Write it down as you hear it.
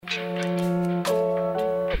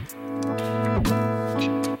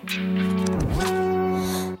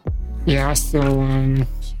Yeah, so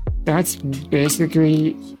that's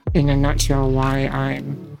basically, in a nutshell, why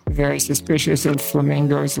I'm very suspicious of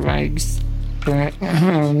Flamingo's legs. But,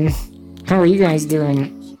 how are you guys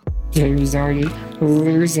doing? Jamie's already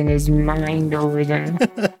losing his mind over there.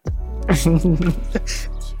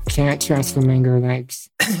 Can't trust Flamingo legs.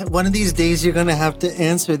 One of these days, you're going to have to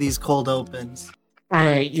answer these cold opens. All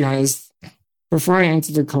right, guys. Before I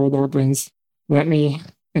answer the cold opens, let me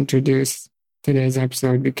introduce today's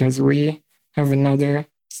episode because we have another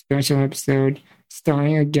special episode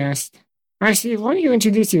starring a guest. Actually, why don't you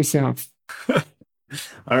introduce yourself?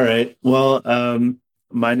 All right. Well,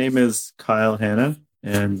 my name is Kyle Hanna,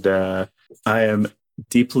 and I am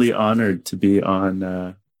deeply honored to be on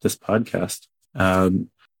this podcast.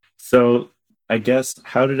 So I guess,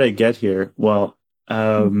 how did I get here? Well,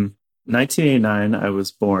 1989, I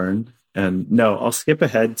was born. And no, I'll skip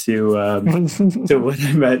ahead to when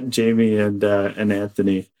I met Jamie and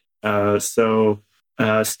Anthony.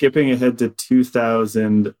 Skipping ahead to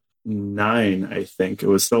 2009, I think. It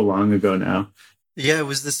was so long ago now. Yeah, it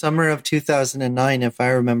was the summer of 2009, if I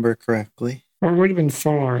remember correctly. Well, it would have been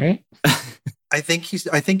fall, right? I think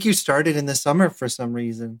you started in the summer for some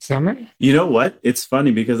reason. Summer? You know what? It's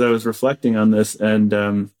funny because I was reflecting on this, and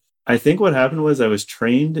I think what happened was I was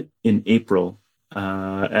trained in April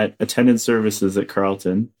at attendance services at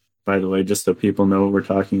Carleton, by the way, just so people know what we're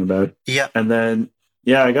talking about. Yeah. And then,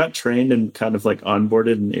 yeah, I got trained and kind of like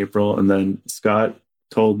onboarded in April. And then Scott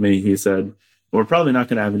told me, he said, we're probably not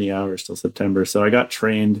going to have any hours till September. So I got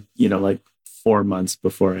trained, like 4 months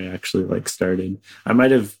before I actually like started. I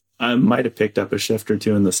might have picked up a shift or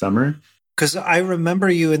two in the summer. Because I remember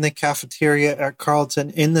you in the cafeteria at Carleton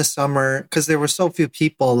in the summer, because there were so few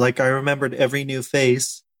people. Like I remembered every new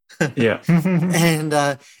face. Yeah. And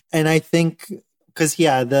I think because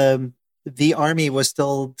the army was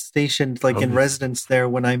still stationed like in residence there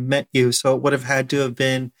when I met you, so it would have had to have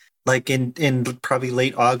been like in probably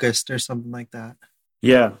late August or something like that.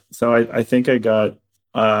 Yeah, so I think I got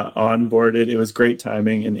onboarded. It was great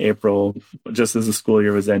timing in April, just as the school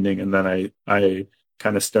year was ending, and then I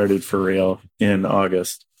kind of started for real in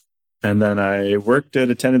August, and then I worked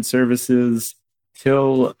at attendance services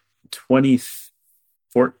till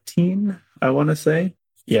 2014, I want to say.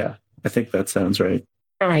 Yeah, I think that sounds right.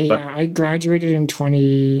 I graduated in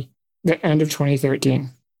the end of 2013.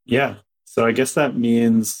 Yeah, so I guess that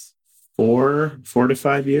means 4 to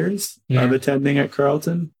 5 years of attending at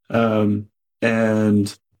Carleton.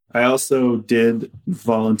 And I also did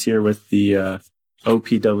volunteer with the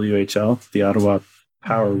OPWHL, the Ottawa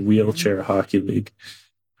Power Wheelchair Hockey League.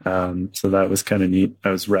 So that was kind of neat.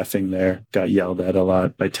 I was reffing there, got yelled at a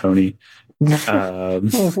lot by Tony. Yeah,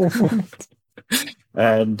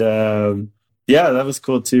 that was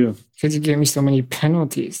cool too. Because you gave me so many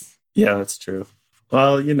penalties. Yeah, that's true.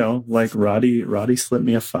 Well, like Roddy slipped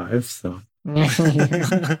me a 5, so. He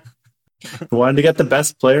wanted to get the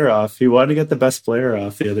best player off. He wanted to get the best player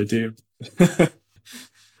off the other two.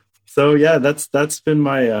 So yeah, that's been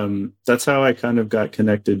my that's how I kind of got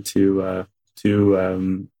connected to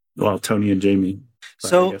Tony and Jamie.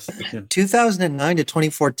 So 2009 to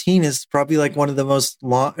 2014 is probably like one of the most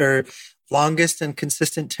longest and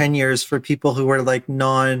consistent tenures for people who were like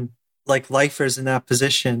lifers in that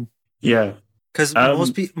position. Yeah. Because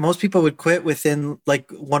most people would quit within like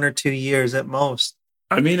 1 or 2 years at most.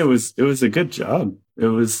 I mean, it was a good job. It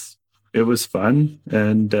was fun,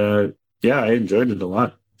 and I enjoyed it a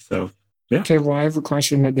lot. So yeah. Okay, well, I have a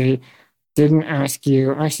question that they didn't ask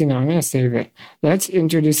you. Actually, no, I'm going to save it. Let's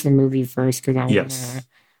introduce the movie first because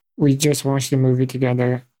we just watched the movie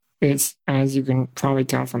together. It's, as you can probably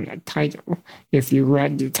tell from the title, if you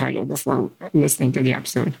read the title before listening to the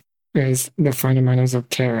episode, is The Fundamentals of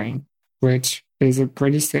Caring, which is a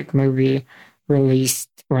pretty sick movie released.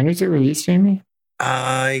 When was it released, Jamie?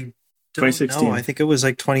 I don't 2016. know. I think it was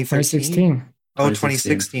like 2013. 2016. Oh,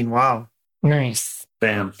 2016. Wow. Nice.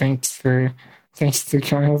 Bam. Thanks to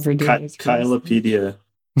Kyle for doing this. Kylopedia.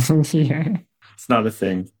 Yeah. It's not a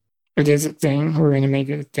thing. It is a thing. We're going to make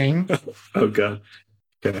it a thing. Oh, God.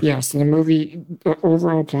 Okay. Yeah, so the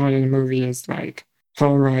overall plot of the movie is like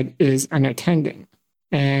Paul Rudd is an attendant.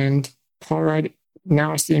 And Paul Rudd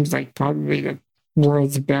now seems like probably the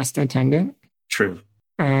world's best attendant. True.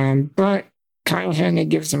 But Kyle Hanna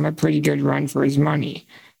gives him a pretty good run for his money.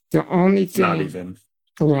 The only thing... Not even.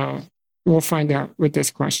 Well, we'll find out with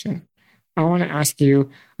this question. I want to ask you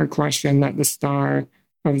a question that the star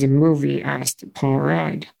of the movie asked Paul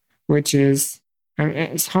Rudd, which is, and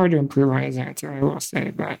it's hard to improve on his answer, I will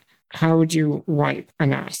say, but how would you wipe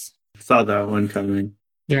an ass? Saw that one coming.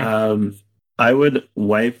 Yeah. I would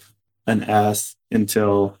wipe an ass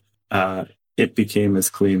until it it became as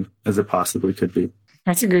clean as it possibly could be.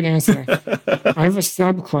 That's a good answer. I have a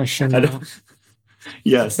sub question.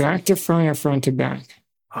 Yes. Back to front or front to back?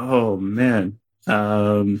 Oh, man.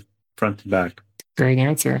 Front to back. Great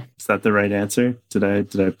answer. Is that the right answer? Did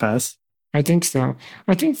I pass? I think so.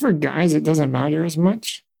 I think for guys it doesn't matter as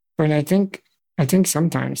much, but I think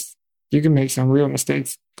sometimes you can make some real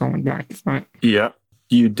mistakes going back to front. Yeah,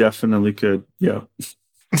 you definitely could. Yeah.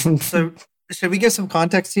 So should we give some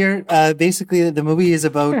context here? Basically, the movie is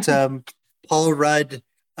about Paul Rudd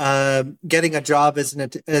getting a job as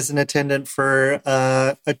an attendant for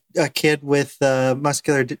a kid with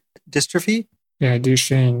muscular dystrophy. Yeah,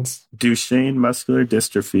 Duchenne muscular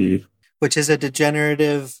dystrophy, which is a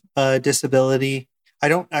degenerative disability. I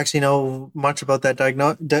don't actually know much about that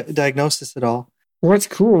diagnosis at all. What's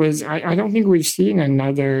cool is I don't think we've seen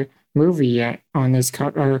another movie yet on this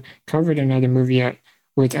or covered another movie yet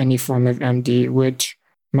with any form of MD, which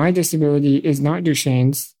my disability is not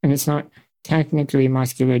Duchenne's, and it's not technically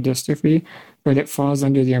muscular dystrophy, but it falls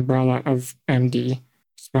under the umbrella of MD,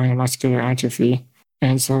 spinal muscular atrophy.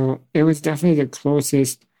 And so it was definitely the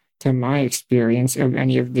closest to my experience of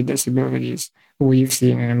any of the disabilities we've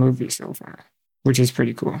seen in a movie so far, which is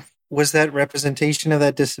pretty cool. Was that representation of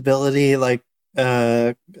that disability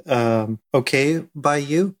okay by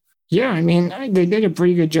you? Yeah, I mean, they did a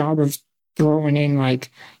pretty good job of throwing in,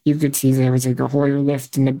 you could see there was a Hoyer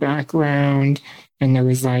lift in the background, and there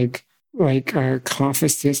was a cough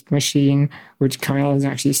assist machine, which Kyle is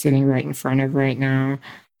actually sitting right in front of right now.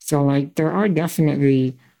 So, there are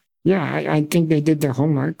definitely, I think they did their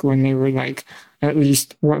homework when they were at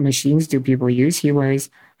least what machines do people use? He wears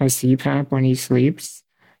a CPAP when he sleeps.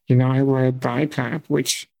 I wear a BiPAP,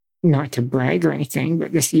 which, not to brag or anything,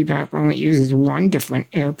 but the CPAP only uses one different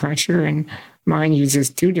air pressure, and mine uses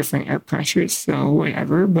two different air pressures, so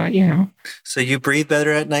whatever, but So you breathe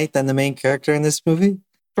better at night than the main character in this movie?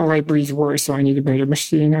 Oh, I breathe worse, so I need a better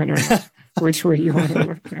machine. I don't know which way you want to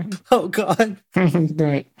look at it. Oh, God.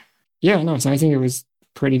 But, so I think it was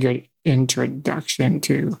pretty good introduction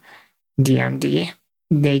to DMD.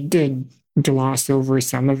 They did gloss over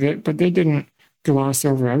some of it, but they didn't gloss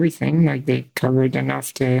over everything. They covered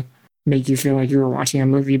enough to make you feel like you were watching a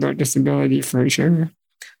movie about disability for sure.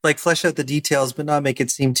 Flesh out the details, but not make it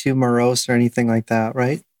seem too morose or anything like that,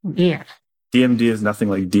 right? Yeah. DMD is nothing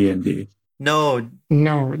like DMD. No,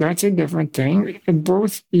 that's a different thing.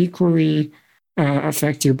 Both equally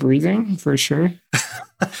affect your breathing, for sure.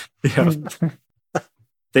 Yeah.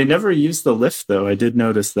 They never use the lift, though. I did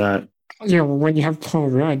notice that. Yeah, well, when you have Paul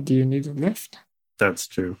Rudd, do you need a lift? That's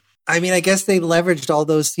true. I mean, I guess they leveraged all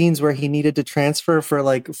those scenes where he needed to transfer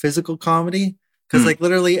for physical comedy. Because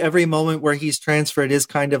literally every moment where he's transferred is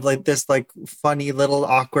kind of this funny little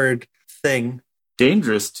awkward thing.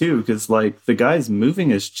 Dangerous too, because the guy's moving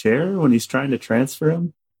his chair when he's trying to transfer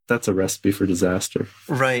him. That's a recipe for disaster.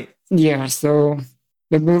 Right. Yeah, so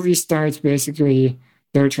the movie starts basically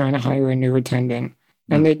they're trying to hire a new attendant.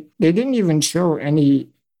 And they didn't even show any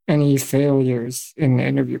failures in the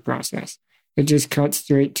interview process. It just cuts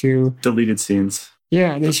straight to deleted scenes.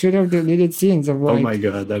 Yeah, they should have deleted scenes of oh my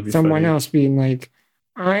God, that'd be someone funny. else being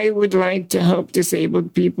I would like to help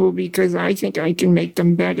disabled people because I think I can make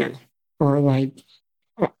them better. Or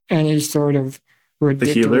any sort of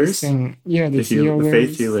ridiculous thing. Yeah, the healers. The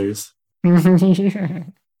faith healers. Yeah.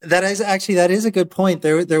 That is a good point.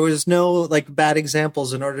 There was no bad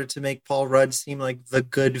examples in order to make Paul Rudd seem like the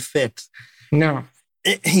good fit. No.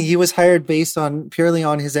 He was hired based purely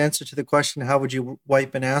on his answer to the question, how would you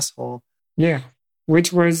wipe an asshole? Yeah.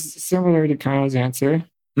 Which was similar to Kyle's answer.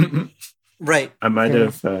 Right. I might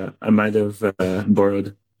have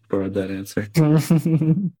borrowed that answer.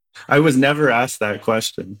 I was never asked that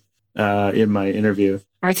question in my interview.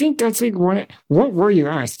 I think that's what were you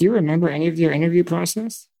asked? Do you remember any of your interview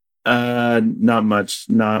process? Not much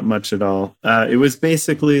at all. It was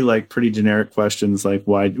basically pretty generic questions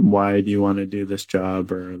why do you want to do this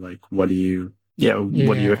job, or what do you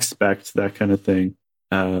expect, that kind of thing.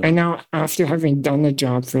 And now, after having done the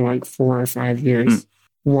job for 4 or 5 years,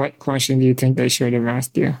 what question do you think they should have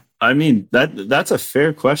asked you? I mean, that's a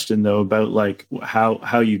fair question though, about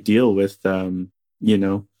how you deal with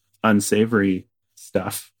unsavory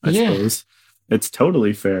stuff. I suppose it's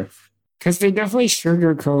totally fair. Because they definitely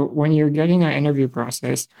sugarcoat when you're getting that interview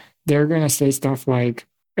process. They're going to say stuff like,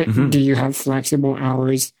 do you have flexible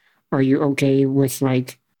hours? Are you okay with I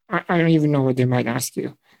don't even know what they might ask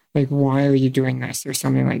you. Why are you doing this or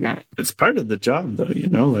something like that? It's part of the job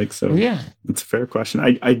though, so yeah, it's a fair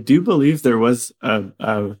question. I do believe there was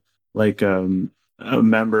a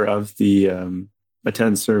member of the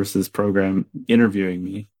attendance services program interviewing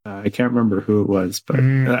me. I can't remember who it was, but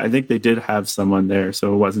I think they did have someone there,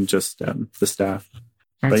 so it wasn't just the staff.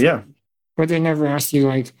 But yeah. But they never asked you,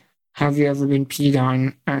 like, have you ever been peed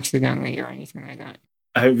on accidentally or anything like that?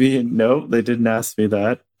 I mean, no, they didn't ask me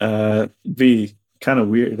that. It'd be kind of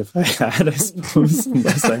weird if I had, I suppose,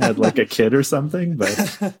 unless I had like a kid or something.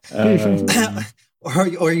 But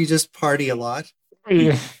or you just party a lot.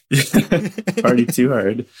 Yeah. Party too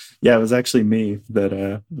hard. Yeah, it was actually me that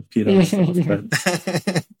peed on myself.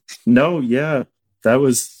 But no, yeah, that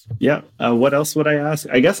was what else would I ask?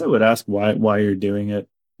 I guess I would ask why you're doing it.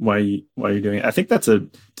 Why you're doing it. I think that's a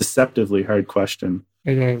deceptively hard question.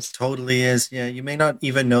 It is. Totally is. Yeah, you may not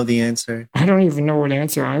even know the answer. I don't even know what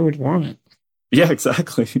answer I would want. Yeah,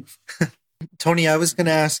 exactly. Tony, I was going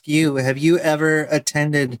to ask you, have you ever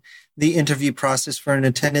attended the interview process for an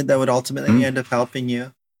attendant that would ultimately end up helping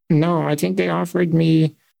you? No, I think they offered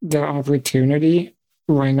me the opportunity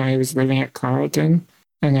when I was living at Carleton,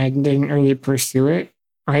 and I didn't really pursue it.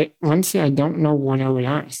 Honestly, I don't know what I would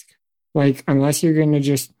ask. Like, unless you're going to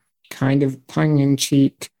just kind of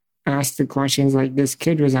tongue-in-cheek ask the questions like this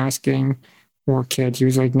kid was asking, or kid, he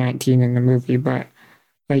was like 19 in the movie, but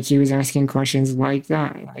like he was asking questions like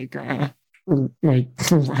that, like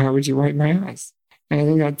how would you wipe my ass? And I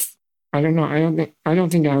think that's, I don't know, I don't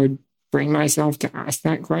think I would bring myself to ask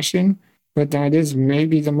that question, but that is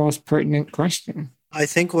maybe the most pertinent question. I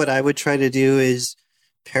think what I would try to do is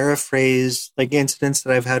paraphrase like incidents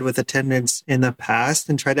that I've had with attendants in the past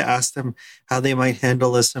and try to ask them how they might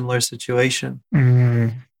handle a similar situation.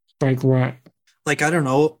 Like what? Like, I don't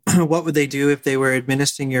know, what would they do if they were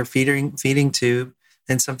administering your feeding tube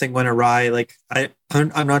and something went awry? Like,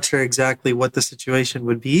 I'm not sure exactly what the situation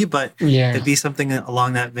would be, but it'd be something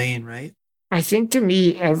along that vein, right? I think to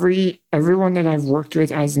me, everyone that I've worked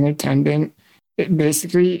with as an attendant, it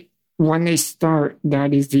basically, when they start,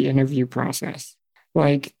 that is the interview process.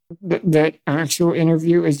 Like, the actual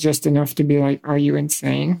interview is just enough to be like, are you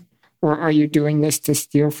insane? Or are you doing this to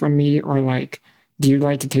steal from me? Or like, do you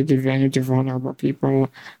like to take advantage of vulnerable people?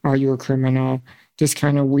 Are you a criminal? Just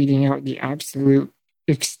kind of weeding out the absolute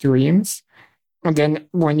extremes. And then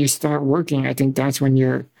when you start working, I think that's when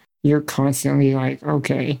you're constantly like,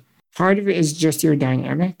 okay, part of it is just your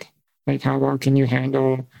dynamic. Like, how well can you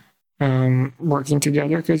handle working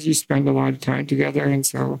together? Because you spend a lot of time together. And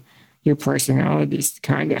so your personalities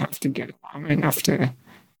kind of have to get along enough to.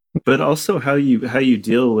 But also how you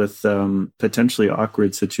deal with potentially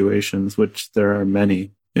awkward situations, which there are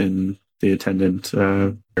many in the attendant.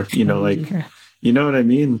 You know what I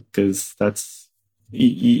mean? Because that's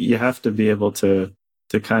you have to be able to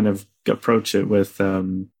kind of approach it with I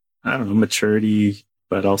don't know, maturity,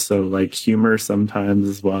 but also like humor sometimes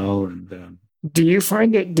as well. And did you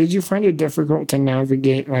find it difficult to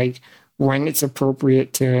navigate like when it's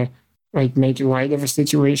appropriate to like make light of a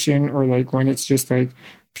situation, or like when it's just like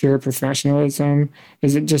pure professionalism?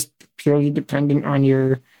 Is it just purely dependent on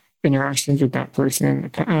your interactions with that person in the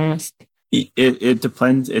past? It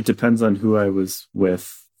depends. It depends on who I was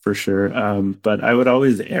with, for sure. But I would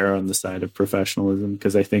always err on the side of professionalism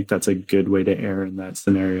because I think that's a good way to err in that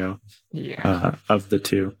scenario. Yeah. Of the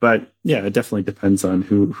two, but yeah, it definitely depends on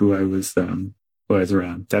who I was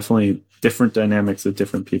around. Definitely different dynamics with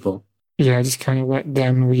different people. Yeah, just kind of let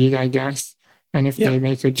them lead, I guess. And if they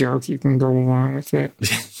make a joke, you can go along with it.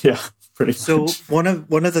 Yeah, pretty so much. one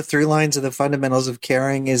of the through lines of the fundamentals of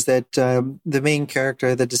caring is that the main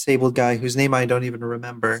character, the disabled guy, whose name I don't even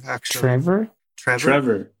remember, actually.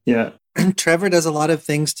 Trevor? Yeah. Trevor does a lot of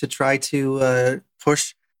things to try to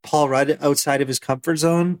push Paul Rudd outside of his comfort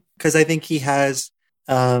zone, because I think he has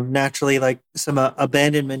naturally like some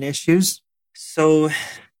abandonment issues. So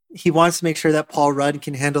he wants to make sure that Paul Rudd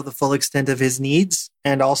can handle the full extent of his needs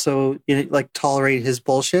and also like tolerate his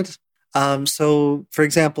bullshit. So, for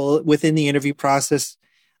example, within the interview process,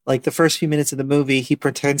 like the first few minutes of the movie, he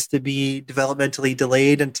pretends to be developmentally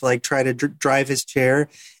delayed and to like try to drive his chair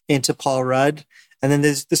into Paul Rudd. And then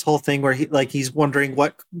there's this whole thing where he's wondering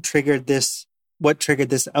what triggered this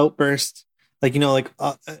outburst. Like, like,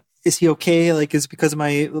 is he okay? Like, is it because of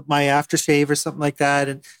my aftershave or something like that?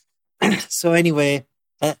 And so anyway,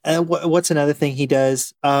 what's another thing he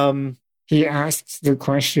does? He asks the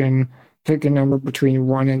question, pick a number between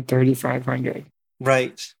 1 and 3,500.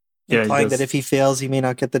 Right. Yeah, implying that if he fails, he may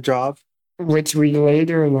not get the job. Which we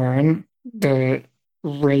later learn the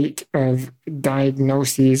rate of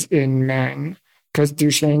diagnoses in men, because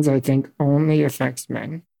Duchenne's, I think, only affects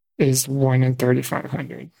men, is 1 in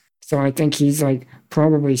 3,500. So I think he's like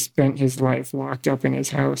probably spent his life locked up in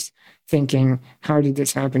his house thinking, how did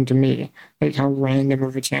this happen to me? Like, how random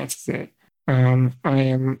of a chance is it? I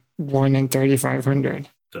am 1 in 3,500.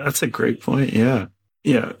 That's a great point. Yeah.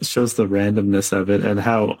 Yeah. It shows the randomness of it and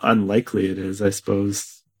how unlikely it is, I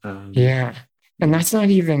suppose. Yeah. And that's not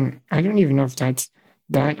even, I don't even know if that's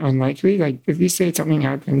that unlikely. Like, if you say something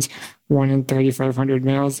happens 1 in 3,500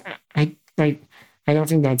 males, I don't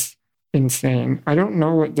think that's insane. I don't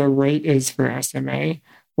know what the rate is for SMA,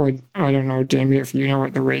 or I don't know, Jamie, if you know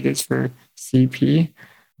what the rate is for CP.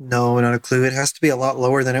 No, not a clue. It has to be a lot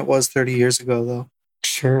lower than it was 30 years ago, though.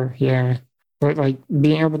 Sure, yeah. But like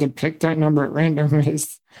being able to pick that number at random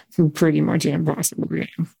is pretty much an impossible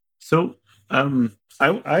game. So, I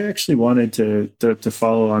actually wanted to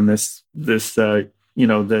follow on this the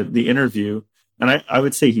interview, and I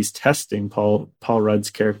would say he's testing Paul Rudd's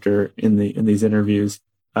character in these interviews.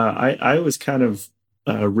 I was kind of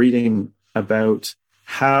reading about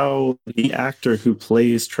how the actor who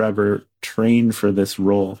plays Trevor trained for this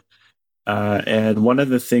role. And one of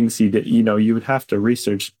the things he did, you would have to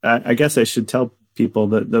research. I guess I should tell people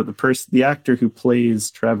that the actor who plays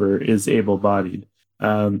Trevor is able-bodied.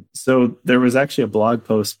 So there was actually a blog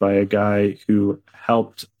post by a guy who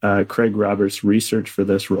helped Craig Roberts research for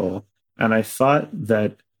this role. And I thought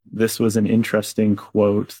that this was an interesting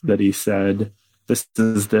quote that he said. This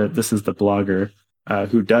is the blogger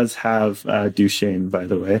who does have Duchenne, by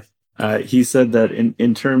the way. He said that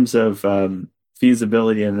in terms of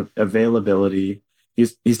feasibility and availability,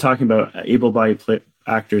 he's talking about able-bodied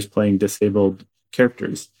actors playing disabled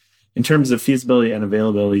characters. In terms of feasibility and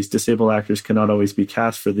availability, disabled actors cannot always be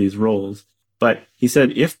cast for these roles. But he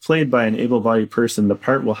said, if played by an able-bodied person, the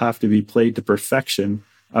part will have to be played to perfection.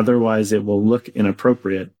 Otherwise, it will look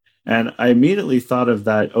inappropriate. And I immediately thought of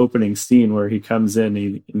that opening scene where he comes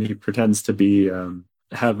in and he pretends to be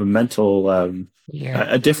have a mental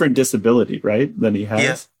a different disability, right, than he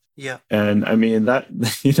has. Yeah. And I mean that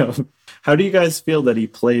how do you guys feel that he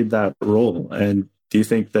played that role? And do you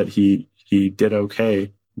think that he did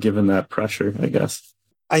okay given that pressure, I guess?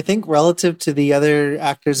 I think relative to the other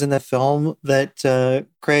actors in the film that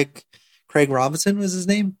Craig Robinson was his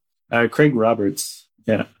name? Craig Roberts.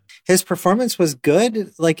 Yeah. His performance was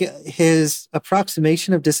good. Like his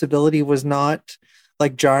approximation of disability was not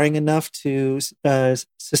like jarring enough to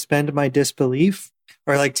suspend my disbelief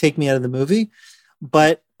or like take me out of the movie.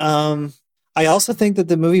 But I also think that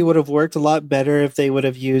the movie would have worked a lot better if they would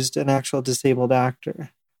have used an actual disabled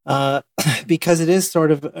actor. Because it is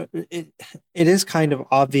sort of, it is kind of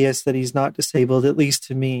obvious that he's not disabled, at least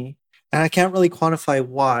to me. And I can't really quantify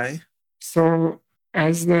why. So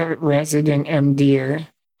as the resident MDer,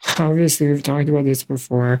 obviously we've talked about this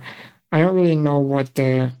before, I don't really know what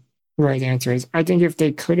the right answer is. I think if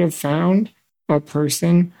they could have found a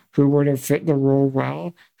person who would have fit the role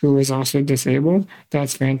well, who was also disabled,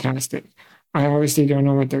 that's fantastic. I obviously don't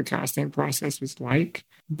know what their casting process was like,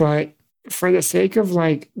 but for the sake of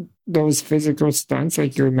like those physical stunts,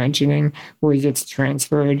 like you're mentioning, where he gets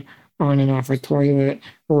transferred on and off a toilet,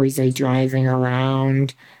 or he's like driving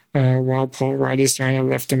around while Paul Rudd is trying to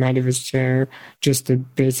lift him out of his chair just to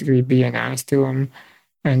basically be an ass to him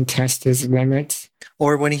and test his limits.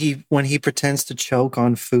 Or when he pretends to choke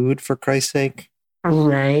on food, for Christ's sake.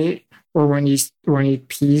 Right. Or when he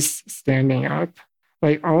pees standing up.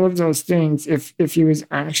 Like all of those things, if he was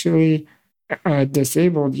actually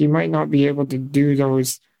disabled, he might not be able to do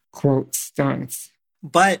those, quote, stunts.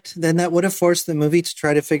 But then that would have forced the movie to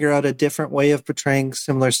try to figure out a different way of portraying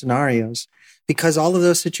similar scenarios, because all of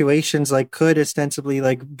those situations like could ostensibly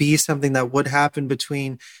like be something that would happen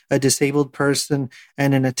between a disabled person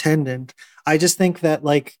and an attendant. I just think that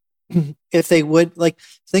like if they would like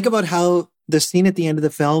think about how the scene at the end of the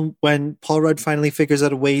film when Paul Rudd finally figures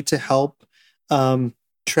out a way to help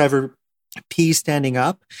Trevor pee standing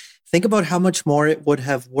up, think about how much more it would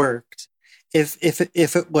have worked if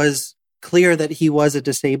it was clear that he was a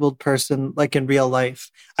disabled person, like in real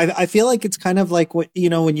life. I feel like it's kind of like what,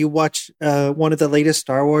 when you watch one of the latest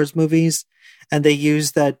Star Wars movies and they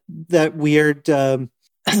use that weird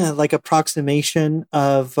like approximation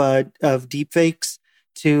of deepfakes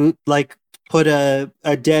to like put a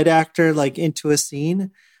dead actor like into a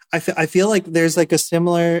scene. I feel like there's like a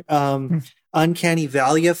similar uncanny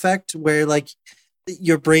valley effect where like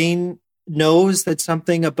your brain knows that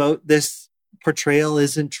something about this portrayal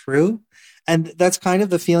isn't true. And that's kind of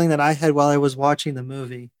the feeling that I had while I was watching the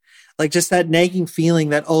movie. Like just that nagging feeling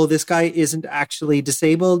that, oh, this guy isn't actually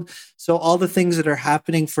disabled. So all the things that are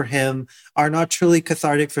happening for him are not truly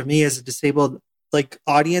cathartic for me as a disabled like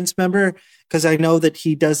audience member, because I know that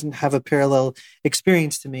he doesn't have a parallel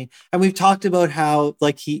experience to me. And we've talked about how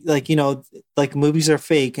like movies are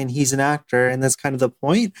fake and he's an actor and that's kind of the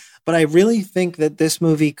point. But I really think that this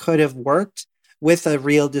movie could have worked with a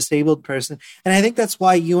real disabled person. And I think that's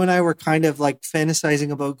why you and I were kind of like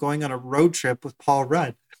fantasizing about going on a road trip with Paul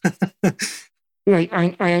Rudd. Like,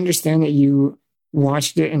 I understand that you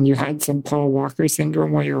watched it and you had some Paul Walker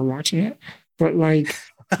syndrome while you were watching it, but like,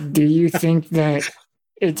 do you think that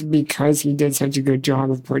it's because he did such a good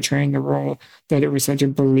job of portraying the role that it was such a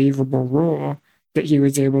believable role that he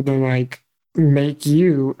was able to like make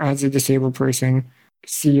you as a disabled person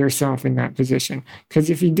see yourself in that position? Because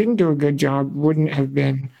if he didn't do a good job, wouldn't it have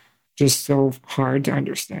been just so hard to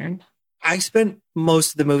understand? I spent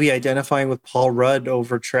most of the movie identifying with Paul Rudd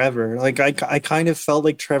over Trevor. Like I kind of felt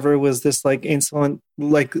like Trevor was this like insolent,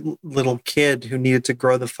 like little kid who needed to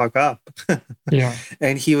grow the fuck up. Yeah.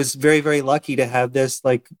 And he was very, very lucky to have this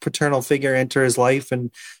like paternal figure enter his life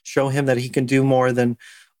and show him that he can do more than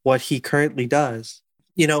what he currently does.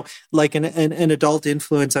 You know, like an adult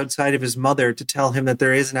influence outside of his mother to tell him that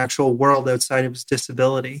there is an actual world outside of his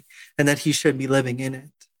disability and that he should be living in it.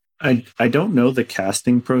 I don't know the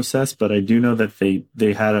casting process, but I do know that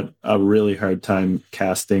they had a really hard time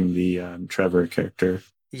casting the Trevor character.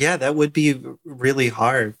 Yeah, that would be really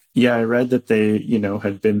hard. Yeah, I read that they,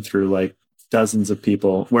 had been through like dozens of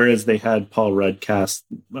people, whereas they had Paul Rudd cast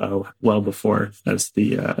well before as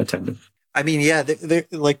the attendant. I mean, yeah, they're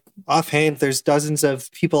like offhand, there's dozens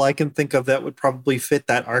of people I can think of that would probably fit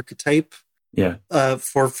that archetype. Yeah.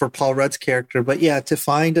 For Paul Rudd's character, but yeah, to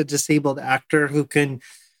find a disabled actor who can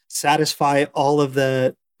satisfy all of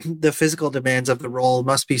the physical demands of the role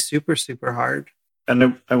must be super, super hard.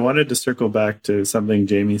 And I wanted to circle back to something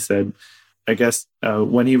Jamie said. I guess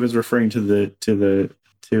when he was referring to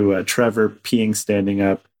Trevor peeing standing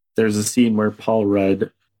up, there's a scene where Paul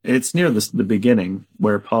Rudd, it's near the beginning,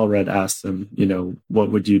 where Paul Rudd asks him,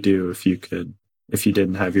 what would you do if you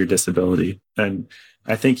didn't have your disability? And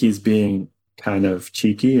I think he's being kind of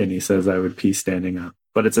cheeky, and he says, I would pee standing up.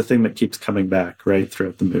 But it's a thing that keeps coming back, right,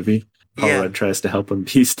 throughout the movie. Paul Rudd tries to help him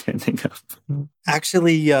pee standing up.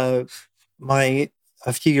 Actually, a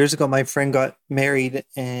few years ago, my friend got married,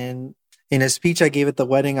 and in a speech I gave at the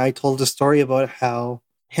wedding, I told a story about how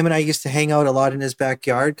him and I used to hang out a lot in his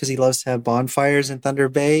backyard because he loves to have bonfires in Thunder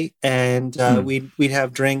Bay, and we'd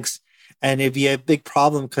have drinks, and it'd be a big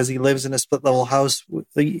problem because he lives in a split level house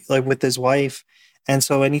with his wife. And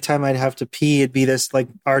so anytime I'd have to pee, it'd be this like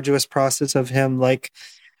arduous process of him like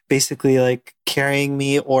basically like carrying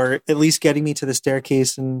me or at least getting me to the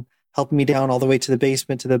staircase and helping me down all the way to the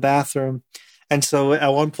basement to the bathroom. And so at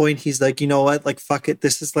one point he's like, you know what, like, fuck it.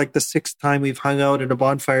 This is like the 6th time we've hung out at a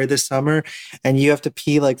bonfire this summer, and you have to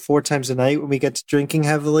pee like 4 times a night when we get to drinking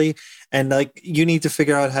heavily. And like, you need to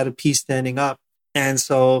figure out how to pee standing up. And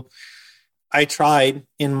so I tried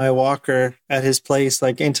in my walker at his place,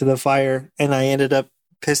 like into the fire, and I ended up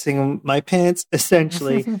pissing my pants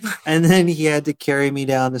essentially. And then he had to carry me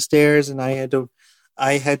down the stairs, and I had to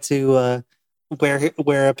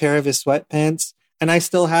wear a pair of his sweatpants. And I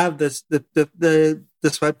still have the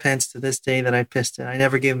sweatpants to this day that I pissed in. I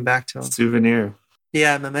never gave them back to him. Souvenir.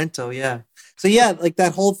 Yeah, memento. Yeah. So yeah, like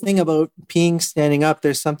that whole thing about peeing standing up,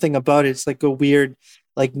 there's something about it. It's like a weird,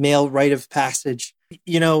 like male rite of passage.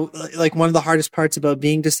 Like one of the hardest parts about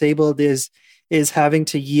being disabled is having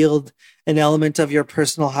to yield an element of your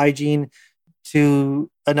personal hygiene to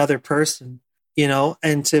another person,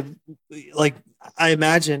 and to like, I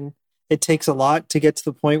imagine it takes a lot to get to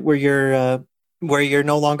the point where you're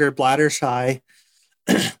no longer bladder shy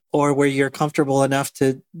or where you're comfortable enough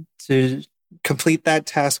to complete that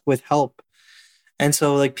task with help. And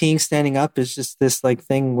so like peeing standing up is just this like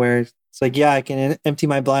thing where it's like, yeah, I can empty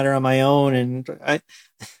my bladder on my own, and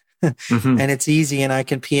and it's easy, and I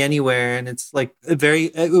can pee anywhere. And it's like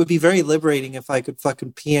it would be very liberating if I could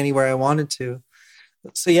fucking pee anywhere I wanted to.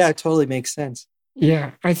 So yeah, it totally makes sense.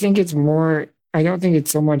 Yeah, I think it's more, I don't think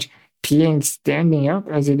it's so much peeing standing up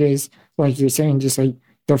as it is, like you're saying, just like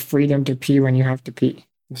the freedom to pee when you have to pee.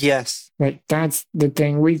 Yes. Like that's the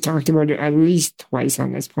thing. We've talked about it at least twice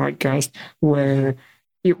on this podcast, where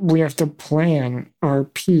we have to plan our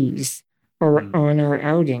pees or on our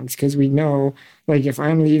outings, because we know, like, if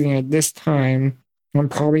I'm leaving at this time, I'm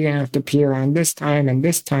probably going to have to pee around this time and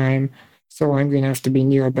this time, so I'm going to have to be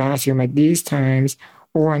near a bathroom at these times,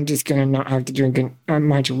 or I'm just going to not have to drink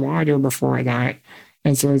much water before that.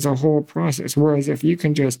 And so it's a whole process. Whereas if you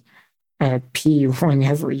can just pee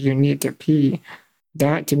whenever you need to pee,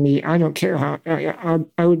 that to me, I don't care how,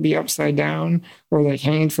 I would be upside down or like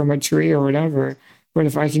hanging from a tree or whatever. But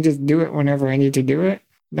if I can just do it whenever I need to do it,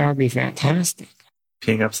 that would be fantastic.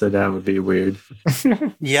 Peeing upside down would be weird.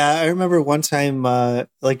 Yeah, I remember one time,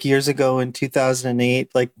 like years ago in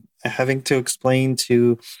 2008, like having to explain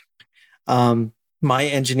to my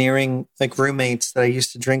engineering like roommates that I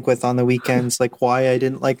used to drink with on the weekends, like why I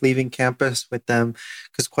didn't like leaving campus with them,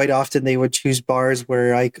 because quite often they would choose bars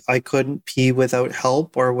where I couldn't pee without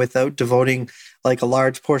help or without devoting like a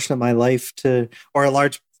large portion of my life to, or a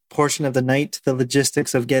large portion of the night to the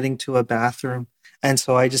logistics of getting to a bathroom. And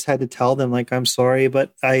so I just had to tell them like, I'm sorry,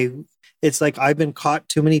 but it's like I've been caught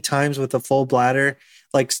too many times with a full bladder,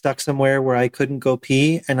 like stuck somewhere where I couldn't go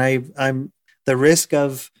pee, and I'm the risk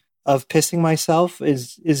of pissing myself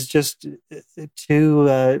is just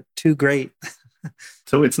too great.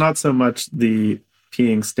 So it's not so much the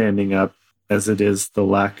peeing standing up as it is the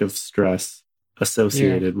lack of stress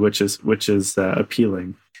associated, which is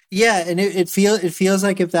appealing. Yeah, and it feels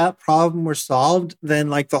like if that problem were solved, then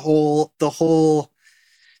like the whole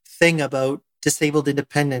thing about disabled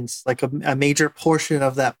independence, like a major portion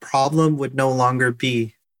of that problem would no longer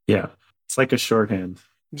be. Yeah, it's like a shorthand.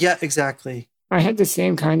 Yeah, exactly. I had the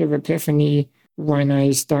same kind of epiphany when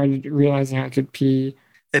I started realizing I could pee.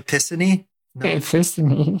 Epiphany? No.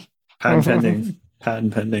 Epiphany. Patent pending.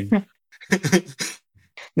 Patent pending.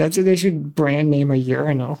 That's what they should brand name a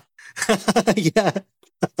urinal. Yeah.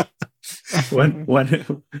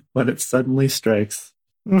 when it suddenly strikes.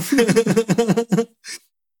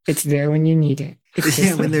 It's there when you need it.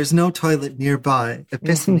 Yeah, when there's no toilet nearby.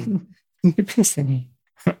 Epiphany. Epiphany.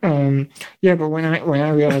 Yeah, but when I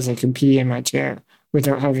realized I could pee in my chair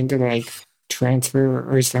without having to like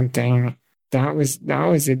transfer or something, that was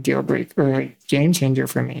a deal breaker, or a game changer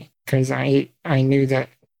for me, because I knew that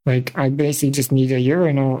like I basically just need a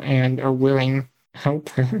urinal and a willing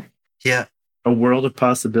helper. Yeah, a world of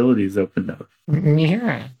possibilities opened up.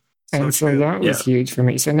 Yeah, and so that was huge for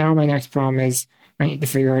me. So now my next problem is I need to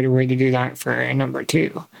figure out a way to do that for number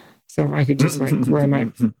 2. So if I could just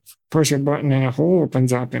like push a button and a hole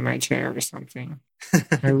opens up in my chair or something.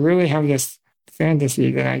 I really have this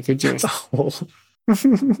fantasy that I could just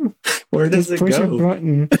where does it push go? A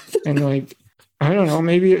button and like I don't know,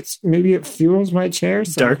 maybe it fuels my chair.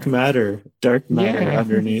 Dark matter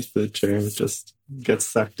underneath the chair just gets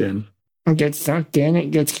sucked in. It gets sucked in.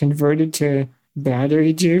 It gets converted to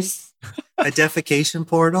battery juice. A defecation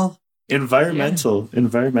portal.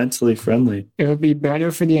 Environmentally friendly. It would be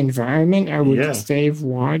better for the environment. I would save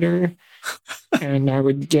water. And I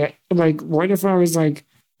would get, like, what if I was, like,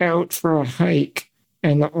 out for a hike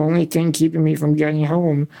and the only thing keeping me from getting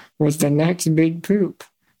home was the next big poop?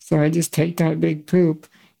 So I just take that big poop.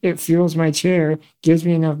 It fuels my chair, gives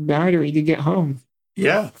me enough battery to get home.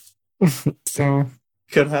 Yeah. So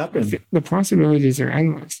could happen. The possibilities are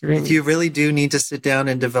endless, really. You really do need to sit down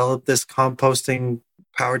and develop this composting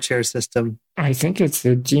power chair system. I think it's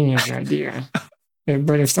a genius idea.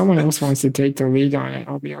 But if someone else wants to take the lead on it,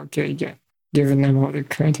 I'll be okay giving them all the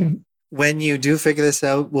credit. When you do figure this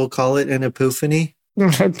out, we'll call it an epiphany.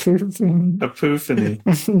 Epiphany.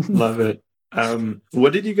 Love it.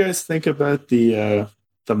 What did you guys think about the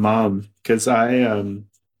mom? Because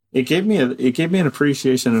it gave me an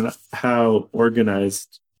appreciation of how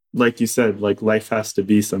organized, like you said, like life has to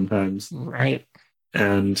be sometimes. Right.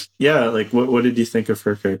 And yeah, like what did you think of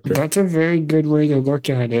her character? That's a very good way to look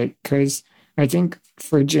at it, because I think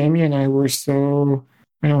for Jamie and I, we're so,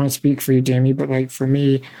 I don't want to speak for you, Jamie, but like for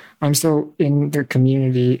me, I'm so in the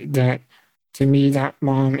community that to me, that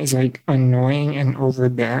mom is like annoying and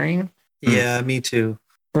overbearing. Yeah, me too.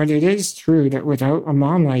 But it is true that without a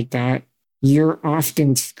mom like that, you're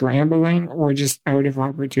often scrambling or just out of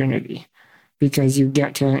opportunity, because you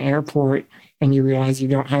get to an airport and you realize you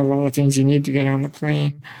don't have all the things you need to get on the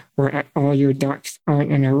plane, or all your ducks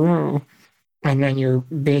aren't in a row. And then you're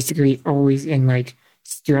basically always in like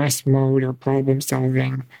stress mode or problem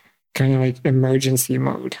solving, kind of like emergency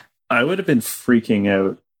mode. I would have been freaking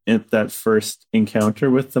out at that first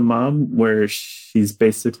encounter with the mom, where she's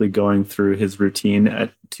basically going through his routine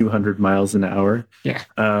at 200 miles an hour. Yeah.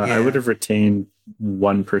 I would have retained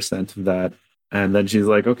 1% of that. And then she's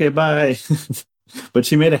like, okay, bye. But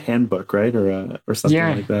she made a handbook, right? Or something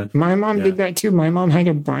like that. My mom did that too. My mom had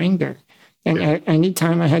a binder. And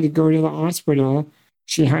anytime I had to go to the hospital,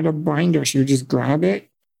 she had a binder. She would just grab it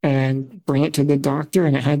and bring it to the doctor.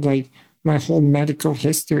 And it had like my whole medical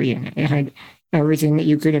history in it. It had everything that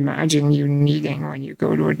you could imagine you needing when you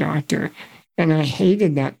go to a doctor. And I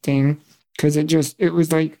hated that thing because it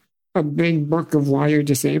was like a big book of why you're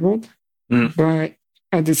disabled. But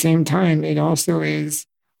at the same time, it also is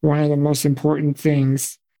one of the most important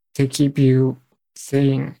things to keep you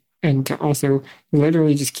sane and to also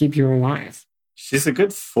literally just keep you alive. She's a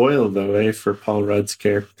good foil, though, for Paul Rudd's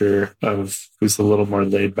character who's a little more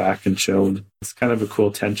laid back and chilled. It's kind of a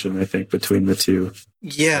cool tension, I think, between the two.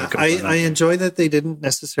 Yeah, I enjoy that they didn't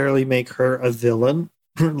necessarily make her a villain.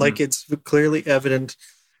 Like it's clearly evident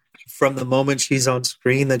from the moment she's on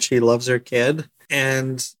screen that she loves her kid.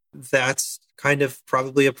 And that's kind of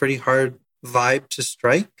probably a pretty hard vibe to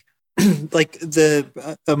strike. Like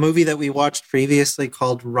a movie that we watched previously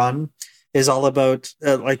called Run is all about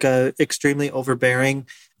like a extremely overbearing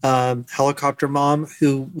helicopter mom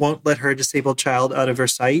who won't let her disabled child out of her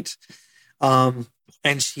sight. And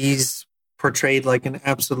she's portrayed like an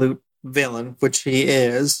absolute villain, which she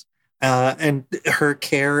is. And her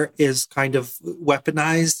care is kind of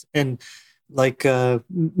weaponized and like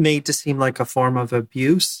made to seem like a form of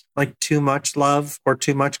abuse. Like too much love or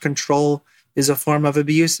too much control is a form of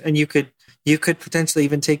abuse. And you could potentially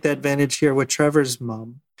even take that advantage here with Trevor's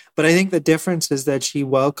mom. But I think the difference is that she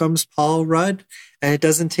welcomes Paul Rudd, and it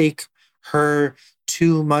doesn't take her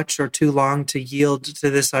too much or too long to yield to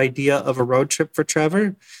this idea of a road trip for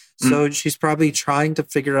Trevor. So she's probably trying to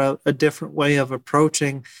figure out a different way of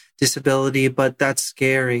approaching disability, but that's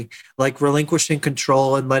scary. Like relinquishing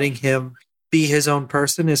control and letting him be his own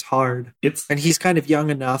person is hard. And he's kind of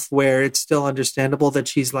young enough where it's still understandable that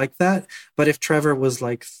she's like that. But if Trevor was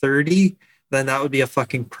like 30, then that would be a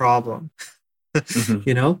fucking problem,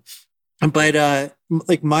 you know? But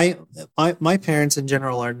like my parents in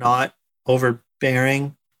general are not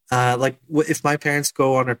overbearing. Like if my parents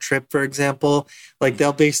go on a trip, for example, like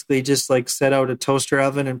they'll basically just like set out a toaster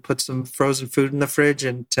oven and put some frozen food in the fridge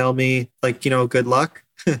and tell me like, you know, good luck,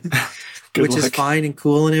 which is fine and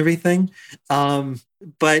cool and everything.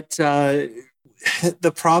 But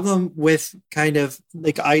the problem with kind of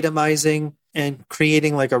like itemizing and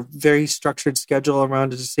creating like a very structured schedule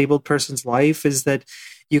around a disabled person's life is that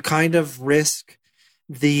you kind of risk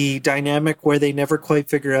the dynamic where they never quite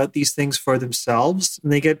figure out these things for themselves,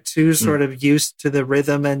 and they get too sort of used to the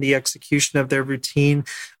rhythm and the execution of their routine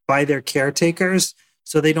by their caretakers.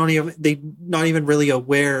 So they're not even really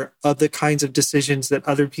aware of the kinds of decisions that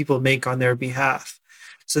other people make on their behalf.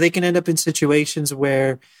 So they can end up in situations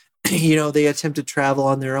where, you know, they attempt to travel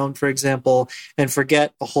on their own, for example, and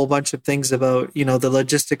forget a whole bunch of things about, you know, the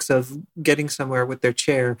logistics of getting somewhere with their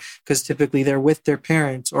chair, because typically they're with their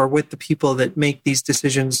parents or with the people that make these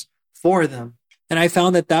decisions for them. And I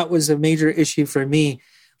found that was a major issue for me.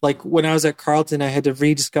 Like when I was at Carleton, I had to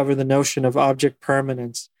rediscover the notion of object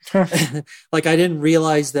permanence. Like I didn't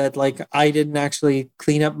realize that like I didn't actually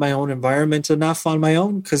clean up my own environment enough on my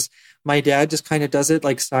own, because my dad just kind of does it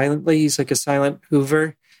like silently. He's like a silent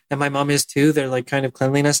Hoover. And my mom is too. They're like kind of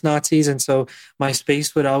cleanliness Nazis. And so my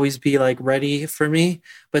space would always be like ready for me.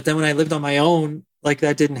 But then when I lived on my own, like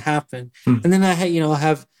that didn't happen. And then I had, you know,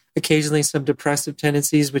 have occasionally some depressive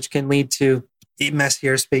tendencies, which can lead to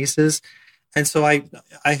messier spaces. And so I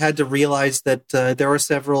had to realize that there were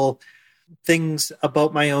several things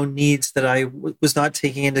about my own needs that I was not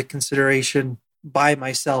taking into consideration by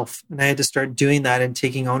myself. And I had to start doing that and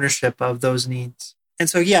taking ownership of those needs. And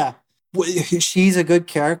so, yeah, she's a good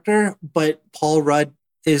character, but Paul Rudd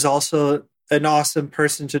is also an awesome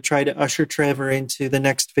person to try to usher Trevor into the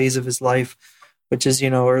next phase of his life, which is, you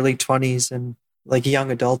know, early 20s and like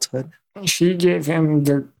young adulthood. She gave him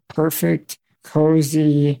the perfect,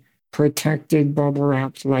 cozy, protected,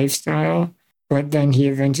 bubble-wrapped lifestyle, but then he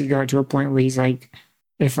eventually got to a point where he's like,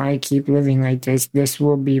 if I keep living like this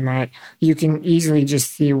will be you can easily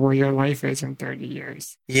just see where your life is in 30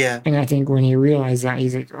 years. Yeah. And I think when he realized that,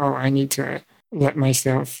 he's like, oh, I need to let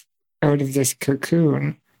myself out of this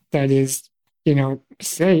cocoon that is, you know,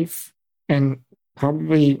 safe, and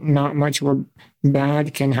probably not much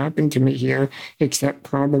bad can happen to me here, except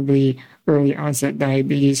probably early onset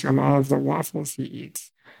diabetes from all of the waffles he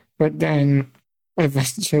eats. But then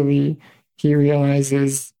eventually he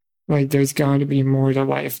realizes, like, there's got to be more to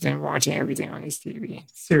life than watching everything on his TV.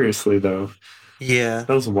 Seriously, though. Yeah.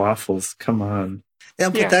 Those waffles, come on. Yeah,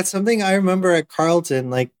 but that's something I remember at Carleton.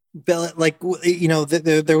 Like, you know,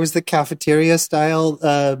 there was the cafeteria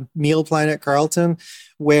style meal plan at Carleton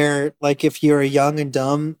where, like, if you're young and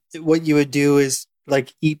dumb, what you would do is,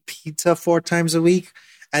 like, eat pizza 4 times a week.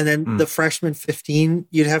 And then the freshman 15,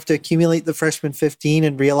 you'd have to accumulate the freshman 15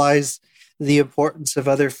 and realize the importance of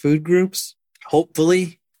other food groups,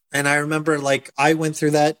 hopefully. And I remember, like, I went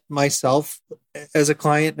through that myself as a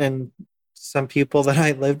client and some people that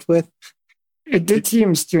I lived with. It did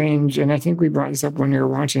seem strange, and I think we brought this up when we were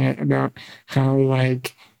watching it, about how,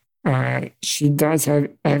 like, she does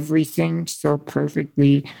have everything so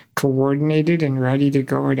perfectly coordinated and ready to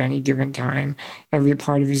go at any given time. Every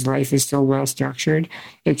part of his life is so well structured,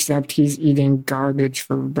 except he's eating garbage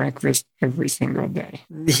for breakfast every single day.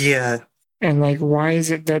 Yeah. And, like, why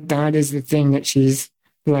is it that is the thing that she's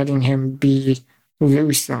letting him be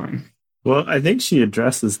loose on? Well, I think she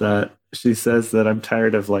addresses that. She says that I'm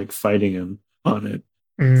tired of, like, fighting him on it.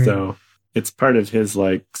 So it's part of his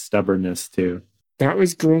like stubbornness too. That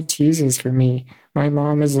was grilled cheeses for me. My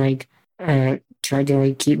mom was like, tried to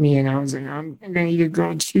like keep me, and I was like, I'm gonna eat a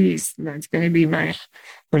grilled cheese. That's gonna be my.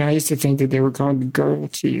 But I used to think that they were called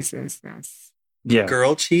grilled cheeses. That's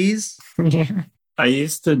girl cheese. Yeah. I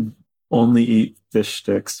used to only eat fish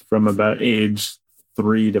sticks from about age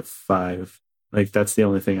 3 to 5. Like that's the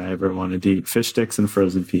only thing I ever wanted to eat: fish sticks and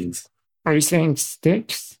frozen peas. Are you saying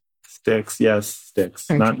sticks? Sticks, yes, sticks.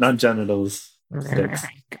 Okay. Not genitals. Sticks.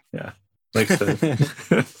 Yeah, like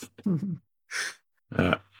the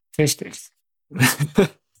fish sticks.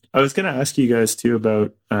 I was going to ask you guys too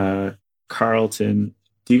about Carleton.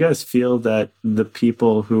 Do you guys feel that the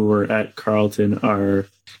people who were at Carleton are,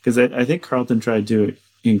 because I think Carleton tried to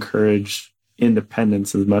encourage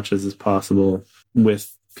independence as much as is possible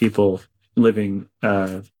with people living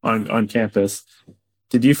on campus.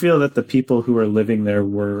 Did you feel that the people who were living there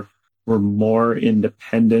were more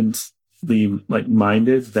independently like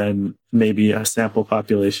minded than maybe a sample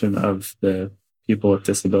population of the people with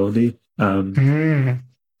disability?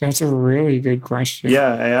 That's a really good question.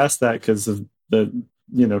 Yeah, I asked that because of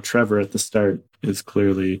Trevor at the start is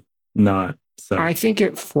clearly not. So I think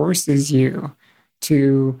it forces you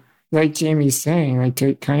to, like Jamie's saying, like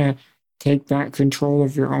to kind of take back control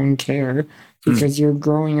of your own care, because you're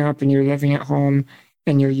growing up and you're living at home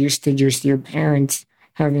and you're used to just your parents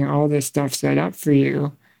having all this stuff set up for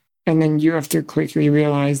you. And then you have to quickly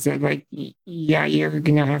realize that, like, yeah, you're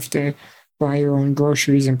going to have to buy your own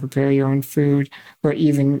groceries and prepare your own food. But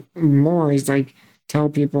even more is like tell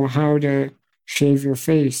people how to shave your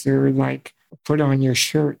face or like put on your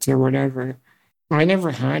shirts or whatever. I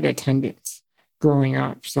never had attendants growing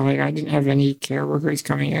up. So like I didn't have any care workers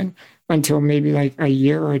coming in until maybe like a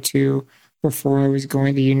year or two before I was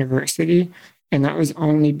going to university. And that was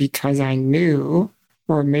only because I knew,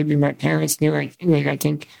 or maybe my parents knew. I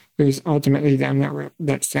think it was ultimately them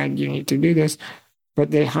that said you need to do this.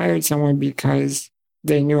 But they hired someone because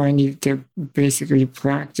they knew I needed to basically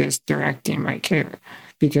practice directing my care,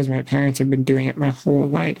 because my parents had been doing it my whole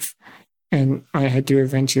life. And I had to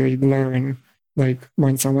eventually learn, like,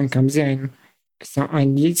 when someone comes in, so I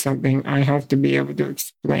need something, I have to be able to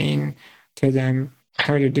explain to them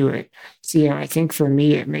how to do it. So yeah, I think for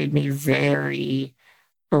me, it made me very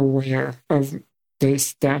aware of the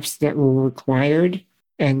steps that were required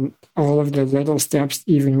and all of the little steps,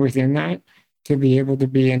 even within that, to be able to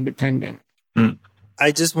be independent.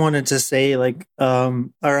 I just wanted to say,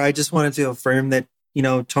 I just wanted to affirm that,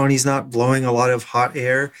 Tony's not blowing a lot of hot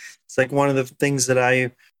air. It's like one of the things that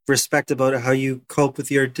I respect about how you cope with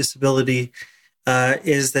your disability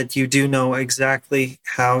is that you do know exactly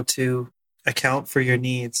how to account for your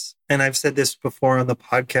needs. And I've said this before on the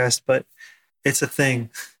podcast, but it's a thing.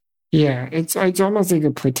 Yeah, it's almost like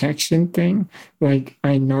a protection thing. Like,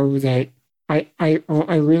 I know that I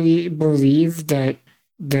really believe that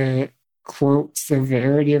the quote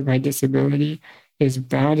severity of my disability is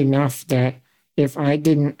bad enough that if I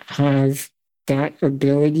didn't have that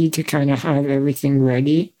ability to kind of have everything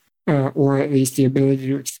ready, or at least the ability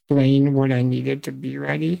to explain what I needed to be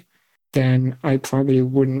ready, then I probably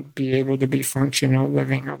wouldn't be able to be functional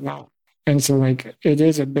living alone. And so, like, it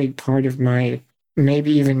is a big part of my,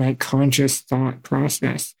 maybe even my conscious thought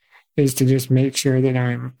process, is to just make sure that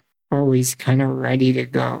I'm always kind of ready to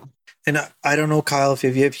go. And I don't know, Kyle, if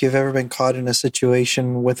you've ever been caught in a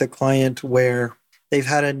situation with a client where they've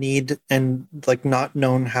had a need and like not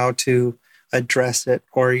known how to address it,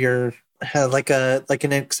 or you're like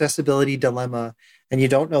an accessibility dilemma and you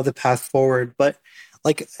don't know the path forward. But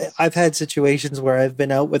like I've had situations where I've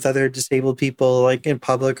been out with other disabled people, like in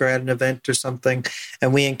public or at an event or something,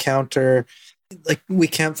 and we encounter like we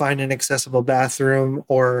can't find an accessible bathroom,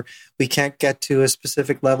 or we can't get to a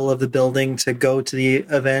specific level of the building to go to the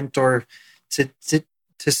event or to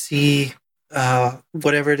see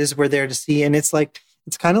whatever it is we're there to see. And it's like,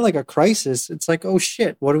 it's kind of like a crisis. It's like, oh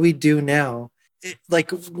shit, what do we do now? Like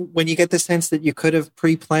when you get the sense that you could have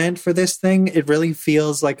pre-planned for this thing, it really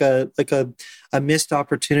feels like a missed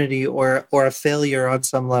opportunity or a failure on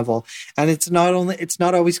some level. And it's not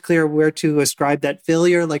always clear where to ascribe that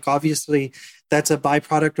failure. Like obviously that's a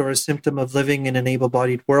byproduct or a symptom of living in an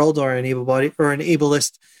able-bodied world or an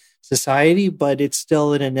ableist society, but it's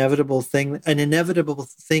still an inevitable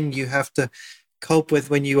thing you have to cope with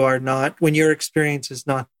when your experience is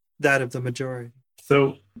not that of the majority.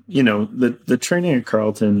 So, the training at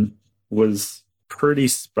Carleton was pretty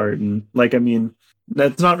Spartan. Like, I mean,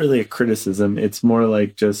 that's not really a criticism. It's more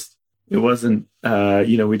like just, it wasn't,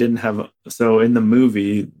 we didn't have, so in the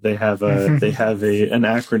movie, they have an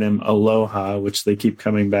acronym, ALOHA, which they keep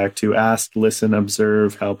coming back to: ask, listen,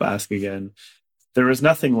 observe, help, ask again. there was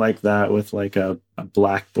nothing like that with like a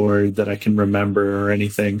blackboard that I can remember or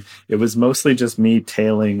anything. It was mostly just me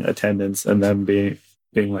tailing attendance and then being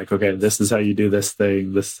like, okay, this is how you do this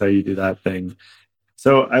thing. This is how you do that thing.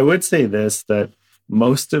 So I would say this, that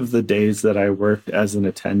most of the days that I worked as an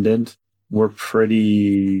attendant were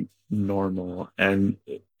pretty normal. And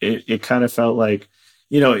it kind of felt like,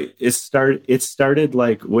 it started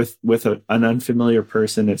like with an unfamiliar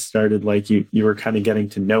person. It started like you were kind of getting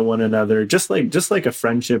to know one another, just like a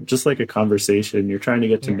friendship, just like a conversation. You're trying to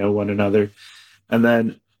get to know one another. And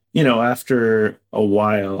then, after a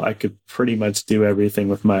while, I could pretty much do everything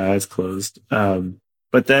with my eyes closed.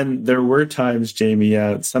 But then there were times, Jamie,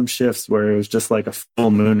 some shifts where it was just like a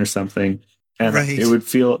full moon or something. And it would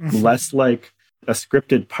feel less like a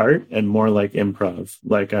scripted part and more like improv.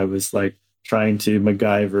 Like I was like trying to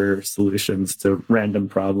MacGyver solutions to random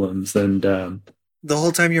problems. And the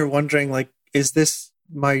whole time you're wondering, like, is this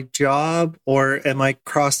my job, or am I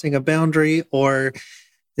crossing a boundary, or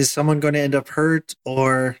is someone going to end up hurt,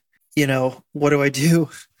 or, what do I do?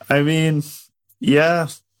 I mean, yeah,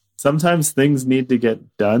 sometimes things need to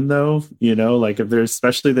get done though, like if there's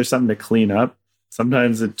something to clean up,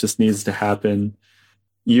 sometimes it just needs to happen.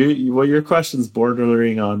 Your question's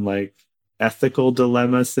bordering on like ethical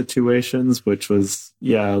dilemma situations, which was,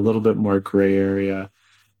 a little bit more gray area.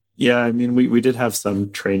 Yeah, I mean, we did have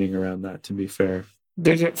some training around that, to be fair.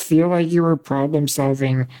 Did it feel like you were problem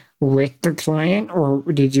solving with the client, or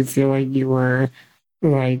did you feel like you were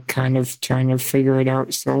like kind of trying to figure it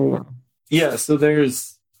out solo? Yeah, so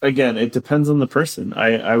again, it depends on the person.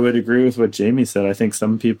 I would agree with what Jamie said. I think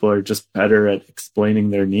some people are just better at explaining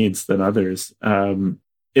their needs than others.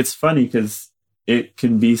 It's funny because it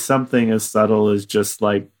can be something as subtle as just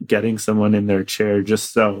like getting someone in their chair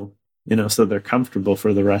just so they're comfortable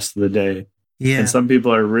for the rest of the day. Yeah. And some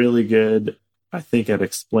people are really good, I think, at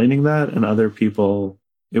explaining that, and other people,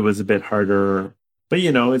 it was a bit harder. But,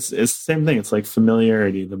 it's the same thing. It's like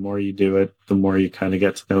familiarity. The more you do it, the more you kind of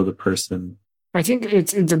get to know the person. I think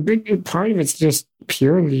it's a big part of it's just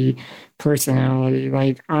purely personality.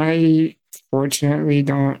 Like I fortunately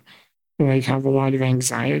don't like have a lot of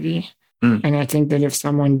anxiety. And I think that if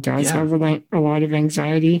someone does have a lot of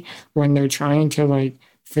anxiety, when they're trying to like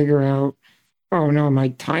figure out, oh no, my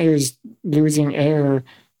tire's losing air,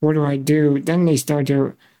 what do I do? Then they start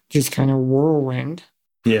to just kind of whirlwind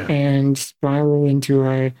and spiral into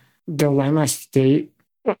a dilemma state.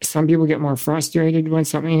 Some people get more frustrated when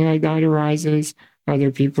something like that arises.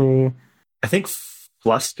 Other people, I think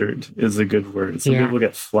flustered is a good word. Some people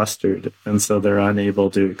get flustered, and so they're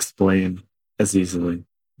unable to explain as easily.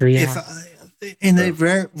 In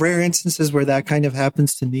the rare instances where that kind of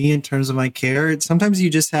happens to me in terms of my care, sometimes you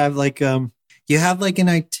just have like an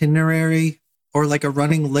itinerary or like a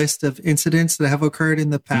running list of incidents that have occurred in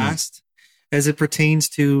the past as it pertains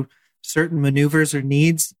to certain maneuvers or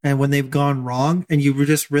needs, and when they've gone wrong, and you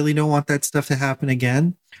just really don't want that stuff to happen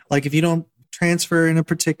again. Like if you don't transfer in a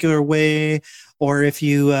particular way, or if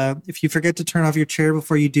you forget to turn off your chair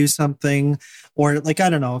before you do something, or like, I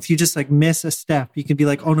don't know, if you just like miss a step, you can be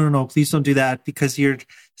like, oh no, please don't do that, because you're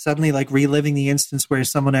suddenly like reliving the instance where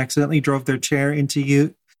someone accidentally drove your chair into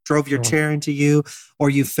you, or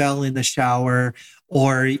you fell in the shower,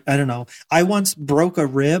 or I don't know. I once broke a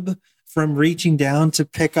rib from reaching down to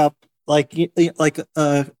pick up like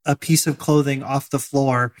a piece of clothing off the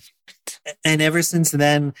floor. And ever since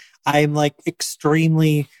then, I'm like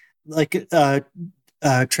extremely like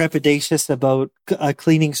trepidatious about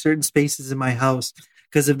cleaning certain spaces in my house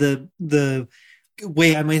because of the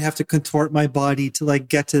way I might have to contort my body to like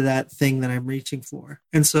get to that thing that I'm reaching for.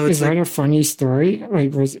 And so it's is that a funny story?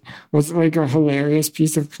 Like was it like a hilarious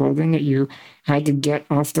piece of clothing that you had to get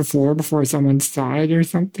off the floor before someone saw it or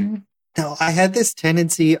something? No, I had this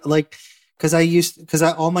tendency, like, because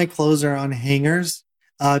all my clothes are on hangers.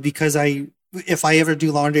 Because if I ever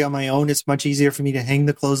do laundry on my own, it's much easier for me to hang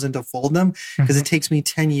the clothes than to fold them, because it takes me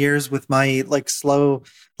 10 years with my like slow,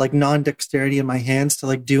 like non-dexterity in my hands to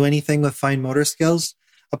like do anything with fine motor skills,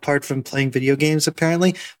 apart from playing video games,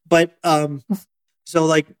 apparently. But so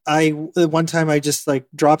like one time I just like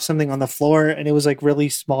dropped something on the floor, and it was like really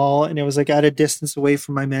small, and it was like at a distance away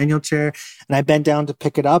from my manual chair, and I bent down to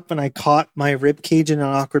pick it up, and I caught my rib cage in an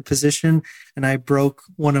awkward position, and I broke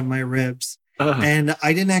one of my ribs. And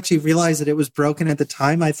I didn't actually realize that it was broken at the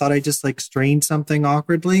time. I thought I just like strained something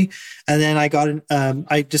awkwardly. And then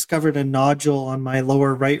I discovered a nodule on my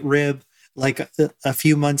lower right rib like a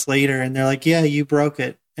few months later. And they're like, yeah, you broke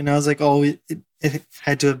it. And I was like, oh, it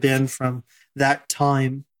had to have been from that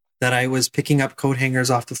time that I was picking up coat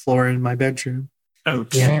hangers off the floor in my bedroom. Oh,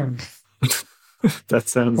 yeah. That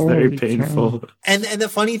sounds very painful. And the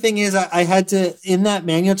funny thing is, I had to, in that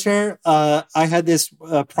manual chair, I had this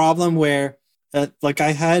problem where,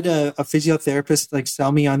 I had a physiotherapist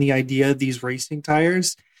sell me on the idea of these racing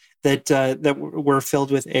tires that were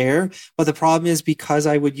filled with air. But the problem is, because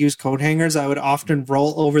I would use coat hangers, I would often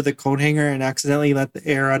roll over the coat hanger and accidentally let the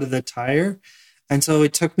air out of the tire. And so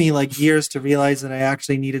it took me years to realize that I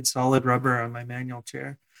actually needed solid rubber on my manual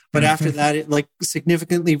chair. But after that, it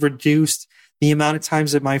significantly reduced the amount of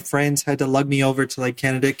times that my friends had to lug me over to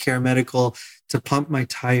Canada Care Medical to pump my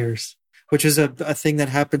tires, which is a thing that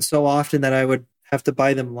happened so often that I would have to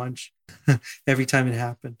buy them lunch every time it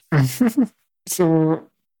happened. So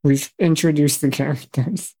we've introduced the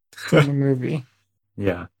characters in the movie.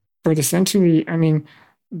 Yeah. But essentially,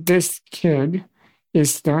 this kid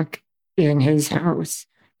is stuck in his house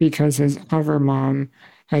because his hover mom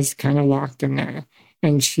has kind of locked him there.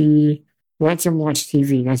 And she lets him watch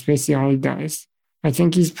TV. That's basically all he does. I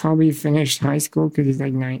think he's probably finished high school because he's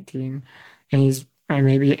 19. And he's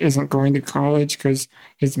maybe isn't going to college because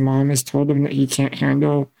his mom has told him that he can't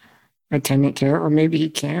handle attendant care. Or maybe he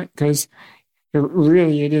can't because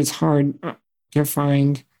it is hard to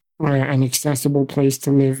find an accessible place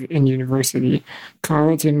to live in university.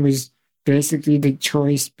 Carleton was basically the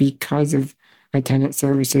choice because of attendant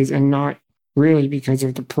services and not really because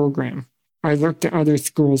of the program. I looked at other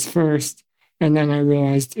schools first, and then I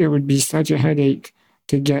realized it would be such a headache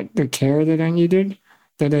to get the care that I needed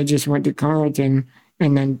that I just went to Carleton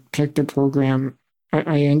and then picked a program.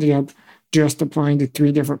 I ended up just applying to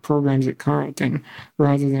 3 different programs at Carleton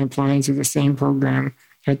rather than applying to the same program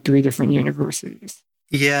at 3 different universities.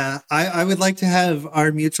 Yeah, I would like to have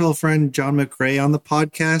our mutual friend John McRae on the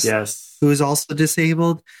podcast. Yes. Who is also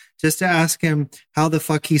disabled, just to ask him how the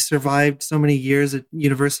fuck he survived so many years at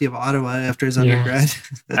University of Ottawa after his undergrad.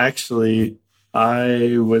 Actually,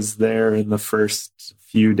 I was there in the first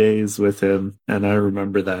few days with him, and I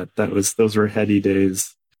remember those were heady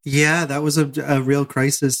days. Yeah, that was a real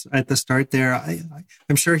crisis at the start there.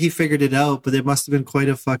 I'm sure he figured it out, but it must have been quite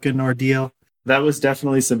a fucking ordeal. That was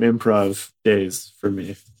definitely some improv days for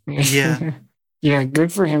me. Yeah. Yeah,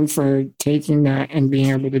 good for him for taking that and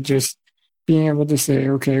being able to say,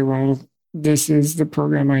 okay, well, this is the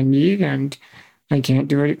program I need and I can't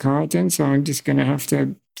do it at Carleton, so I'm just going to have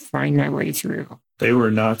to find my way through. They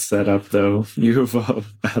were not set up, though, U of O,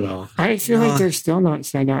 at all. I feel like they're still not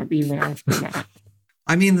set up even after that.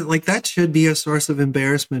 That should be a source of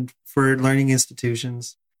embarrassment for learning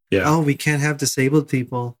institutions. Yeah. Oh, we can't have disabled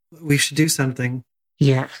people. We should do something.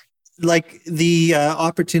 Yeah. The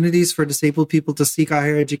opportunities for disabled people to seek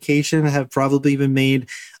higher education have probably been made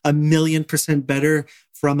 1,000,000% better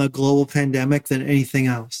from a global pandemic than anything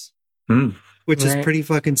else, which is pretty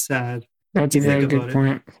fucking sad. That's a very good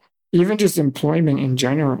point. Even just employment in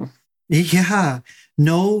general. Yeah,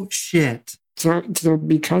 no shit. So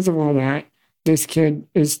because of all that, this kid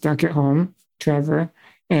is stuck at home, Trevor,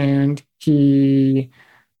 and he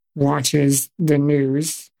watches the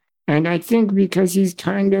news. And I think because he's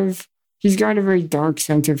got a very dark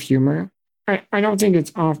sense of humor. I don't think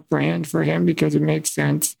it's off-brand for him because it makes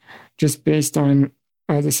sense just based on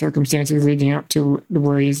the circumstances leading up to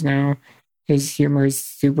where he is now. His humor is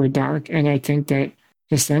super dark. And I think that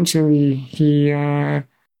essentially he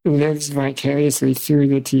lives vicariously through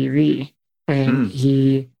the TV. And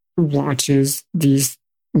he watches these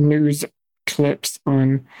news clips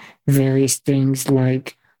on various things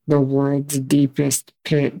like the world's deepest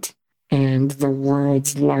pit and the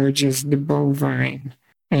world's largest bovine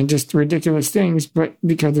and just ridiculous things. But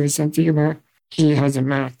because of his sense of humor, he has a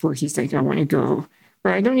map where he's like, I want to go.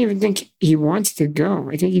 But I don't even think he wants to go.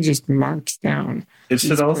 I think he just marks down. It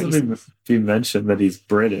should also be mentioned that he's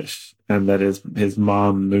British and that his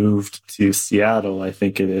mom moved to Seattle, I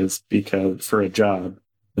think it is, for a job.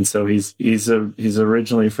 And so he's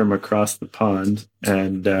originally from across the pond,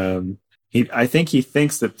 and I think he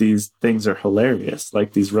thinks that these things are hilarious,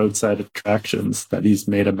 like these roadside attractions that he's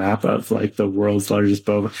made a map of, like the world's largest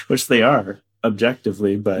bovine, which they are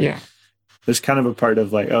objectively, but there's kind of a part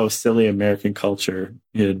of silly American culture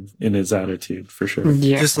in his attitude for sure.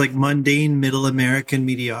 Yeah. Just like mundane middle American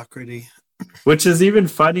mediocrity. Which is even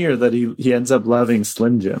funnier that he ends up loving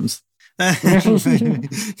Slim Jims.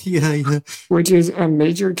 yeah. Which is a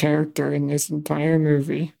major character in this entire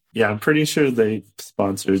movie. Yeah, I'm pretty sure they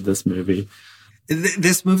sponsored this movie.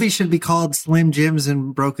 This movie should be called Slim Jims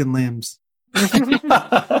and Broken Limbs.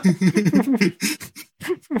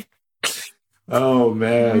 Oh,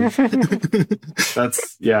 man.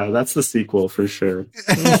 That's the sequel for sure.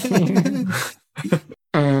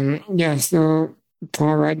 So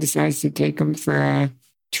Paul Rudd decides to take him for a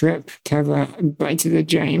trip to the Bites of the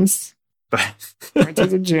James. Bite to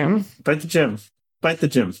the gym. Bite the gym. Bite the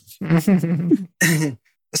gym.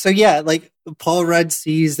 So yeah, like Paul Rudd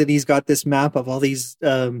sees that he's got this map of all these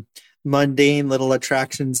mundane little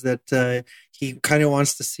attractions that he kind of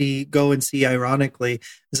wants to go and see ironically.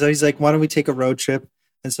 And so he's like, why don't we take a road trip?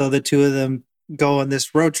 And so the two of them go on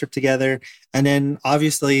this road trip together. And then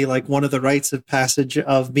obviously, like, one of the rites of passage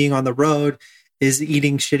of being on the road is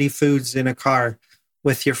eating shitty foods in a car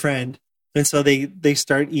with your friend. And so they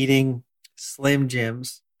start eating Slim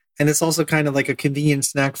Jims. And it's also kind of like a convenient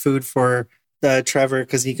snack food for Trevor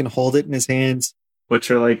because he can hold it in his hands.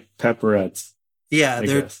 Which are like pepperettes. Yeah,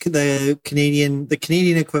 they're the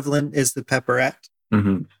Canadian equivalent is the pepperette.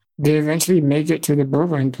 Mm-hmm. They eventually make it to the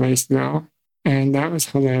bovine place though, and that was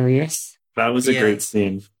hilarious. That was a great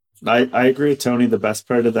scene. I agree with Tony. The best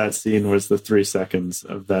part of that scene was the 3 seconds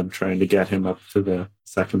of them trying to get him up to the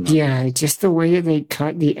second level. Yeah, just the way that they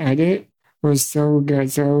cut the edit was so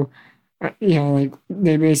good. So, like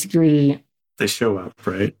they basically... They show up,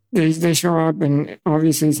 right? They show up, and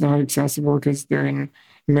obviously it's not accessible because they're in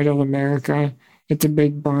middle America. It's a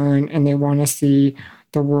big barn, and they want to see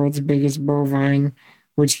the world's biggest bovine,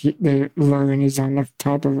 which they learn is on the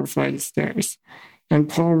top of a flight of stairs. And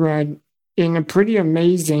Paul Rudd, in a pretty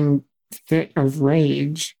amazing fit of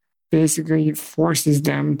rage, basically forces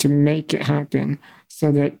them to make it happen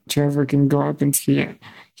so that Trevor can go up and see it.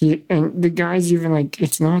 And the guy's even like,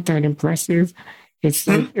 it's not that impressive. It's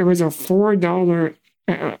like, it was a $4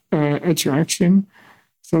 attraction.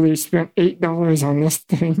 So they spent $8 on this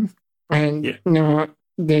thing. And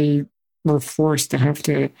they were forced to have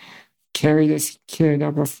to carry this kid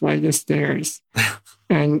up a flight of stairs.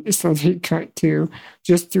 And so they cut to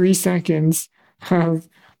just 3 seconds of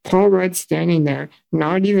Paul Rudd standing there,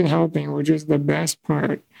 not even helping, which was the best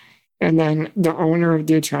part. And then the owner of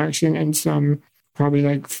the attraction and some probably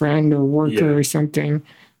like friend or worker or something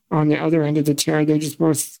on the other end of the chair, they're just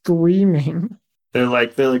both screaming. They're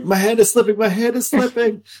like, my hand is slipping, my hand is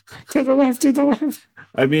slipping. To the left, to the left.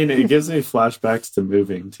 I mean, it gives me flashbacks to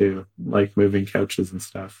moving too, like moving couches and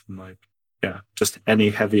stuff. And like, just any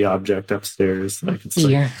heavy object upstairs. Like it's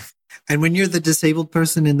like, And when you're the disabled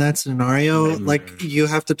person in that scenario, like you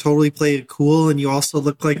have to totally play it cool. And you also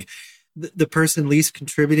look like the person least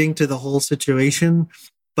contributing to the whole situation,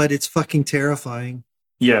 but it's fucking terrifying.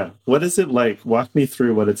 Yeah. What is it like? Walk me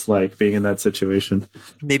through what it's like being in that situation.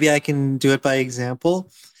 Maybe I can do it by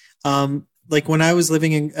example. Like when I was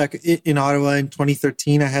living in Ottawa in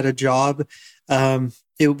 2013, I had a job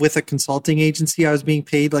with a consulting agency. I was being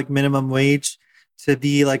paid like minimum wage to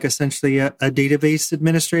be like essentially a database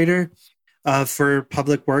administrator for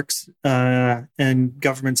Public Works and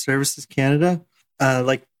Government Services Canada,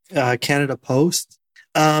 like Canada Post.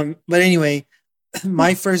 But anyway,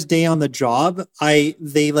 my first day on the job,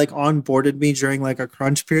 they like onboarded me during like a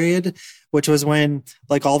crunch period, which was when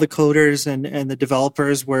like all the coders and the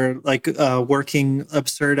developers were like working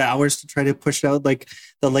absurd hours to try to push out like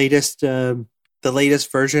the latest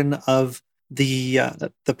version of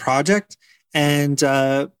the project. And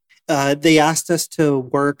they asked us to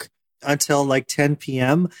work until like 10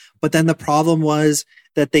 p.m. But then the problem was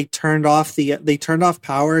that they turned off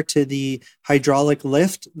power to the hydraulic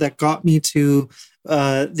lift that got me to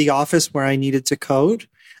the office where I needed to code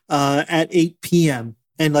at 8 p.m.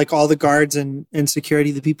 And like all the guards and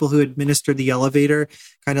security, the people who administered the elevator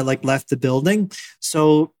kind of like left the building.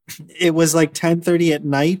 So it was like 10:30 at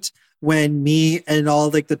night when me and all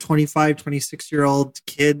like the 25, 26-year-old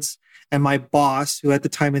kids and my boss, who at the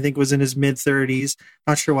time I think was in his mid-30s,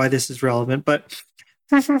 not sure why this is relevant, but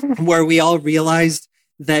where we all realized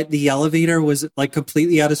that the elevator was like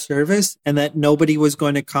completely out of service and that nobody was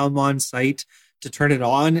going to come on site to turn it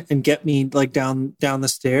on and get me like down the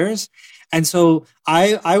stairs. And so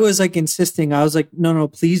I was like insisting, I was like, no,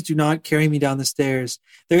 please do not carry me down the stairs.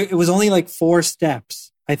 It was only like 4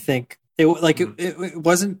 steps, I think. It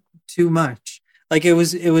wasn't too much. Like it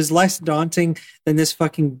was less daunting than this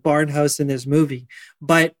fucking barn house in this movie.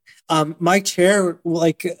 But my chair,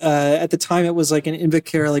 like at the time, it was like an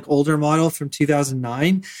Invacare, like older model from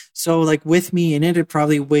 2009. So like with me in it, it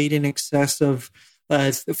probably weighed in excess of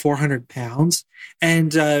 400 pounds.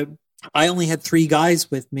 And I only had 3 guys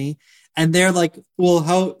with me. And they're like, well,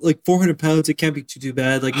 how, like 400 pounds, it can't be too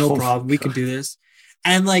bad. Like, no problem. We can do this.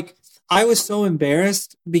 And like, I was so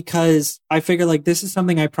embarrassed because I figured like this is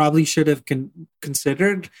something I probably should have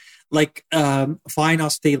considered. Like, fine, I'll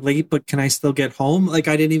stay late, but can I still get home? Like,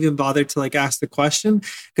 I didn't even bother to like ask the question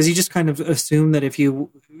because you just kind of assume that if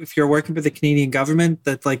you're working for the Canadian government,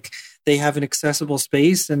 that like they have an accessible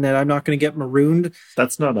space and that I'm not going to get marooned.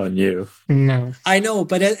 That's not on you. No. I know,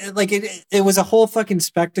 but it was a whole fucking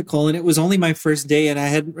spectacle, and it was only my first day, and I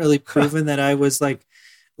hadn't really proven that I was like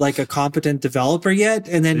a competent developer yet.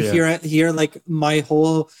 And then here, like my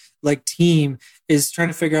whole like team is trying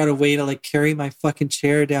to figure out a way to like carry my fucking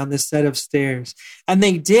chair down this set of stairs. And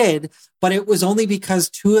they did, but it was only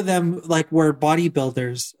because two of them like were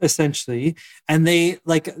bodybuilders essentially. And they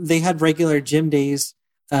had regular gym days.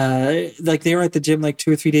 Like they were at the gym like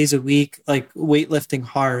 2 or 3 days a week, like weightlifting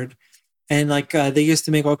hard. And like they used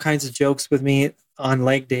to make all kinds of jokes with me on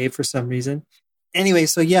leg day for some reason. Anyway,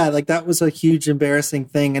 so yeah, like that was a huge embarrassing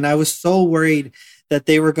thing. And I was so worried that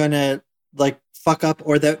they were going to like fuck up,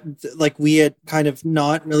 or that like we had kind of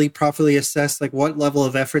not really properly assessed like what level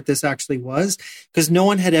of effort this actually was, because no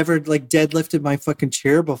one had ever like deadlifted my fucking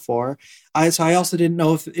chair before. So I also didn't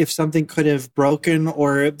know if something could have broken,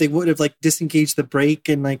 or if they would have like disengaged the brake.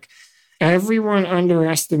 And like everyone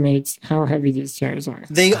underestimates how heavy these chairs are.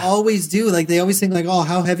 They always do. Like they always think like, oh,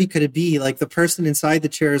 how heavy could it be? Like the person inside the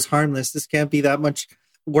chair is harmless. This can't be that much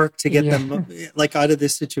work to get them like out of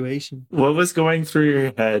this situation. What was going through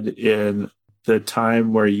your head in the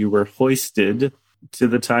time where you were hoisted to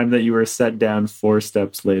the time that you were set down 4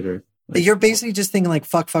 steps later? Like, you're basically just thinking like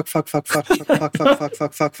fuck the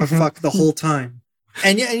whole time.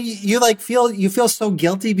 And you like feel so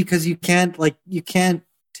guilty because you can't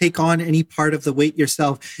take on any part of the weight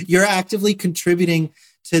yourself. You're actively contributing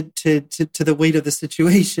to the weight of the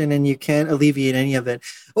situation, and you can't alleviate any of it.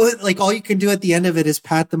 Like all you can do at the end of it is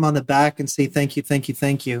pat them on the back and say thank you.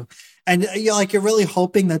 And you're really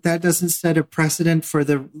hoping that doesn't set a precedent for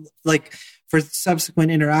for subsequent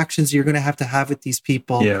interactions you're going to have with these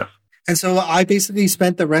people. Yeah. And so I basically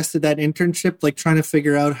spent the rest of that internship like trying to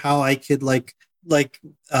figure out how I could lessen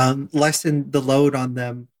the load on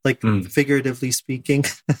them, figuratively speaking.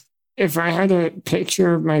 If I had a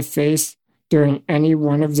picture of my face during any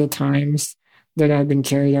one of the times that I've been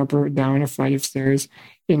carried up or down a flight of stairs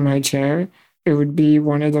in my chair, it would be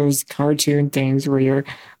one of those cartoon things where your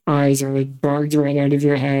eyes are like bugged right out of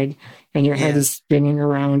your head and your head is spinning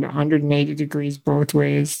around 180 degrees both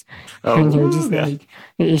ways. And you're just like,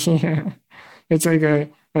 it's like a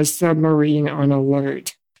submarine on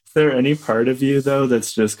alert. Is there any part of you though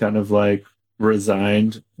that's just kind of like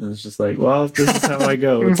resigned and it's just like, well, this is how I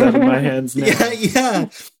go. It's out of my hands now. Yeah.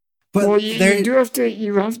 But you do have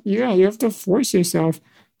to force yourself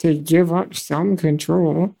to give up some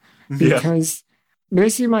control, because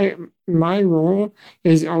basically my role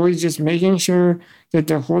is always just making sure that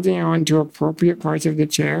they're holding on to appropriate parts of the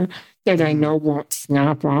chair that I know won't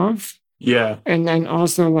snap off. Yeah. And then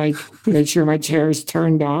also like make sure my chair is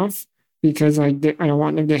turned off, because I don't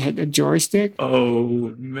want them to hit the joystick.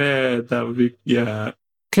 Oh man, that would be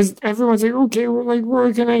Because everyone's like, okay, well, like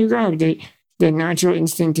where can I grab? The natural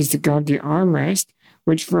instinct is to grab the armrest,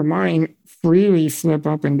 which for mine freely flip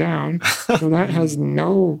up and down. So that has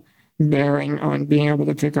no bearing on being able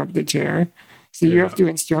to pick up the chair. So you have to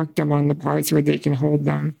instruct them on the parts where they can hold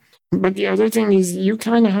them. But the other thing is you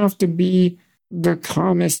kind of have to be the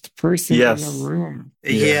calmest person in the room.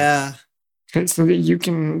 Yeah. So that you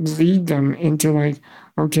can lead them into like,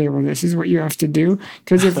 okay, well, this is what you have to do.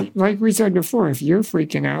 Because if, like we said before, if you're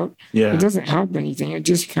freaking out, it doesn't help anything. It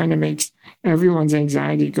just kind of makes everyone's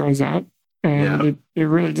anxiety goes up, and it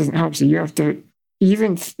really doesn't help. So you have to,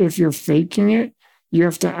 even if you're faking it, you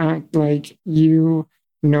have to act like you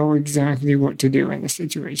know exactly what to do in the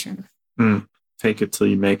situation. Fake it till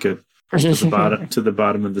you make it to the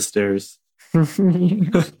bottom of the stairs.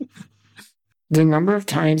 The number of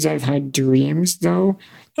times I've had dreams, though,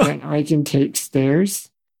 that I can take stairs,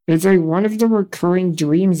 it's like one of the recurring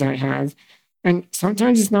dreams I have. And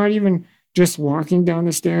sometimes it's not even just walking down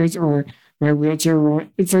the stairs or my wheelchair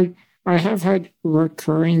rolling. It's like I have had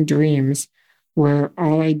recurring dreams where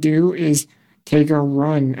all I do is take a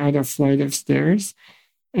run at a flight of stairs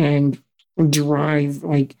and drive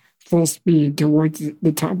like full speed towards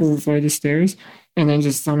the top of a flight of stairs, and then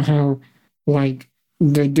just somehow like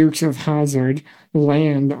the Dukes of Hazzard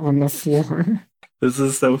land on the floor. This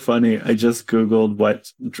is so funny. I just Googled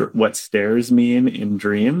what stairs mean in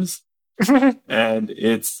dreams. And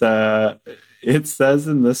it says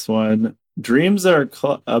in this one, dreams are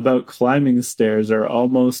about climbing stairs are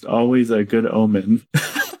almost always a good omen.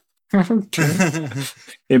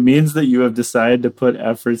 It means that you have decided to put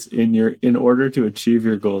efforts in order to achieve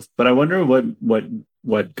your goals. But I wonder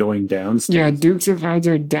what going downstairs. Yeah, Dukes of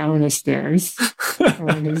Hazzard down the stairs.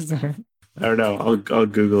 What is that? I don't know. I'll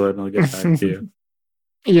Google it and I'll get back to you.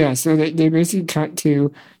 Yeah, so they basically cut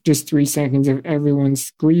to just 3 seconds of everyone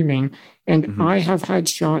screaming. And I have had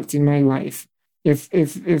shots in my life if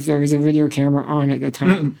there was a video camera on at the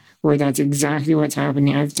time where that's exactly what's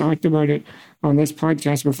happening. I've talked about it on this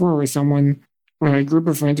podcast before where a group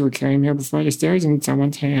of friends were carrying me up a flight of stairs and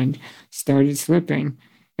someone's hand started slipping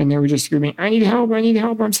and they were just screaming, I need help,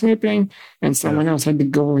 I'm slipping. And someone else had to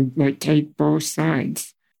go and like take both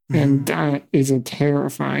sides. And that is a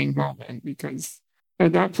terrifying moment because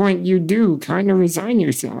at that point you do kind of resign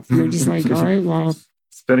yourself. You're just like, all right, well.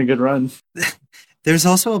 It's been a good run. There's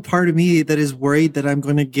also a part of me that is worried that I'm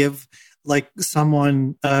going to give like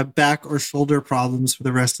someone back or shoulder problems for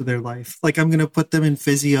the rest of their life. Like I'm going to put them in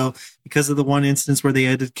physio because of the one instance where they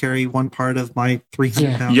had to carry one part of my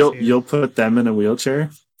 300 pounds. You'll put them in a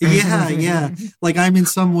wheelchair? Yeah. Like I'm in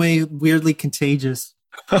some way weirdly contagious.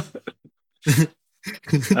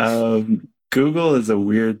 Google is a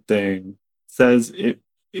weird thing. It says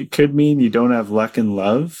it could mean you don't have luck in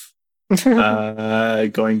love.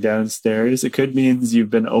 Going downstairs. It could mean you've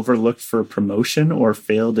been overlooked for promotion or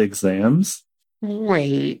failed exams.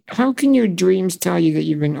 Wait, how can your dreams tell you that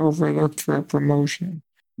you've been overlooked for a promotion?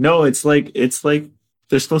 No, it's like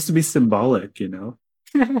they're supposed to be symbolic, you know,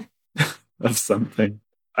 of something.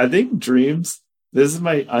 I think dreams. This is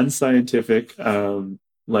my unscientific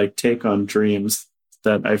take on dreams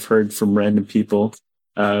that I've heard from random people.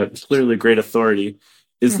 Clearly, great authority.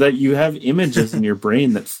 Is that you have images in your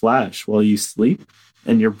brain that flash while you sleep,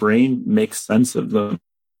 and your brain makes sense of them.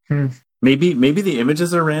 Maybe the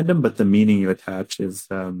images are random, but the meaning you attach is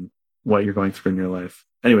what you're going through in your life.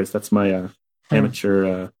 Anyways, that's my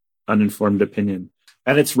amateur, uninformed opinion.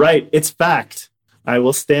 And it's right. It's fact. I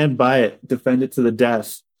will stand by it, defend it to the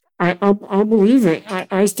death. I'll believe it.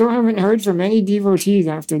 I still haven't heard from any devotees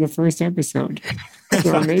after the first episode.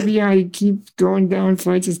 So maybe I keep going down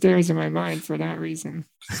flights of stairs in my mind for that reason.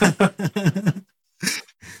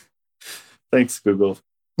 Thanks, Google.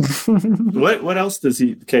 What else does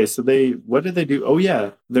he... Okay, so what did they do? Oh,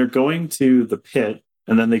 yeah. They're going to the pit,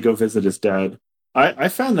 and then they go visit his dad. I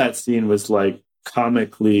found that scene was, like,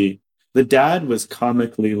 comically... The dad was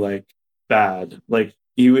comically, like, bad. Like,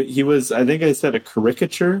 he was, I think I said, a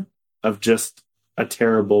caricature of just a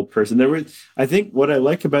terrible person. I think what I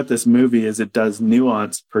like about this movie is it does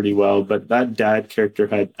nuance pretty well, but that dad character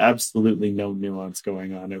had absolutely no nuance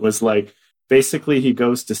going on. It was like, basically he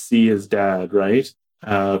goes to see his dad, right?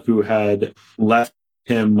 Who had left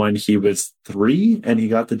him when he was 3 and he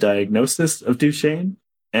got the diagnosis of Duchenne,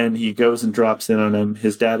 and he goes and drops in on him.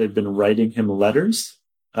 His dad had been writing him letters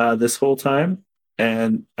this whole time.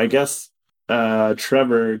 And I guess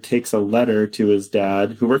Trevor takes a letter to his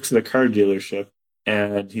dad, who works at a car dealership,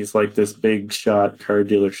 and he's like this big shot car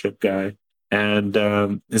dealership guy.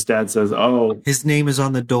 And his dad says, "Oh, his name is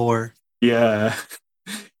on the door." Yeah.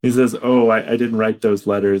 He says, "Oh, I didn't write those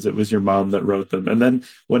letters. It was your mom that wrote them." And then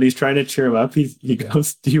when he's trying to cheer him up, he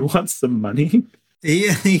goes, "Do you want some money?"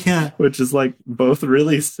 Yeah. Which is like both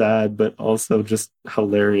really sad, but also just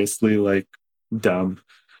hilariously like dumb.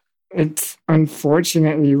 It's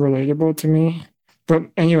unfortunately relatable to me. But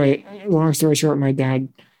anyway, long story short, my dad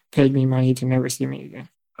paid me money to never see me again.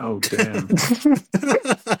 Oh, damn.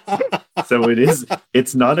 So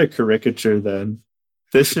it's not a caricature then.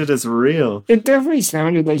 This shit is real. It definitely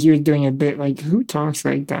sounded like he was doing a bit like, who talks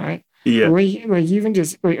like that? Yeah. Like even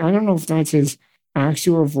just, like, I don't know if that's his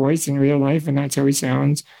actual voice in real life and that's how he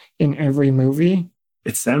sounds in every movie.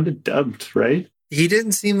 It sounded dubbed, right? He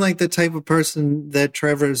didn't seem like the type of person that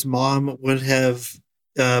Trevor's mom would have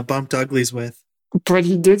bumped uglies with. But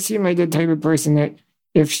he did seem like the type of person that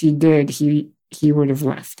if she did, he would have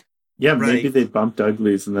left. Yeah, right. Maybe they bumped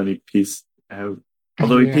uglies and then he pieced out.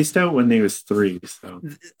 Although he pieced out when he was 3. So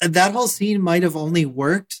that whole scene might have only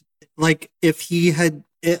worked like if he had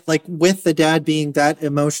it, like with the dad being that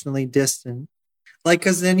emotionally distant. Like,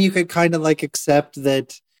 because then you could kind of like accept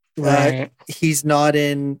that he's not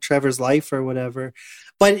in Trevor's life or whatever.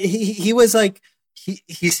 But he was like,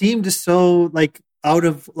 he seemed so like out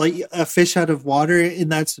of like a fish out of water in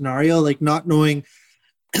that scenario, like not knowing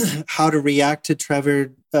how to react to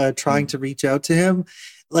Trevor trying to reach out to him.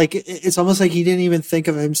 Like, it's almost like he didn't even think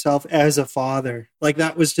of himself as a father. Like,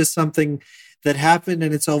 that was just something that happened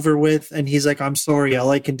and it's over with. And he's like, I'm sorry.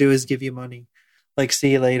 All I can do is give you money. Like,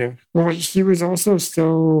 see you later. Well, he was also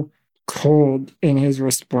so cold in his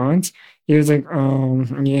response. He was like,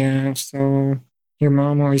 yeah, so your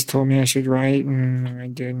mom always told me I should write and I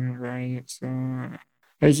didn't write. So,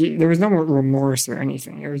 like, there was no remorse or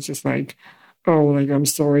anything. It was just like, oh, like, I'm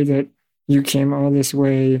sorry that you came all this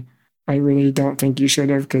way. I really don't think you should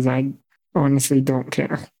have because I honestly don't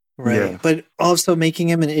care. Right. Yeah. But also making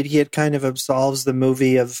him an idiot kind of absolves the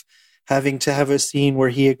movie of having to have a scene where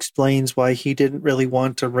he explains why he didn't really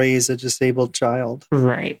want to raise a disabled child.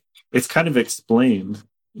 Right. it's kind of explained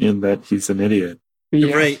in that he's an idiot.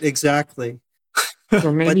 Yeah. Right, exactly.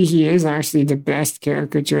 So maybe he is actually the best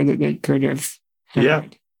caricature that they could have had. Yeah,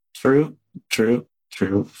 true.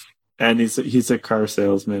 And he's a car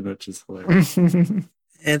salesman, which is hilarious.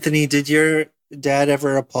 Anthony, did your dad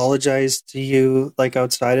ever apologize to you, like,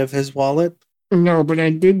 outside of his wallet? No, but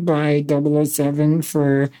I did buy 007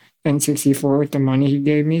 for N64 with the money he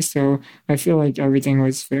gave me, so I feel like everything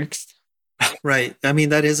was fixed. Right. I mean,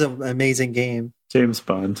 that is an amazing game. James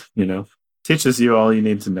Bond, teaches you all you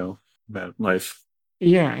need to know about life.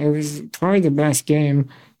 Yeah, it was probably the best game.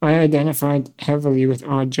 I identified heavily with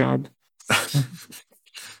Oddjob.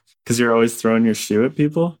 Because you're always throwing your shoe at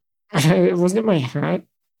people? It wasn't my hat.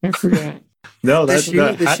 I forget. No,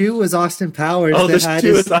 the shoe was Austin Powers. Oh, the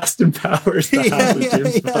shoe is Austin Powers. The hat was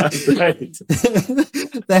James Bond. Right.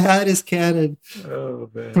 The hat is canon. Oh,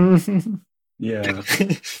 man. Yeah.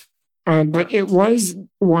 But it was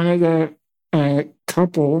one of the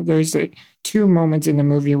couple. There's two moments in the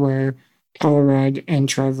movie where Paul Rudd and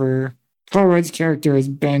Trevor. Paul Rudd's character is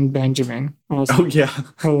Ben Benjamin. Also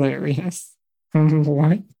hilarious.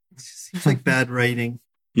 What? Seems like bad writing.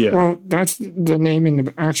 Yeah. Well, that's the name in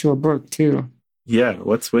the actual book too. Yeah.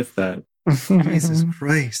 What's with that? Jesus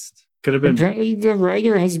Christ. Could have been. Apparently, the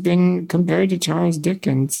writer has been compared to Charles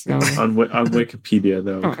Dickens. So. on Wikipedia,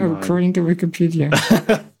 though. According to Wikipedia.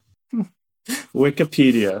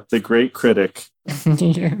 Wikipedia, the great critic.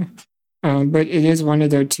 Yeah. But it is one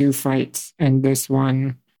of their two fights, and this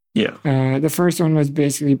one. Yeah. The first one was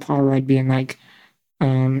basically Paul Rudd being like,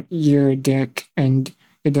 "You're a dick," and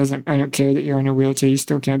I don't care that you're in a wheelchair. You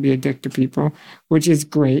still can't be a dick to people, which is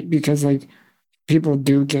great because like people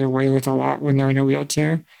do get away with a lot when they're in a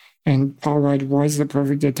wheelchair. And Paul Rudd was the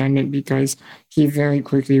perfect attendant because he very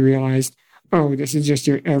quickly realized, oh, this is just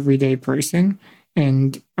your everyday person,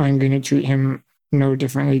 and I'm going to treat him no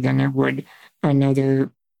differently than I would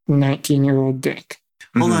another 19-year-old dick.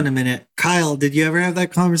 Hold on a minute. Kyle, did you ever have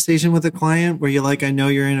that conversation with a client where you're like, I know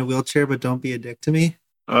you're in a wheelchair, but don't be a dick to me?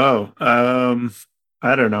 Oh, I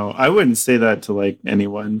don't know. I wouldn't say that to like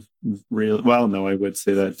anyone real. Well, no, I would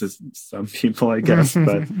say that to some people, I guess,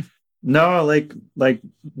 but no, like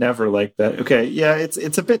never like that. Okay. Yeah.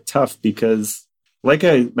 It's a bit tough because like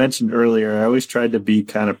I mentioned earlier, I always tried to be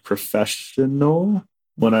kind of professional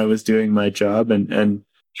when I was doing my job and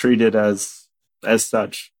treat it as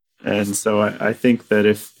such. And so I think that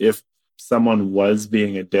if someone was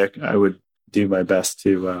being a dick, I would do my best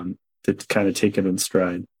to kind of take it in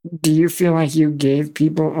stride. Do you feel like you gave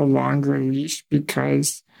people a longer leash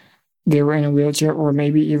because they were in a wheelchair, or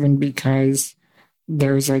maybe even because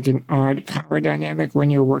there's like an odd power dynamic when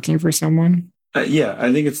you're working for someone? Yeah,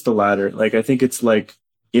 I think it's the latter. Like, I think it's like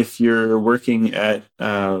if you're working at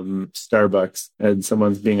Starbucks and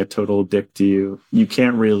someone's being a total dick to you, you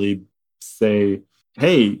can't really say,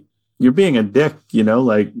 hey, you're being a dick,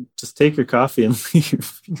 like just take your coffee and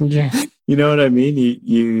leave. Yeah. You know what I mean?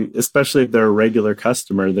 You especially if they're a regular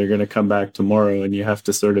customer, they're going to come back tomorrow and you have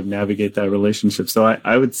to sort of navigate that relationship. So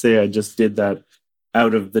I would say I just did that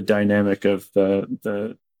out of the dynamic of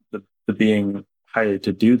the being hired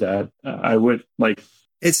to do that. I would like.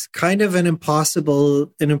 It's kind of an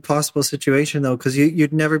impossible situation though, because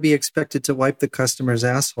you'd never be expected to wipe the customer's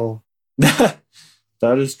asshole. That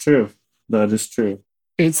is true. That is true.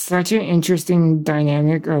 It's such an interesting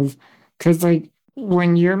dynamic because like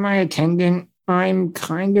when you're my attendant, I'm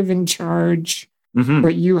kind of in charge,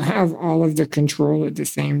 but you have all of the control at the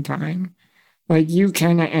same time. Like you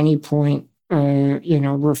can at any point,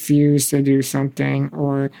 refuse to do something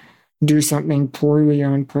or do something poorly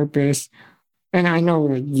on purpose. And I know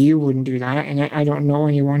like you wouldn't do that. And I don't know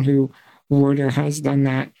anyone who would or has done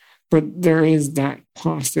that, but there is that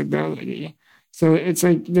possibility. So it's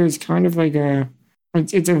like, there's kind of like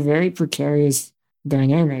it's a very precarious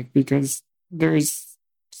dynamic because there's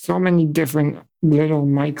so many different little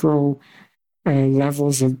micro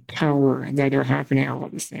levels of power that are happening all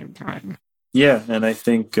at the same time. Yeah, and I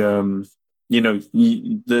think the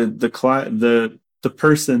client or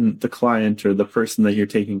the person that you're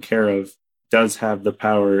taking care of does have the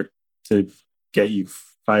power to get you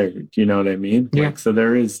fired. You know what I mean? Yeah. Like, so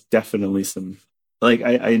there is definitely some like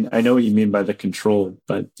I know what you mean by the control,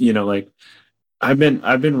 but like. I've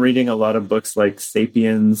been reading a lot of books like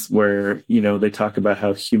Sapiens where, they talk about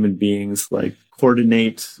how human beings like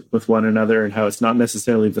coordinate with one another and how it's not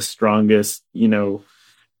necessarily the strongest,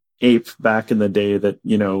 ape back in the day that,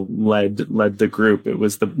 led the group. It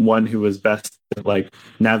was the one who was best at like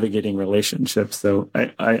navigating relationships. So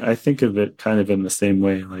I think of it kind of in the same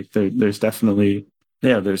way. Like there's definitely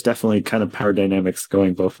kind of power dynamics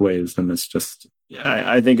going both ways. And it's just,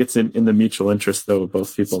 I think it's in the mutual interest, though, of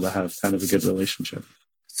both people to have kind of a good relationship.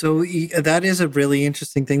 So that is a really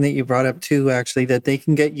interesting thing that you brought up too, actually, that they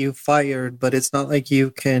can get you fired, but it's not like you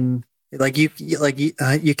can,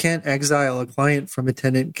 you can't exile a client from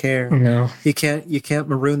attendant care. No, you can't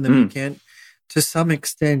maroon them. You can't, to some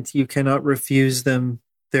extent, you cannot refuse them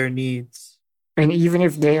their needs. And even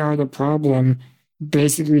if they are the problem,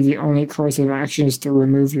 basically the only course of action is to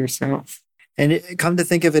remove yourself. And come to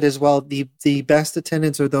think of it as well, the best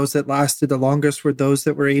attendants, or those that lasted the longest, were those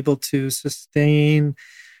that were able to sustain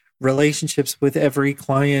relationships with every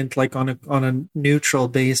client, like on a neutral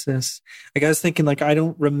basis. Like I was thinking, like I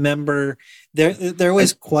don't remember there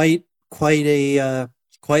was quite a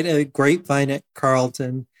grapevine at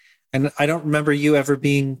Carleton, and I don't remember you ever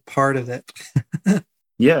being part of it.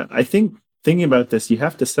 Yeah, I think thinking about this, you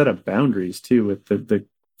have to set up boundaries too with the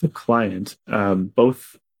client,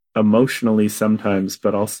 both emotionally sometimes,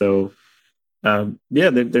 but also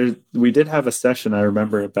we did have a session I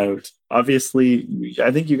remember about, obviously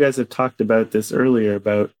I think you guys have talked about this earlier,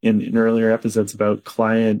 about in earlier episodes, about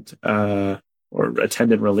client or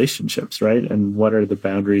attendant relationships, right? And what are the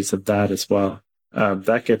boundaries of that as well?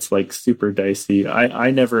 That gets like super dicey.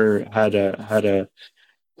 I never had a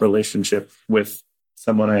relationship with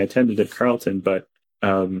someone I attended at Carleton, but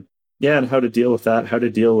and how to deal with that, how to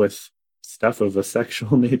deal with stuff of a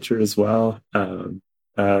sexual nature as well.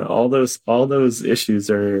 All those issues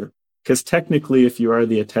are, because technically if you are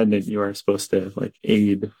the attendant, you are supposed to like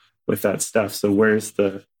aid with that stuff. So where's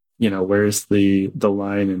the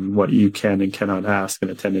line and what you can and cannot ask an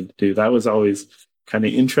attendant to do? That was always kind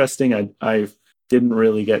of interesting. I didn't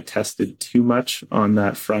really get tested too much on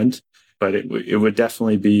that front, but it would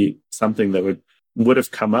definitely be something that would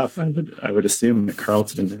have come up, I would assume, at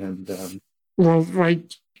Carleton. And well,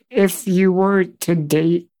 like if you were to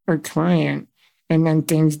date a client and then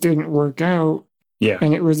things didn't work out,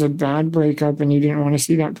 and it was a bad breakup and you didn't want to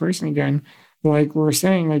see that person again, like we're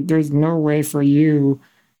saying, like there's no way for you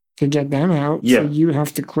to get them out, so you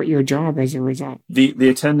have to quit your job as a result. The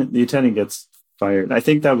attendant gets fired. I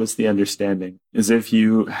think that was the understanding, is if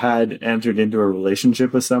you had entered into a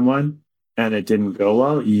relationship with someone and it didn't go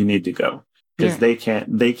well, you need to go, because they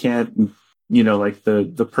can't like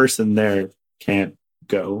the person there can't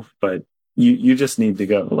go, but you just need to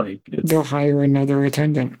go. Like they'll hire another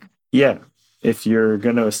attendant. Yeah, if you're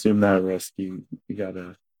going to assume that risk, you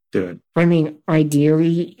gotta do it. I mean,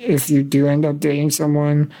 ideally, if you do end up dating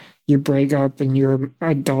someone, you break up and you're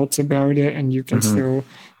adults about it, and you can still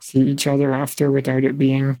see each other after without it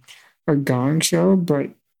being a gong show. But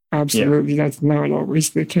absolutely, that's not always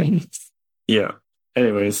the case. Yeah.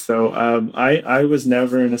 Anyways, so I was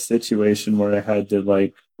never in a situation where I had to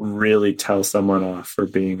like really tell someone off for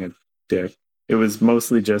being a dick. It was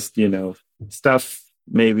mostly just, stuff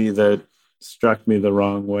maybe that struck me the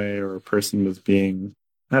wrong way, or a person was being,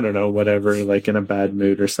 I don't know, whatever, like in a bad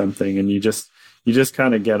mood or something, and you just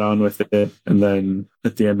kind of get on with it, and then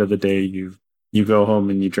at the end of the day you go home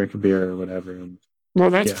and you drink a beer or whatever. And, well,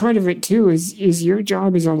 that's part of it too, is your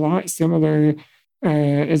job is a lot similar.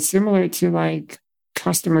 It's similar to like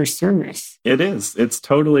customer service. It is. It's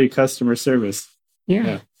totally customer service.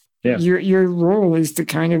 Yeah. Your role is to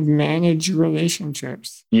kind of manage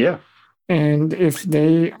relationships. Yeah. And if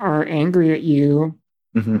they are angry at you,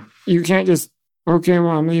 you can't just, okay,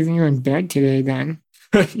 well, I'm leaving you in bed today then.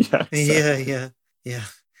 Yeah.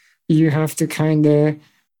 You have to kind of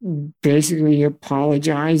basically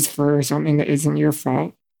apologize for something that isn't your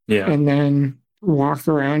fault. Yeah. And then walk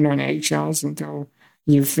around on eggshells until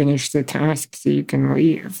you finish the task so you can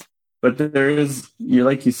leave. But there is,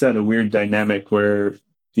 like you said, a weird dynamic where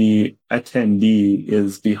the attendee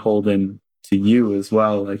is beholden to you as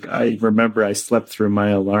well. Like I remember I slept through my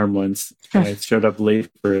alarm once. I showed up late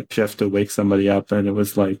for a shift to wake somebody up, and it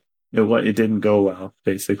was like, it didn't go well,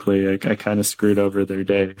 basically. Like I kind of screwed over their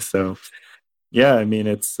day. So yeah, I mean,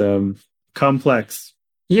 it's complex.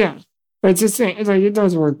 Yeah. But it's just saying, like, it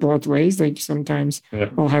does work both ways. Like sometimes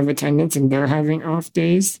I'll have attendants and they're having off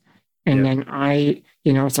days. And then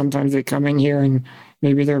sometimes they come in here and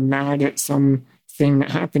maybe they're mad at something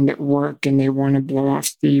that happened at work and they want to blow off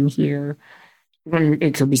steam here. And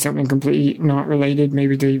it could be something completely not related.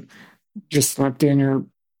 Maybe they just slept in or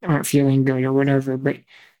aren't feeling good or whatever. But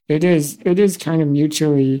it is kind of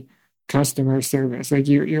mutually customer service. Like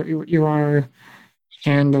you are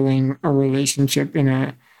handling a relationship in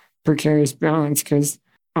a precarious balance, because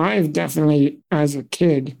I've definitely, as a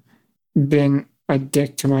kid, been a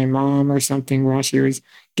dick to my mom or something while she was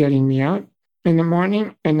getting me up in the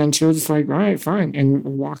morning, and then she'll just like, all right, fine, and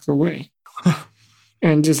walk away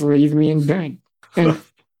and just leave me in bed. And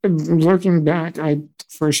looking back, I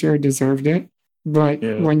for sure deserved it. But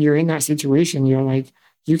when you're in that situation, you're like,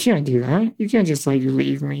 you can't do that. You can't just like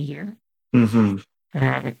leave me here.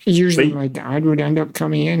 Usually my dad would end up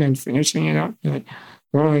coming in and finishing it up. Like,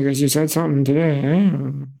 well, I guess you said something today.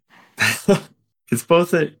 It's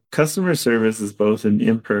both customer service is both an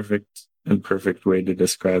imperfect and perfect way to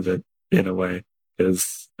describe it in a way.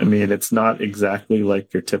 Because, I mean, it's not exactly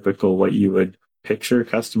like your typical what you would picture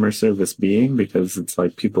customer service being, because it's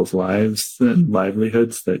like people's lives and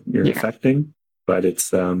livelihoods that you're affecting. But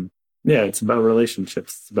it's, it's about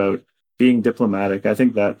relationships. It's about being diplomatic. I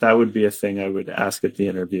think that would be a thing I would ask at the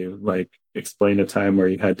interview, like explain a time where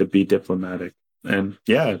you had to be diplomatic. And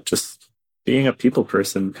just being a people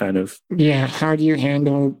person kind of. Yeah. How do you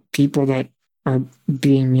handle people that are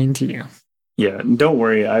being mean to you? Yeah. And don't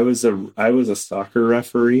worry. I was a soccer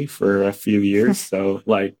referee for a few years. So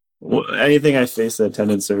like anything I face at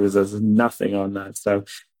attendance service is nothing on that. So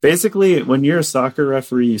basically when you're a soccer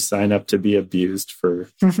referee, you sign up to be abused for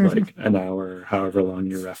like an hour or however long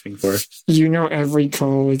you're reffing for. You know, every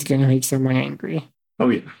call is going to make someone angry. Oh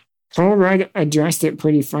yeah. Paul Rudd addressed it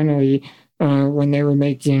pretty funnily when they were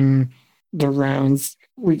making the rounds.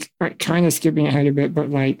 We are kind of skipping ahead a bit, but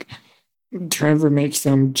like Trevor makes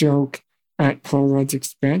some joke at Paul Rudd's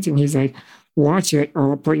expense, and he's like, "Watch it,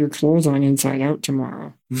 or I'll put your clothes on inside out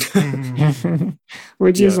tomorrow,"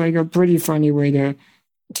 which is like a pretty funny way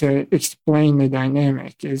to explain the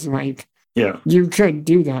dynamic. Is like, you could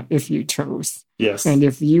do that if you chose. Yes, and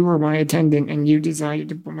if you were my attendant and you decided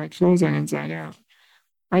to put my clothes on inside out,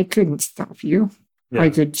 I couldn't stop you. I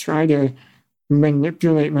could try to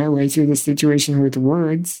manipulate my way through the situation with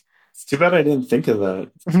words. It's too bad I didn't think of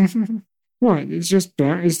that. What? It's just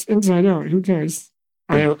bad. It's inside out. Who cares?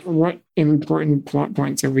 What important plot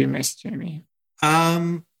points have we missed, Jamie?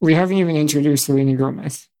 We haven't even introduced Selena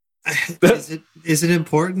Gomez. Is it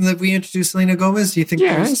important that we introduce Selena Gomez? Do you think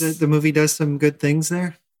the movie does some good things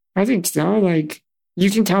there? I think so. Like, you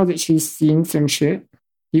can tell that she's seen some shit.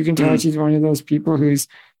 You can tell she's one of those people who's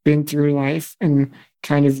been through life and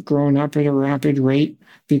kind of grown up at a rapid rate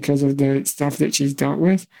because of the stuff that she's dealt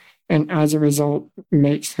with. And as a result,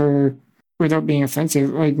 makes her, without being offensive,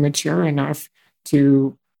 like mature enough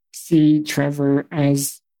to see Trevor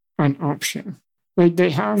as an option. Like, they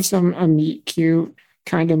have some meet cute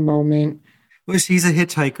kind of moment. Well, she's a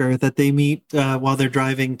hitchhiker that they meet while they're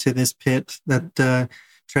driving to this pit that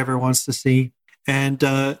Trevor wants to see. And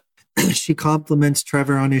she compliments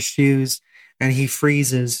Trevor on his shoes, and he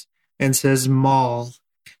freezes and says mall.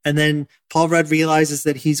 And then Paul Rudd realizes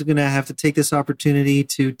that he's going to have to take this opportunity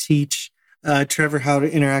to teach Trevor how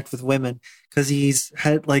to interact with women, because he's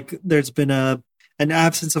had, like, there's been an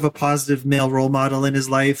absence of a positive male role model in his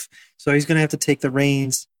life. So he's going to have to take the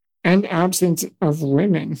reins. And absence of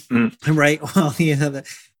women. Right. Well, yeah,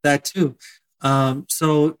 that too.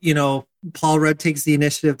 So, you know, Paul Rudd takes the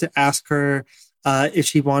initiative to ask her if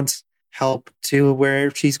she wants help to where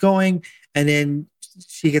she's going. And then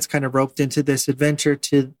she gets kind of roped into this adventure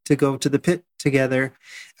to go to the pit together.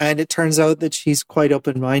 And it turns out that she's quite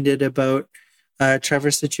open-minded about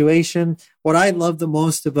Trevor's situation. What I love the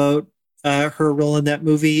most about her role in that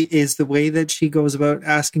movie is the way that she goes about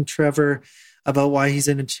asking Trevor about why he's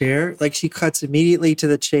in a chair. Like, she cuts immediately to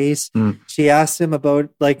the chase. She asks him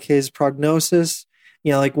about like his prognosis,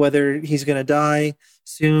 you know, like whether he's going to die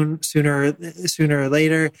sooner or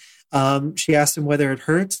later. She asked him whether it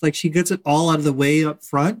hurts. Like, she gets it all out of the way up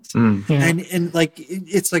front. And like,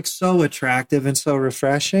 it's like so attractive and so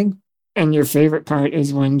refreshing. And your favorite part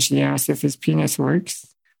is when she asks if his penis works.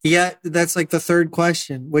 Yeah, that's like the third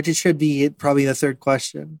question, which it should be probably the third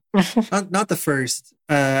question. not the first,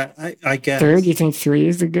 I guess. Third? You think 3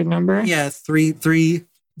 is a good number? Yeah, three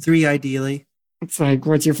ideally. It's like,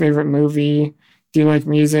 what's your favorite movie? Do you like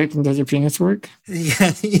music? And does your penis work?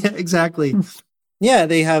 Yeah, exactly. Yeah,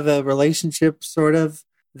 they have a relationship, sort of.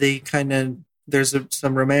 They kind of, there's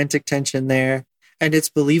some romantic tension there, and it's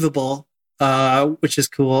believable, which is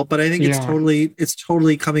cool. But I think it's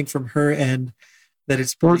totally coming from her end. That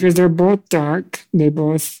it's because they're both dark. They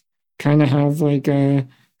both kind of have like a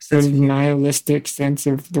sort of nihilistic sense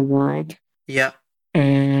of the world. Yeah.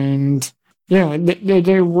 And yeah,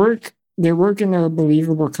 they work and they're a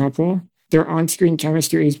believable couple. Their on-screen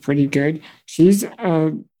chemistry is pretty good. She's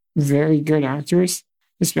a very good actress,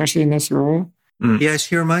 especially in this role. Yeah,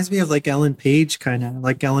 she reminds me of like Ellen Page, kind of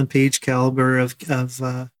like Ellen Page caliber of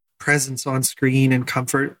presence on screen and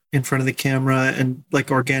comfort in front of the camera and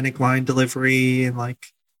like organic line delivery and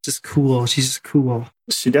like just cool. She's just cool.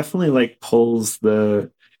 She definitely like pulls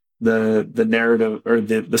the narrative or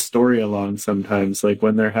the story along sometimes. Like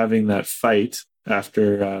when they're having that fight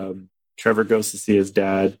after Trevor goes to see his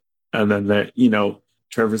dad, and then that, you know,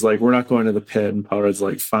 Trevor's like, we're not going to the pit. And Paul Rudd's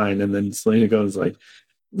like, fine. And then Selena goes like,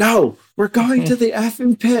 no, we're going to the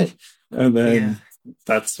effing pit. And then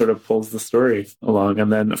that sort of pulls the story along.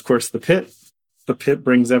 And then, of course, the pit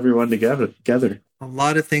brings everyone together. A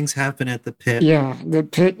lot of things happen at the pit. Yeah, the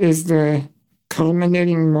pit is the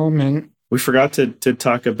culminating moment. We forgot to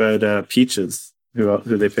talk about Peaches, who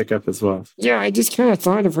they pick up as well. Yeah, I just kind of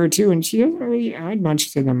thought of her too, and she doesn't really add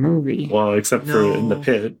much to the movie. Well, except for in the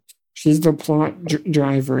pit. She's the plot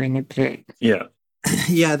driver in the pit. Yeah.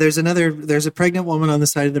 Yeah, there's a pregnant woman on the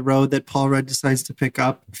side of the road that Paul Rudd decides to pick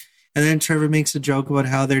up. And then Trevor makes a joke about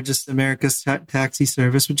how they're just America's taxi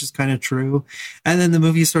service, which is kind of true. And then the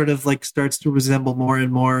movie sort of like starts to resemble more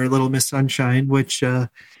and more Little Miss Sunshine, which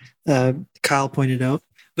Kyle pointed out.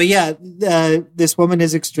 But yeah, this woman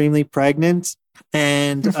is extremely pregnant.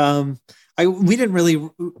 And we didn't really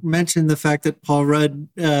mention the fact that Paul Rudd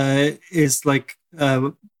is like...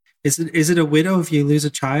 Is it a widow if you lose a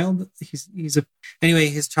child? Anyway,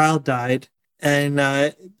 his child died. And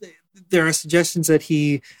there are suggestions that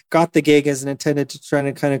he got the gig as an attendant to try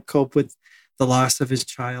to kind of cope with the loss of his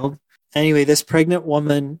child. Anyway, this pregnant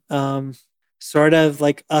woman sort of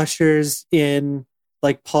like ushers in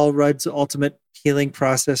like Paul Rudd's ultimate healing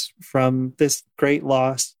process from this great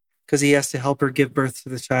loss, because he has to help her give birth to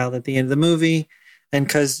the child at the end of the movie. And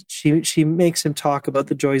because she makes him talk about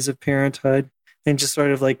the joys of parenthood and just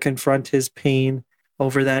sort of like confront his pain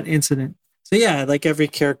over that incident. So yeah, like every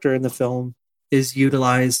character in the film is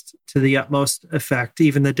utilized to the utmost effect,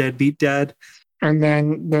 even the deadbeat dad. And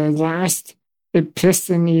then the last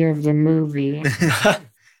epiphany of the movie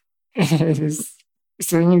is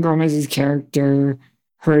Selena Gomez's character.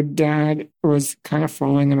 Her dad was kind of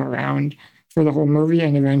following him around for the whole movie,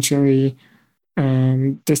 and eventually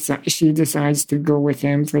she decides to go with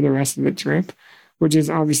him for the rest of the trip, which is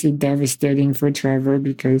obviously devastating for Trevor,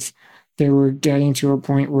 because they were getting to a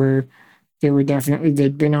point where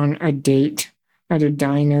they'd been on a date at a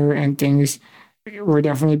diner, and things were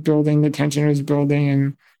definitely building. The tension was building,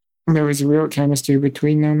 and there was real chemistry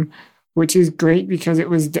between them, which is great, because it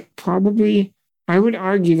was probably, I would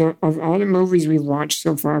argue, that of all the movies we've watched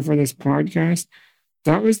so far for this podcast,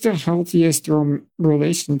 that was the healthiest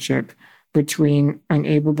relationship between an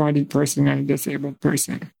able-bodied person and a disabled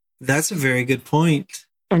person. That's a very good point.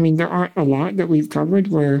 I mean, there aren't a lot that we've covered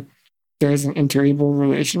where there's an interable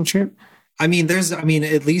relationship. I mean, there's at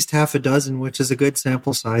least half a dozen, which is a good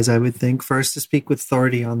sample size, I would think, for us to speak with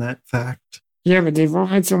authority on that fact. Yeah, but they've all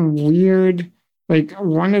had some weird, like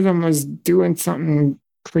one of them was doing something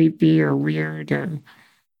creepy or weird, or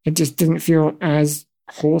it just didn't feel as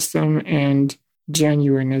wholesome and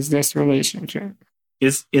genuine as this relationship.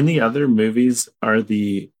 Is in the other movies, are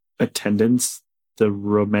the attendants the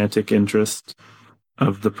romantic interest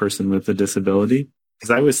of the person with the disability?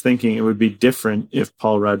 Because I was thinking it would be different if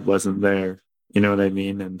Paul Rudd wasn't there. You know what I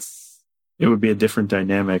mean? And it would be a different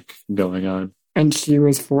dynamic going on. And she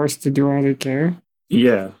was forced to do all the care?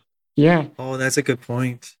 Yeah. Yeah. Oh, that's a good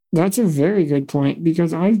point. That's a very good point,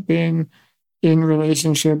 because I've been in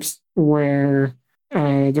relationships where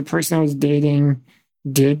the person I was dating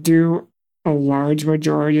did do a large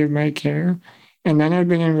majority of my care. And then I've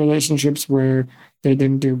been in relationships where they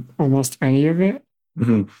didn't do almost any of it.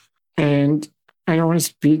 Mm-hmm. And I don't want to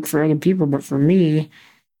speak for other people, but for me,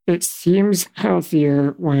 it seems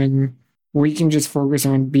healthier when we can just focus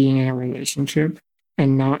on being in a relationship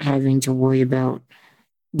and not having to worry about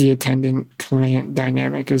the attendant-client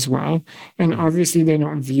dynamic as well. And obviously, they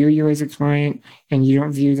don't view you as a client, and you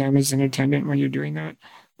don't view them as an attendant when you're doing that.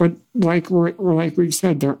 But like we've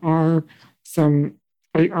said, there are some...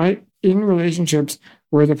 in relationships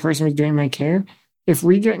where the person was doing my care, if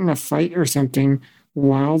we get in a fight or something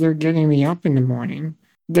while they're getting me up in the morning,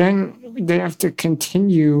 then they have to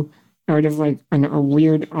continue out of like a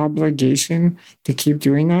weird obligation to keep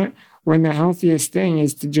doing that, when the healthiest thing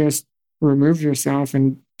is to just remove yourself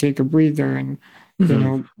and take a breather and,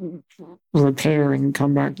 repair and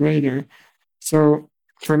come back later. So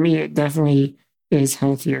for me, it definitely is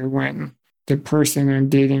healthier when the person I'm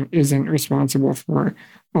dating isn't responsible for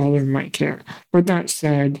all of my care. But that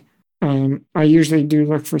said, I usually do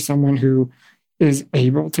look for someone who is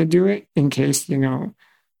able to do it in case,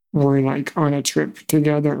 we're like on a trip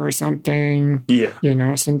together or something.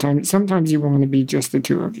 Yeah. Sometimes you want to be just the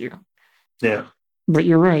two of you. Yeah. But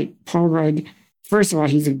you're right. Paul Rudd, first of all,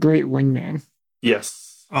 he's a great wingman.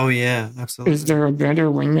 Yes. Oh, yeah, absolutely. Is there a better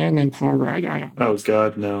wingman than Paul Rudd? I don't know. Oh,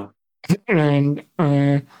 God, no. And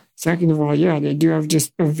second of all, yeah, they do have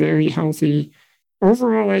just a very healthy...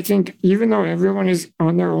 Overall, I think even though everyone is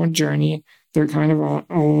on their own journey, they're kind of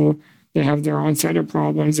all they have their own set of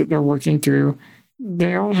problems that they're working through.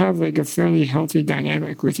 they all have like a fairly healthy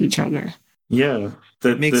dynamic with each other. Yeah.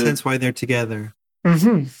 It makes sense why they're together.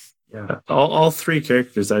 Mm-hmm. Yeah. All three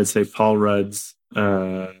characters, I'd say Paul Rudd's,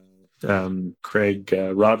 Craig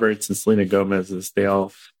Roberts, and Selena Gomez's, they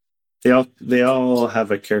all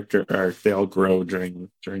have a character arc. They all grow during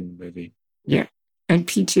the movie. Yeah. And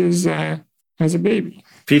Peaches has a baby.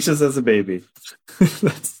 Peaches has a baby.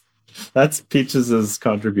 That's Peaches'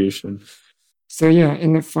 contribution. So yeah,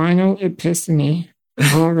 in the final epiphany,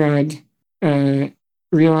 Paul Rudd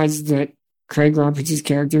realized that Craig Roberts'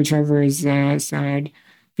 character Trevor is sad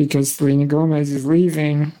because Selena Gomez is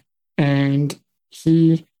leaving, and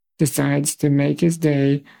he decides to make his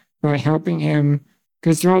day by helping him,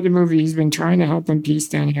 because throughout the movie he's been trying to help him piece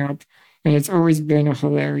Stanley up, and it's always been a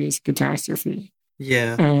hilarious catastrophe.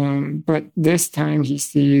 Yeah. But this time he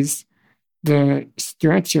sees the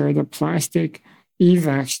stretcher, the plastic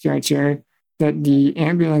evac stretcher that the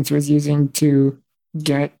ambulance was using to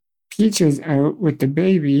get Peaches out with the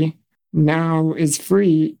baby, now is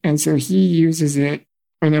free. And so he uses it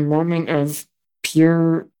in a moment of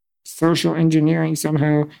pure social engineering,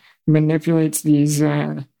 somehow manipulates these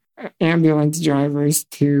ambulance drivers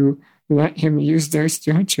to let him use their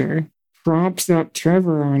stretcher, props up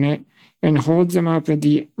Trevor on it, and holds him up at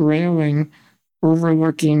the railing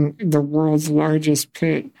overlooking the world's largest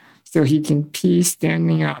pit so he can pee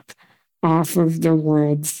standing up off of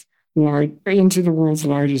into the world's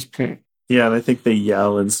largest pit. Yeah, and I think they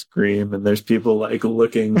yell and scream, and there's people like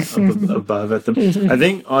looking up above at them. I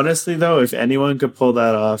think, honestly, though, if anyone could pull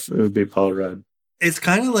that off, it would be Paul Rudd. It's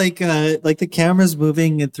kind of like the camera's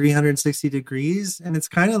moving at 360 degrees, and it's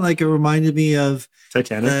kind of like it reminded me of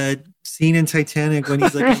Titanic. The scene in Titanic when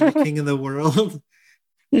he's like the king of the world,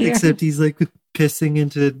 except he's like pissing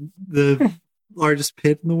into the largest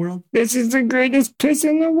pit in the world. This is the greatest piss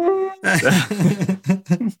in the world.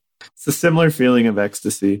 It's a similar feeling of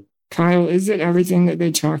ecstasy. Kyle, is it everything that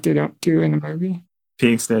they chalked it up to in the movie?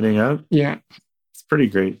 Peeing standing up? Yeah. It's pretty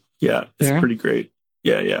great. Yeah, it's pretty great.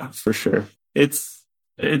 Yeah, for sure. It's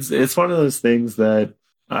one of those things that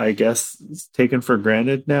I guess is taken for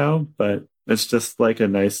granted now, but it's just like a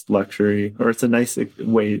nice luxury, or it's a nice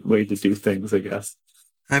way to do things, I guess.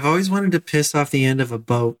 I've always wanted to piss off the end of a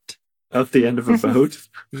boat. Off the end of a boat?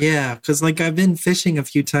 Yeah, because like I've been fishing a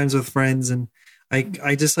few times with friends, and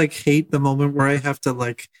I just like hate the moment where I have to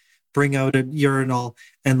like bring out a urinal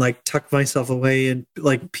and like tuck myself away and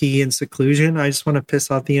like pee in seclusion. I just want to piss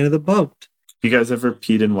off the end of the boat. You guys ever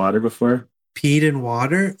peed in water before? Peed in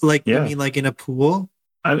water? Like, yeah. You mean like in a pool?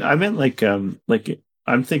 I meant like I'm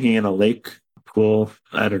thinking in a lake, pool,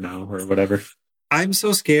 I don't know, or whatever. I'm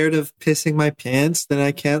so scared of pissing my pants that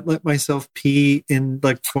I can't let myself pee in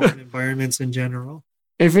like foreign environments in general.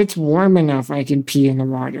 If it's warm enough, I can pee in the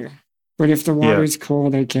water. But if the water is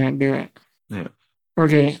cold, I can't do it. Yeah.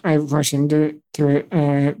 Okay, I have a question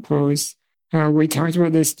to pose. We talked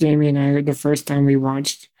about this, Jamie and I, the first time we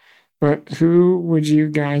watched. But who would you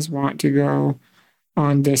guys want to go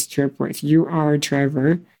on this trip with? You are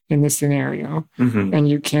Trevor in this scenario, and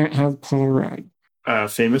you can't have Paul Rudd.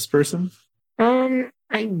 Famous person?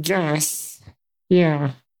 I guess.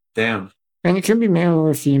 Yeah. Damn. And it could be male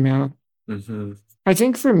or female. Mm-hmm. I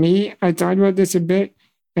think for me, I thought about this a bit,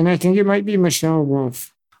 and I think it might be Michelle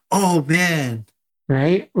Wolf. Oh, man.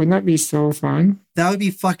 Right? Wouldn't that be so fun? That would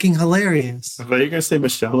be fucking hilarious. I thought you were going to say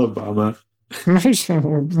Michelle Obama. Michelle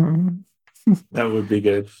Obama. That would be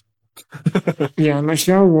good. Yeah,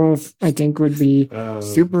 Michelle Wolf, I think, would be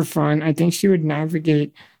super fun. I think she would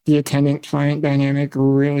navigate the attendant-client dynamic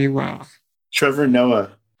really well. Trevor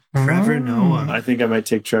Noah. Trevor Noah. I think I might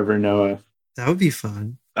take Trevor Noah. That would be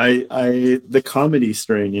fun. The comedy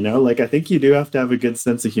strain, you know, like I think you do have to have a good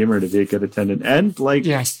sense of humor to be a good attendant, and like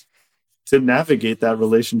to navigate that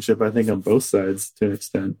relationship. I think on both sides to an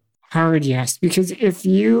extent. Hard, yes, because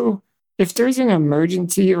if there's an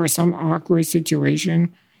emergency or some awkward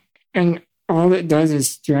situation, and all it does is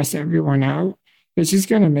stress everyone out, it's just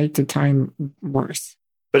going to make the time worse.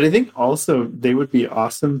 But I think also they would be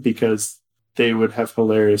awesome because they would have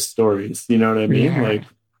hilarious stories. You know what I mean? Yeah. Like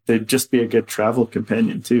they'd just be a good travel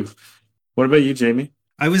companion too. What about you, Jamie?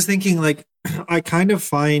 I was thinking like I kind of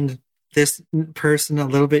find this person a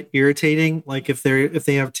little bit irritating. Like if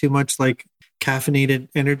they have too much like caffeinated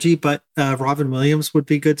energy, but Robin Williams would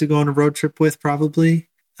be good to go on a road trip with probably.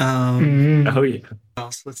 Oh yeah.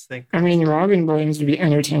 Let's think. I mean, Robin Williams would be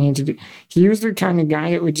entertaining to do. He was the kind of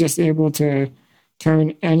guy that would just able to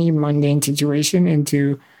turn any mundane situation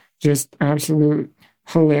into just absolute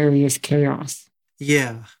hilarious chaos.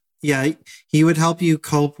 Yeah. He would help you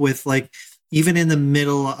cope with like, even in the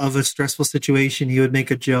middle of a stressful situation, he would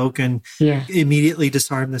make a joke and immediately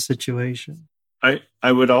disarm the situation.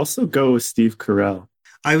 I would also go with Steve Carell.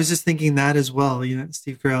 I was just thinking that as well. You know,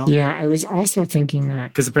 Steve Carell. Yeah, I was also thinking that.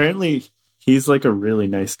 Because apparently he's like a really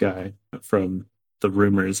nice guy from the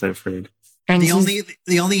rumors I've heard. And the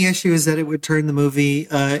only issue is that it would turn the movie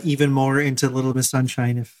even more into Little Miss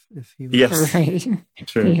Sunshine if he was. Yes. Right.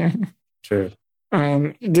 True. Yeah. True.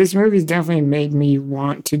 This movie's definitely made me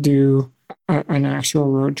want to do an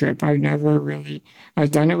actual road trip. I've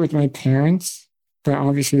done it with my parents, but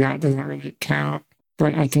obviously that doesn't really count.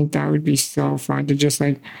 But I think that would be so fun to just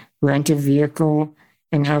like rent a vehicle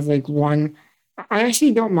and have like one. I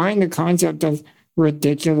actually don't mind the concept of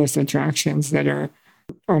ridiculous attractions that are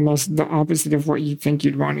almost the opposite of what you think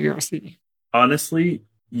you'd want to go see. Honestly,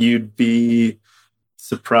 you'd be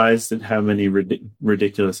surprised at how many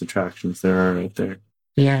ridiculous attractions there are out there.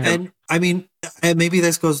 Yeah. And I mean, and maybe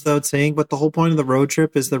this goes without saying, but the whole point of the road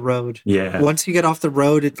trip is the road. Yeah. Once you get off the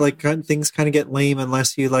road, it like things kind of get lame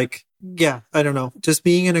unless you like, yeah, I don't know. Just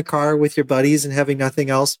being in a car with your buddies and having nothing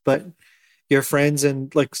else but your friends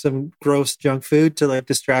and like some gross junk food to like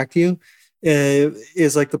distract you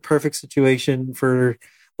is like the perfect situation for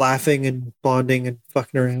laughing and bonding and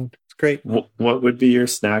fucking around. It's great. What would be your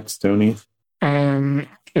snacks, Tony?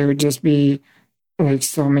 It would just be like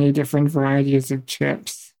so many different varieties of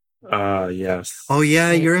chips. Yes. Oh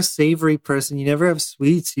yeah, you're a savory person. You never have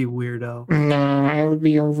sweets, you weirdo. No, I would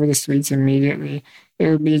be over the sweets immediately. It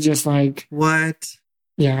would be just like what?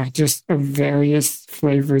 Yeah, just various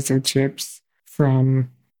flavors of chips,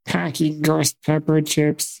 from Packy ghost pepper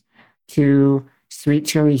chips to sweet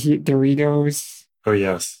chili heat Doritos. Oh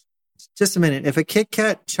yes. Just a minute. If a Kit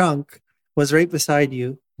Kat chunk was right beside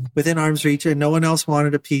you, within arm's reach, and no one else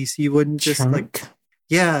wanted a piece, you wouldn't just chunk? Like,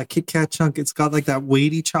 yeah, Kit Kat chunk. It's got like that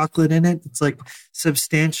weighty chocolate in it. It's like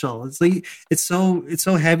substantial. It's like it's so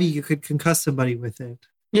heavy you could concuss somebody with it.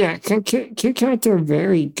 Yeah, Kit Kats are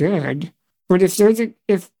very good. But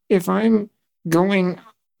if I'm going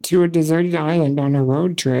to a deserted island on a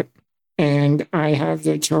road trip and I have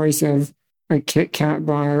the choice of a Kit Kat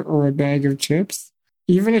bar or a bag of chips,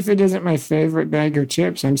 even if it isn't my favorite bag of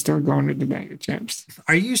chips, I'm still going with the bag of chips.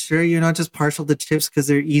 Are you sure you're not just partial to chips because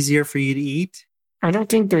they're easier for you to eat? I don't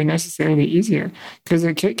think they're necessarily easier because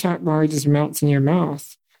a Kit Kat bar just melts in your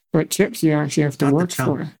mouth. But chips you actually have to work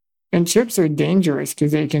for. And chips are dangerous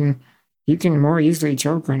because you can more easily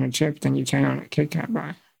choke on a chip than you can on a Kit Kat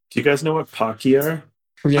bar. Do you guys know what Pocky are?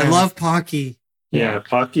 Yeah. I love Pocky. Yeah,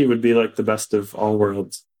 Pocky would be like the best of all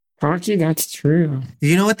worlds. Pocky, that's true.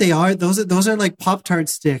 You know what they are? Those are like Pop-Tart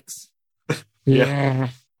sticks. Yeah.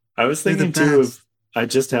 I was thinking too of, I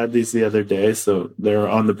just had these the other day, so they're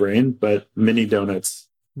on the brain, but mini donuts.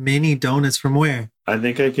 Mini donuts from where? I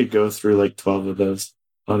think I could go through like 12 of those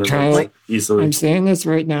on a road easily. I'm saying this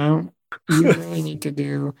right now. You really need to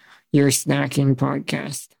do your snacking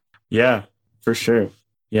podcast. Yeah, for sure.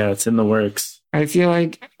 Yeah, it's in the works. I feel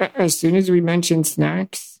like as soon as we mention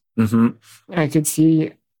snacks, I could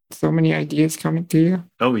see so many ideas coming to you.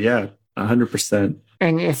 Oh yeah, 100%.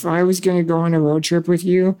 And if I was going to go on a road trip with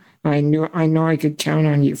you, I know I could count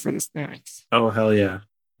on you for the snacks. Oh hell yeah,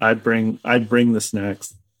 I'd bring the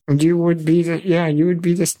snacks. You would be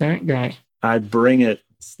the snack guy. I'd bring it,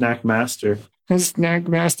 Snack Master. Snack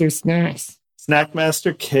Master snacks. Snack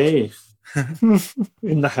Master K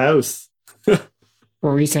in the house. What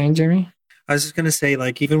were you saying, Jimmy? I was just gonna say,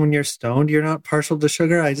 like, even when you're stoned, you're not partial to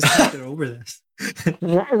sugar. I just can't get over this.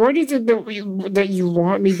 What is it that you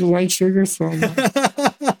want me to like sugar so much?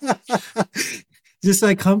 Just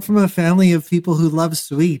I come from a family of people who love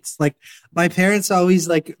sweets. Like my parents always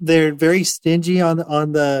they're very stingy on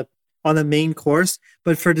the main course,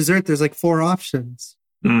 but for dessert there's like 4 options.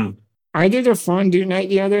 I did a fondue night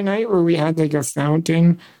the other night where we had like a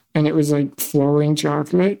fountain and it was like flowing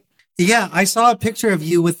chocolate. Yeah, I saw a picture of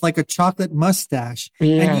you with like a chocolate mustache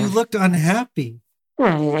and you looked unhappy.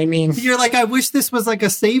 Well, I mean... You're like, I wish this was like a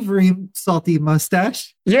savory, salty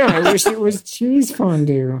mustache. Yeah, I wish it was cheese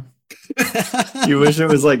fondue. You wish it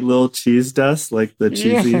was like little cheese dust, like the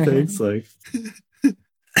cheesy things? Like,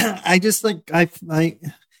 I just like, I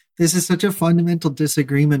this is such a fundamental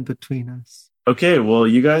disagreement between us. Okay, well,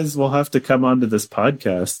 you guys will have to come onto this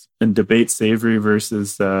podcast and debate savory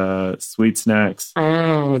versus sweet snacks.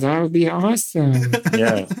 Oh, that would be awesome.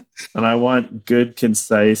 Yeah, and I want good,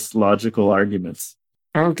 concise, logical arguments.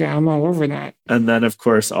 Okay, I'm all over that. And then, of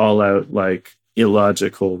course, all out, like,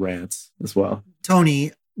 illogical rants as well.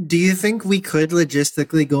 Tony, do you think we could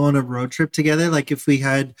logistically go on a road trip together? Like, if we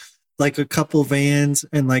had, like, a couple vans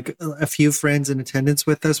and, like, a few friends in attendance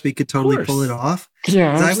with us, we could totally pull it off?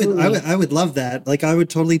 Yeah, I would love that. Like, I would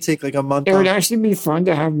totally take, like, a month off. It would actually be fun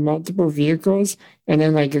to have multiple vehicles and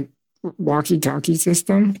then, like, walkie-talkie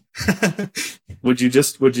system. Would you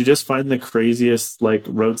just find the craziest like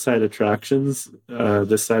roadside attractions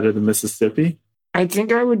this side of the Mississippi? I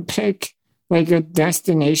think I would pick like a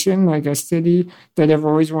destination, like a city that I've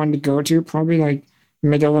always wanted to go to, probably like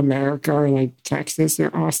Middle America or like Texas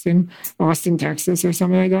or Austin, Texas or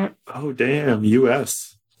something like that. Oh, damn,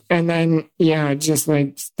 U.S. And then, yeah, just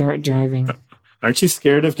like start driving. Aren't you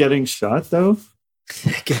scared of getting shot though?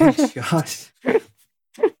 Getting shot.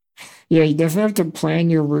 Yeah, you definitely have to plan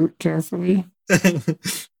your route carefully.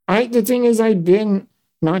 The thing is, I've been,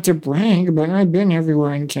 not to brag, but I've been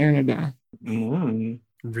everywhere in Canada. Mm.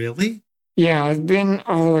 Really? Yeah, I've been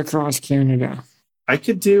all across Canada. I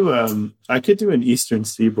could do an Eastern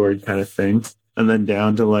Seaboard kind of thing, and then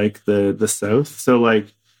down to like the South. So like,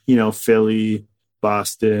 Philly,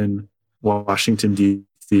 Boston, Washington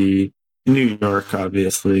D.C., New York,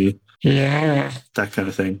 obviously. Yeah. That kind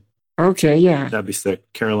of thing. Okay, yeah. That'd be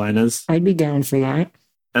sick. Carolinas. I'd be down for that.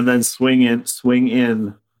 And then swing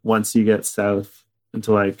in once you get south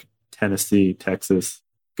into like Tennessee, Texas.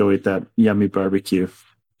 Go eat that yummy barbecue.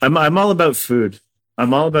 I'm all about food.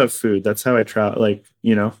 That's how I travel. Like,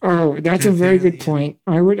 Oh, that's a very good point.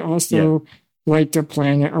 I would also like to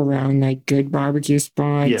plan it around like good barbecue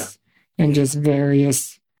spots and just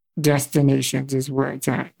various destinations is where it's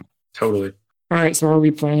at. Totally. All right. So are we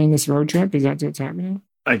planning this road trip? Is that what's happening?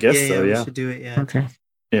 I guess so. Yeah. We should do it. Yeah. Okay.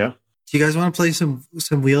 Yeah. Do you guys want to play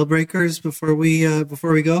some wheel breakers before we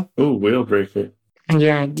go? Oh, wheel breaker.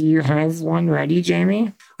 Yeah. Do you have one ready,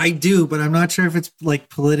 Jamie? I do, but I'm not sure if it's like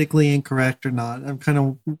politically incorrect or not. I'm kind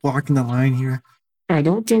of walking the line here. I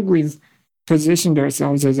don't think we've positioned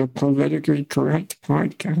ourselves as a politically correct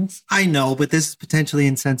podcast. I know, but this is potentially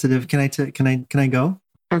insensitive. Can I go?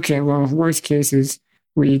 Okay. Well, worst case is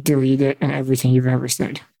we delete it and everything you've ever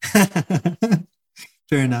said.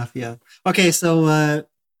 Fair enough. Yeah. Okay. So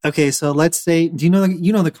let's say, do you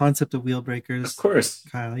know the concept of wheel breakers? Of course,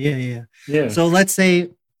 Kyle. Yeah. Yeah. So let's say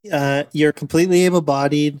you're completely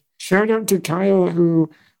able-bodied. Shout out to Kyle, who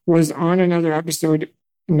was on another episode,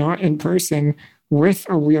 not in person, with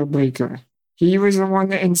a wheel breaker. He was the one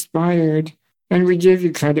that inspired, and we give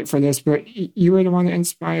you credit for this, but you were the one that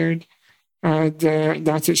inspired the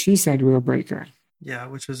That's What She Said wheel breaker. Yeah,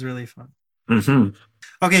 which was really fun. Mm-hmm.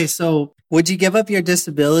 Okay, so would you give up your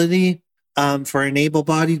disability for an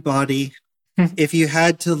able-bodied body if you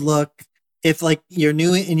had to look, if like in your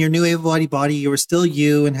new able-bodied body, you were still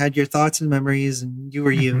you and had your thoughts and memories and you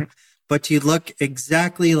were you, but you look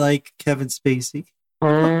exactly like Kevin Spacey?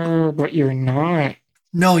 Oh, but you're not.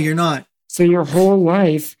 No, you're not. So your whole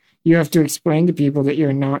life, you have to explain to people that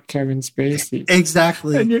you're not Kevin Spacey.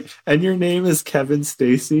 Exactly. And your name is Kevin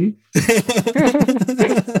Stacy.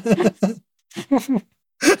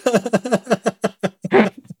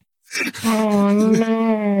 Oh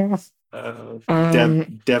no.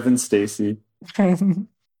 Devin Stacy.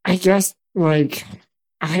 I guess like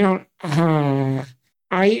I don't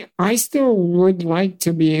I still would like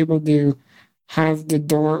to be able to have the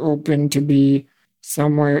door open to be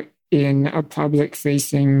somewhere in a public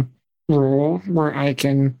facing role where I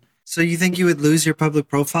can. So you think you would lose your public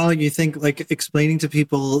profile? You think like explaining to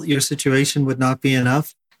people your situation would not be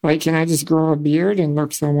enough? Like, can I just grow a beard and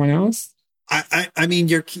look someone else? I mean,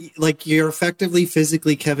 you're effectively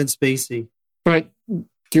physically Kevin Spacey. But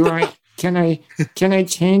can I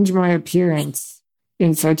change my appearance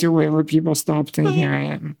in such a way where people stop thinking I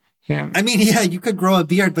am him? I mean, yeah, you could grow a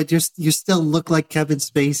beard, but you still look like Kevin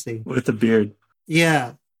Spacey with a beard.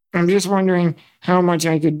 Yeah. I'm just wondering how much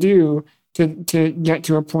I could do to get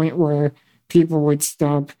to a point where people would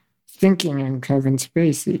stop thinking I'm Kevin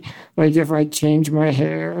Spacey. Like if I change my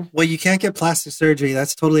hair. Well, you can't get plastic surgery.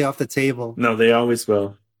 That's totally off the table. No, they always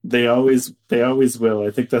will. They always will.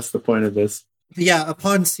 I think that's the point of this. Yeah,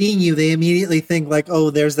 upon seeing you, they immediately think like, oh,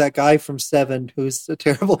 there's that guy from Seven who's a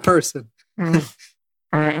terrible person. All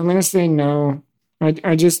right, I'm going to say no.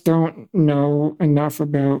 I just don't know enough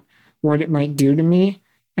about what it might do to me.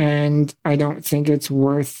 And I don't think it's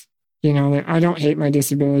worth, I don't hate my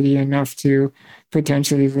disability enough to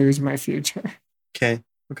potentially lose my future. Okay.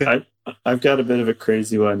 I've got a bit of a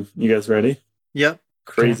crazy one. You guys ready? Yep.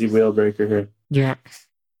 Crazy wheel breaker here. Yeah.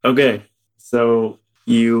 Okay. So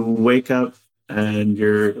you wake up and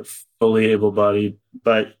you're fully able-bodied,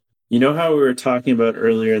 but you know how we were talking about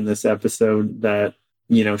earlier in this episode that,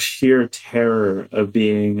 sheer terror of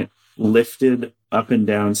being lifted up and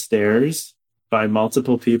down stairs by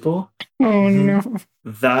multiple people? Oh, no.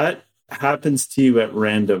 That happens to you at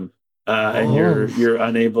random. And you're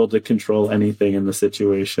unable to control anything in the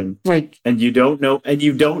situation. Like, and you don't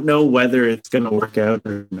know whether it's going to work out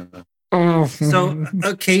or not. Oh. So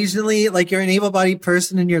occasionally, like you're an able-bodied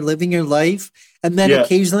person and you're living your life, and then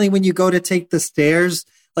occasionally when you go to take the stairs,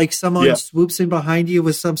 like someone swoops in behind you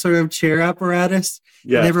with some sort of chair apparatus,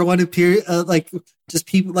 and everyone appear like just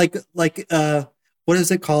people like what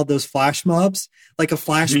is it called? Those flash mobs? Like a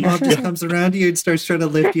flash mob just comes around you and starts trying to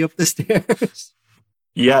lift you up the stairs.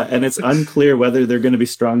 Yeah, and it's unclear whether they're going to be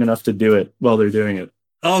strong enough to do it while they're doing it.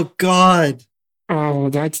 Oh God. Oh,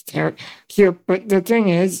 that's terrible. Here, but the thing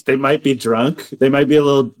is, they might be drunk. They might be a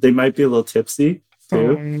little tipsy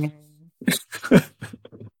too.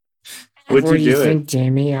 What do you think,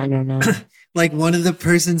 Jamie? I don't know. Like one of the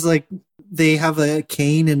persons, like they have a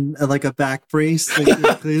cane and like a back brace.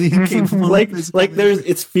 Like, clearly like there's,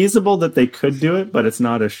 it's feasible that they could do it, but it's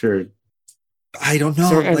not assured. I don't know.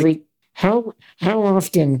 So how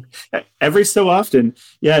often? Every so often.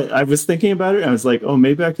 Yeah, I was thinking about it. I was like, oh,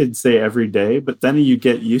 maybe I could say every day, but then you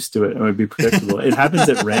get used to it and it would be predictable. It happens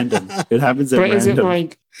at random. But is it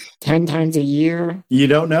like 10 times a year? You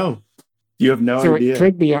don't know. You have no idea. So it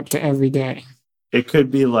could be up to every day. It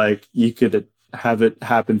could be like you could have it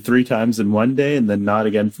happen 3 times in one day and then not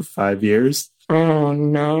again for 5 years. Oh,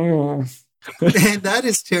 no. Man, that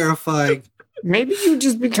is terrifying. Maybe you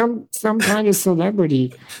just become some kind of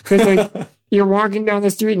celebrity. Because like you're walking down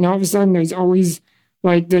the street and all of a sudden there's always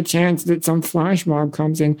like the chance that some flash mob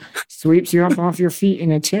comes and sweeps you up off your feet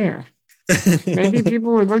in a chair. Maybe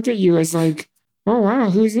people would look at you as like, oh,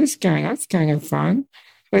 wow, who's this guy? That's kind of fun.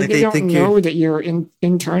 Like they don't know that you're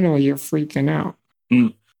internally you're freaking out.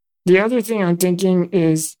 Mm. The other thing I'm thinking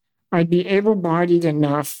is I'd be able-bodied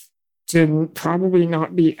enough to probably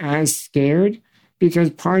not be as scared,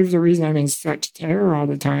 because part of the reason I'm in such terror all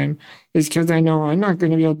the time is because I know I'm not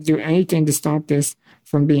going to be able to do anything to stop this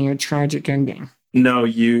from being a tragic ending. No,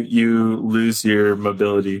 you lose your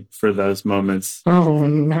mobility for those moments. Oh,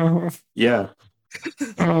 no. Yeah.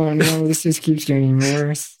 Oh, no, this just keeps getting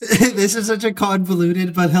worse. This is such a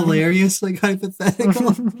convoluted but hilarious, like,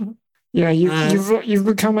 hypothetical. Yeah, you've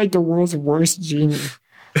become like the world's worst genie.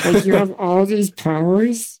 Like you have all these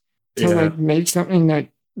powers to like make something that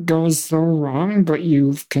goes so wrong, but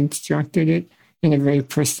you've constructed it in a very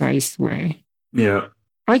precise way. Yeah.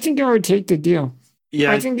 I think I would take the deal.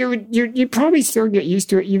 Yeah. I think you'd probably still get used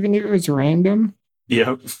to it, even if it was random.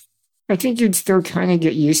 Yep. I think you'd still kind of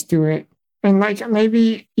get used to it. And like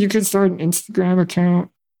maybe you could start an Instagram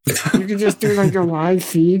account. You could just do like a live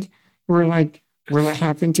feed where like, will it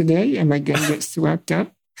happen today? Am I gonna get swept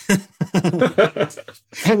up?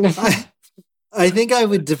 And I think I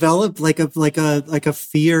would develop like a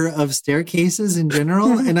fear of staircases in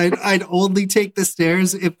general, and I'd only take the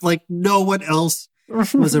stairs if like no one else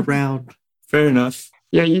was around. Fair enough.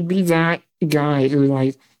 Yeah, you'd be that guy who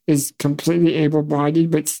like is completely able-bodied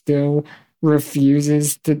but still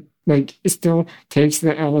refuses to still takes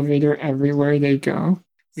the elevator everywhere they go.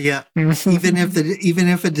 Yeah, even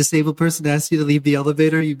if a disabled person asks you to leave the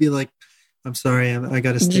elevator, you'd be like, "I'm sorry, I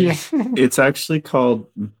got to stay." Yeah. It's actually called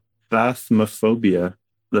bathmophobia,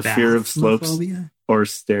 the fear of slopes or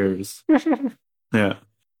stairs. Yeah.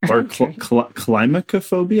 Or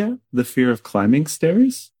climacophobia, the fear of climbing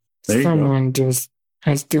stairs. There Someone just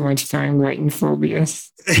has too much time writing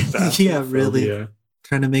phobias. Yeah, really.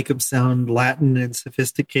 Trying to make them sound Latin and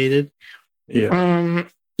sophisticated. Yeah.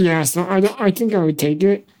 Yeah, so I think I would take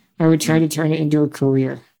it. I would try to turn it into a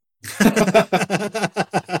career.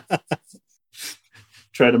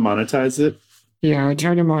 Try to monetize it. Yeah, I would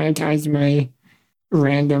try to monetize my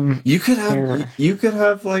random. You could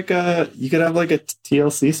have like a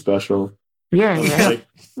TLC special. Yeah, right? Like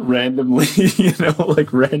randomly,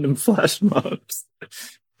 like random flash mobs.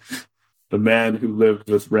 The man who lived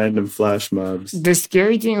with random flash mobs. The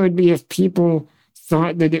scary thing would be if people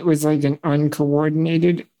thought that it was like an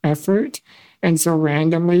uncoordinated effort, and so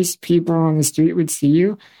randomly people on the street would see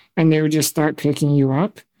you and they would just start picking you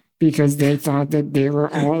up because they thought that they were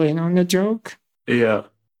all in on the joke. Yeah.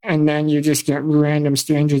 And then you just get random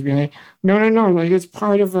strangers being like, no, like it's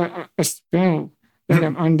part of a spell that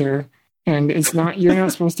I'm under, and it's not, you're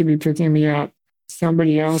not supposed to be picking me up.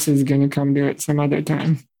 Somebody else is going to come do it some other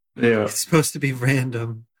time. Yeah. It's supposed to be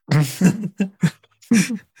random.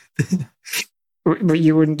 But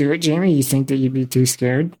you wouldn't do it, Jamie? You think that you'd be too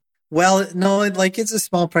scared? Well, no, like it's a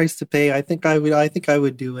small price to pay. I think I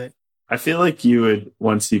would do it. I feel like you would,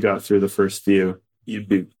 once you got through the first few, you'd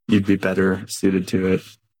be better suited to it.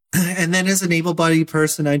 And then as an able-bodied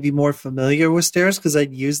person, I'd be more familiar with stairs because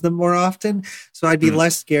I'd use them more often. So I'd be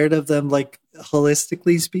less scared of them, like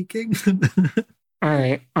holistically speaking. All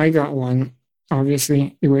right, I got one.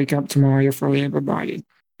 Obviously, you wake up tomorrow, you're fully able-bodied.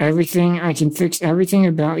 I can fix everything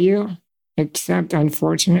about you, except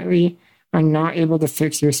unfortunately, are not able to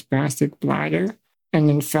fix your spastic bladder. And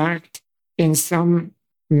in fact, in some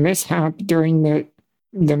mishap during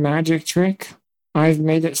the magic trick, I've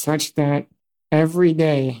made it such that every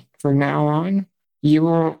day from now on, you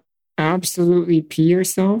will absolutely pee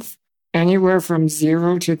yourself anywhere from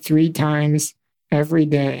 0 to 3 times every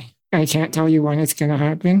day. I can't tell you when it's going to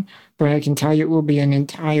happen, but I can tell you it will be an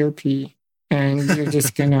entire pee. And you're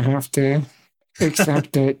just going to have to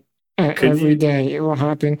accept it every day. It will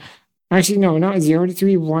happen. Actually, no, not 0 to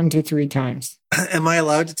 3, 1 to 3 times. Am I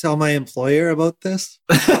allowed to tell my employer about this?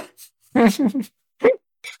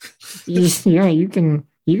 Yeah, you can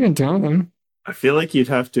tell them. I feel like you'd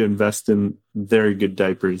have to invest in very good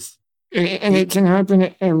diapers. And it can happen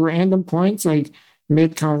at random points, like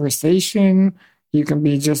mid-conversation. You can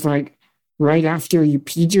be just like right after you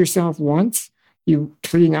peed yourself once, you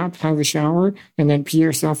clean up, have a shower, and then pee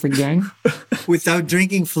yourself again. Without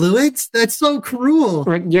drinking fluids? That's so cruel.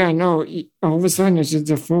 But yeah, no, all of a sudden it's just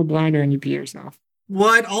a full bladder and you pee yourself.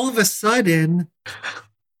 What? All of a sudden?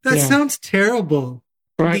 That sounds terrible.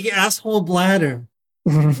 But, the asshole bladder.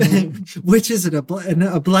 Which is it, a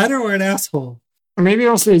bladder or an asshole? Maybe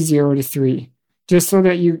I'll say 0 to 3, just so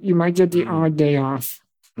that you might get the odd day off.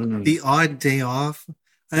 The odd day off?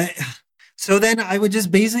 So then I would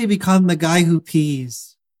just basically become the guy who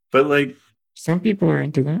pees. But like... Some people are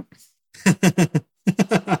into that.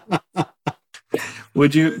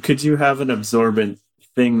 Could you have an absorbent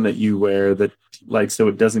thing that you wear that, like, so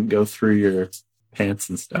it doesn't go through your pants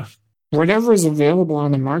and stuff? Whatever is available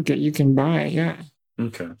on the market, you can buy, yeah.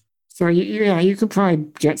 Okay. So, you could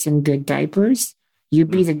probably get some good diapers. You'd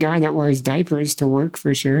be the guy that wears diapers to work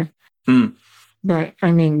for sure. But,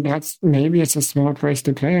 I mean, maybe it's a small price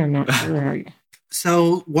to pay. I'm not sure.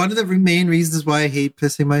 So, one of the main reasons why I hate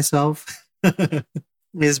pissing myself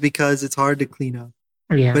is because it's hard to clean up.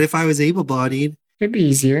 Yeah. But if I was able-bodied, it'd be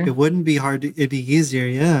easier. It wouldn't be hard. It'd be easier,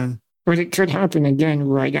 yeah. But it could happen again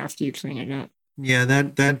right after you clean it up. Yeah,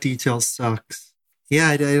 that detail sucks. Yeah,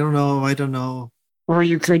 I don't know. Or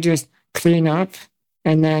you could just clean up,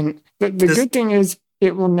 and then the good thing is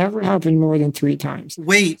it will never happen more than 3 times.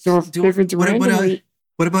 Wait, so if it's randomly...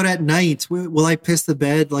 What about at night? Will I piss the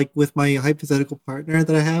bed like with my hypothetical partner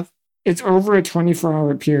that I have? It's over a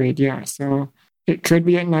 24-hour period, yeah. So it could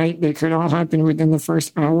be at night. They could all happen within the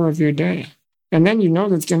first hour of your day. And then you know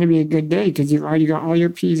that's going to be a good day because you've already got all your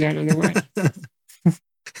peas out of the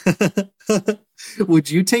way. Would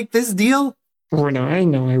you take this deal? Would I?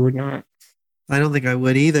 No, I would not. I don't think I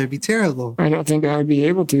would either. It'd be terrible. I don't think I would be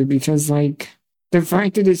able to because, like, the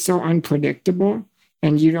fact that it's so unpredictable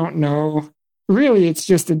and you don't know, really, it's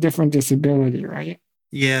just a different disability, right?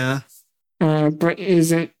 Yeah. But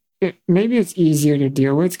is it maybe it's easier to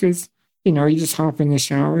deal with because, you just hop in the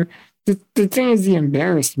shower. The thing is the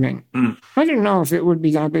embarrassment. I don't know if it would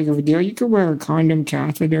be that big of a deal. You could wear a condom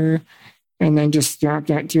catheter and then just strap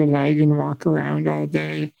that to your leg and walk around all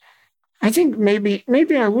day. I think maybe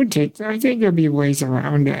I would take that. I think there'd be ways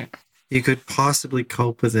around it. You could possibly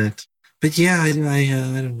cope with it. But yeah, I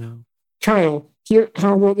don't know. Kyle,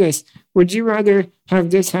 how about this? Would you rather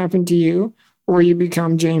have this happen to you or you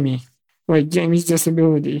become Jamie? Like Jamie's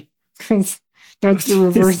disability? That's the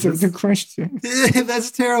reverse of the question. That's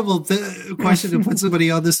a terrible question to put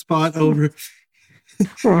somebody on the spot over.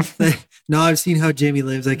 No, I've seen how Jamie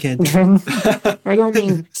lives. I can't. I don't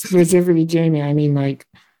mean specifically Jamie. I mean like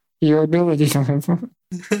your ability to live.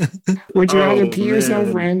 Would you rather pee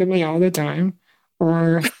yourself randomly all the time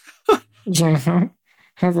or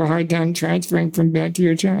have a hard time transferring from bed to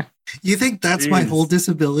your chair? You think that's my whole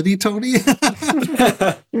disability, Tony?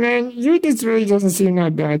 Man, your disability doesn't seem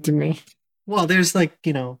that bad to me. Well, there's like,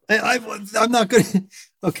 I'm not good.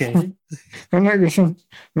 Okay. I'm not good.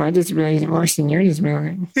 My disability is worse than your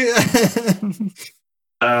disability.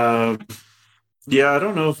 Yeah, I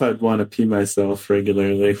don't know if I'd want to pee myself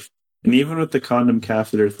regularly. And even with the condom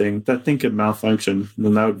catheter thing, that thing could malfunction.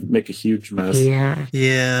 Then that would make a huge mess. Yeah.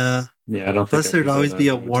 Yeah. Yeah, I don't Plus, think there'd always be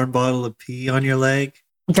a warm bottle of pee on your leg.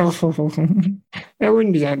 That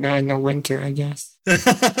wouldn't be that bad in the winter, I guess.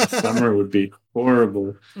 Summer would be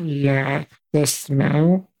horrible. Yeah. The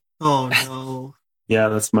smell. Oh, no. Yeah,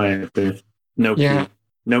 that's my answer. No pee.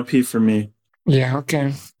 No pee for me. Yeah,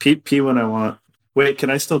 okay. Pee when I want. Wait, can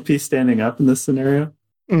I still pee standing up in this scenario?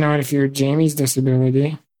 Not if you're Jamie's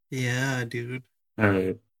disability. Yeah, dude. All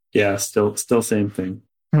right. Yeah, still same thing.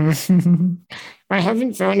 I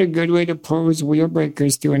haven't found a good way to pose wheel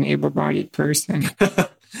breakers to an able-bodied person.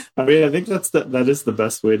 I mean, I think that is the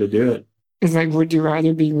best way to do it. It's like, would you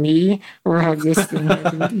rather be me or have this thing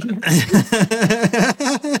happen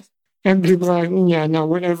to you? And people are like, yeah, no,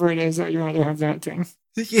 whatever it is, I'd rather have that thing.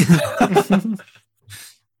 Yeah.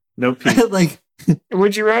 No Pete. Like,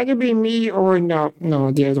 would you rather be me or no,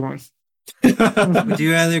 the other one? Would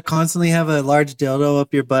you rather constantly have a large dildo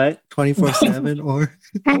up your butt 24/7 or?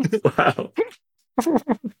 Wow.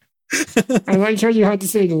 I like how you had to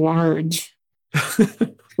say large.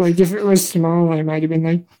 Like if it was small, I might have been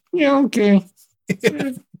like, yeah, okay.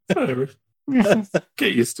 Whatever.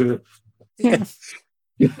 Get used to it. Yeah.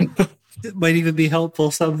 It might even be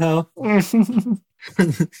helpful somehow.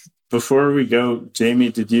 Before we go,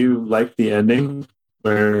 Jamie, did you like the ending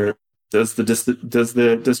where does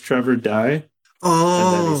Trevor die?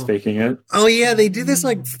 And then he's faking it. Oh yeah, they do this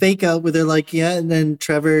like fake out where they're like, yeah, and then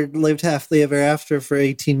Trevor lived happily ever after for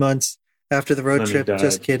 18 months after the road trip.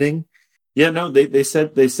 Just kidding. Yeah, no, they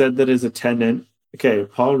said that his attendant. Okay,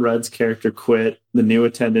 Paul Rudd's character quit. The new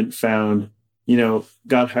attendant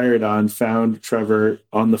got hired on, found Trevor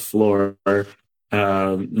on the floor,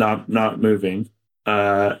 not moving.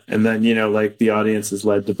 And then, like the audience is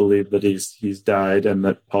led to believe that he's died and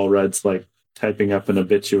that Paul Rudd's like typing up an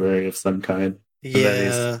obituary of some kind.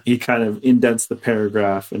 Yeah. He kind of indents the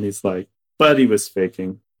paragraph and he's like, but he was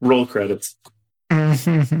faking. Roll credits. I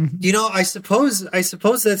suppose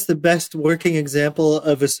that's the best working example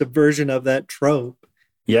of a subversion of that trope.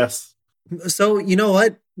 Yes. So, you know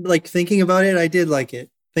what? Like thinking about it, I did like it.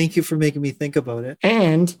 Thank you for making me think about it.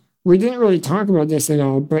 And we didn't really talk about this at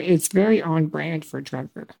all, but it's very on brand for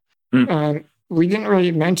Trevor. We didn't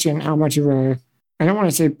really mention how much of I don't want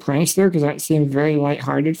to say prankster because that seemed very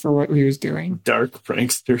lighthearted for what he was doing. Dark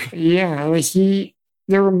prankster. Yeah, like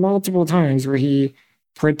there were multiple times where he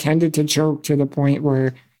pretended to choke to the point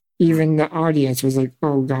where even the audience was like,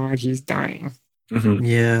 oh God, he's dying. Mm-hmm.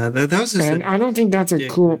 Yeah, that was just and I don't think that's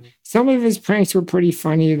cool. Some of his pranks were pretty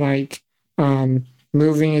funny, like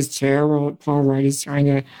moving his chair while Paul Rudd is trying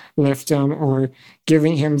to lift him or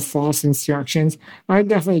giving him false instructions. I've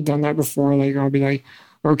definitely done that before. Like I'll be like,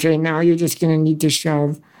 okay, now you're just going to need to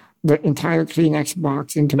shove the entire Kleenex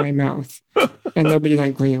box into my mouth. And they'll be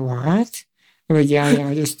like, wait, what? I'm like,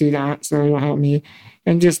 yeah, just do that so it'll help me.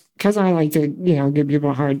 And just because I like to, give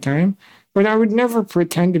people a hard time. But I would never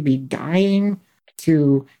pretend to be dying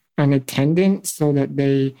to an attendant so that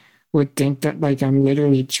they would think that like I'm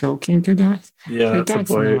literally choking to death. Yeah, like, that's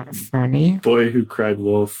not funny. Boy who cried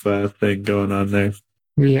wolf thing going on there.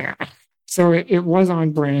 Yeah. So it was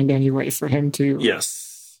on brand anyway for him to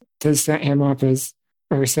set him up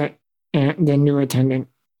set the new attendant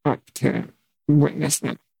up to witness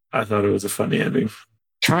them. I thought it was a funny ending.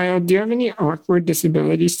 Kyle, do you have any awkward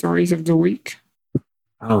disability stories of the week?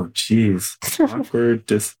 Oh, geez. Awkward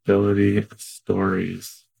disability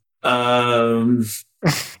stories.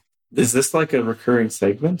 Is this like a recurring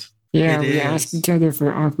segment? Yeah, we ask each other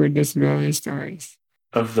for awkward disability stories.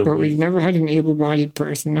 Of the week. We've never had an able-bodied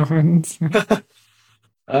person on. So.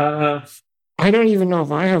 I don't even know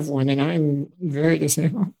if I have one, and I'm very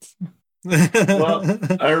disabled. Well,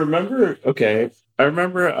 I remember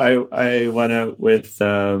I went out with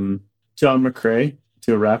John McRae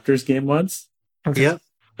to a Raptors game once. Okay. Yep.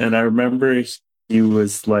 And I remember he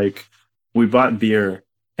was like, we bought beer,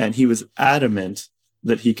 and he was adamant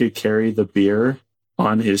that he could carry the beer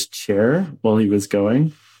on his chair while he was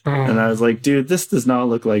going. And I was like, dude, this does not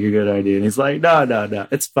look like a good idea. And he's like, no,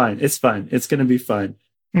 it's fine. It's going to be fine.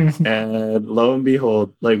 And lo and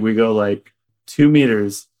behold, like we go like 2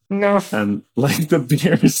 meters. No. And like the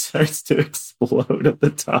beer starts to explode at the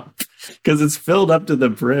top because it's filled up to the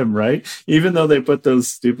brim, right? Even though they put those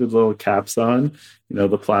stupid little caps on,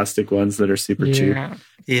 the plastic ones that are super cheap.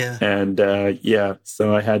 Yeah. And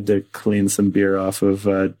so I had to clean some beer off of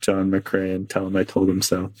John McRae and tell him I told him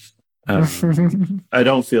so. I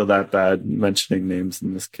don't feel that bad mentioning names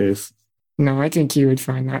in this case. No, I think you would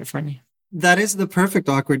find that funny. That is the perfect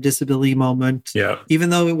awkward disability moment. Yeah. Even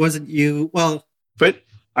though it wasn't you. Well, but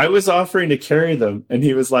I was offering to carry them and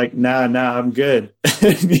he was like, nah, I'm good.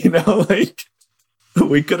 Like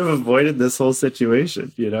we could have avoided this whole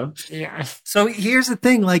situation, Yeah. So here's the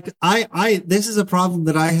thing. Like this is a problem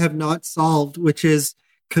that I have not solved, which is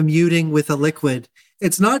commuting with a liquid.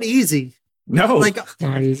 It's not easy. No, like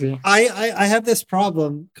not easy. I have this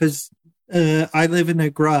problem because I live in a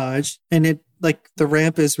garage and it like the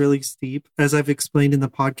ramp is really steep, as I've explained in the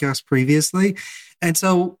podcast previously. And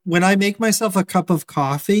so when I make myself a cup of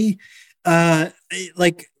coffee,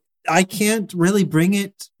 like I can't really bring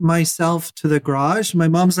it myself to the garage. My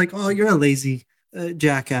mom's like, "Oh, you're a lazy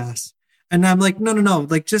jackass." And I'm like, no.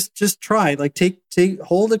 Like, just try. Like,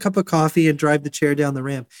 hold a cup of coffee and drive the chair down the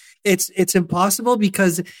ramp. It's impossible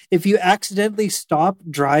because if you accidentally stop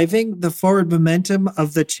driving, the forward momentum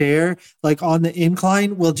of the chair, like on the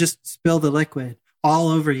incline, will just spill the liquid all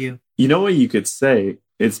over you. You know what you could say?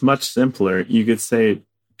 It's much simpler. You could say,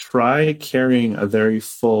 try carrying a very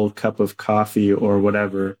full cup of coffee or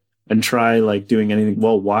whatever, and try like doing anything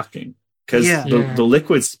while walking, because the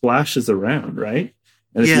liquid splashes around, right?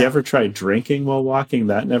 And if you ever try drinking while walking,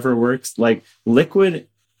 that never works. Like liquid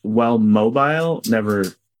while mobile never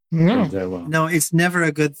goes that well. No, it's never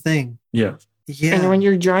a good thing. Yeah. Yeah. And when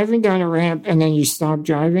you're driving down a ramp and then you stop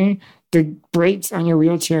driving, the brakes on your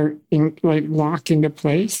wheelchair lock into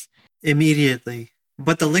place immediately.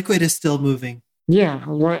 But the liquid is still moving. Yeah.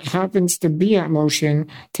 What happens to be at motion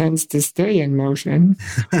tends to stay in motion,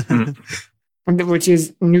 which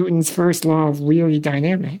is Newton's first law of wheelie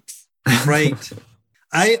dynamics. Right.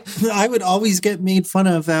 I would always get made fun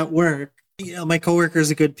of at work. You know, my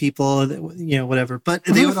coworkers are good people, you know, whatever. But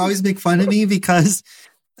they would always make fun of me because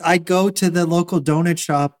I'd go to the local donut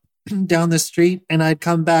shop down the street and I'd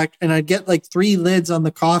come back and I'd get like 3 lids on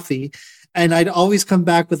the coffee, and I'd always come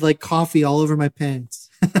back with like coffee all over my pants.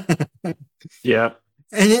 Yeah.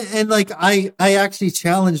 And like I actually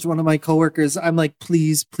challenged one of my coworkers. I'm like,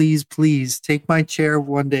 please take my chair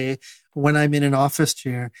one day when I'm in an office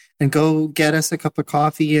chair and go get us a cup of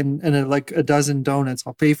coffee and a dozen donuts.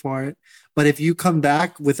 I'll pay for it. But if you come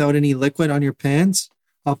back without any liquid on your pants,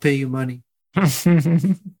 I'll pay you money.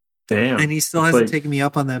 Damn. And he still hasn't taken me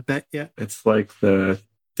up on that bet yet. It's like the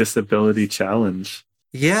disability challenge.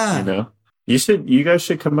 Yeah. You know, you guys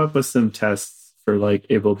should come up with some tests for like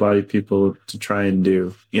able-bodied people to try and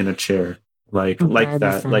do in a chair, like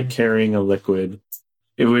that, like carrying a liquid.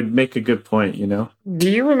 It would make a good point, you know? Do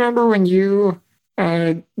you remember when you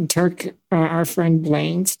took our friend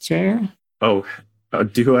Blaine's chair? Oh,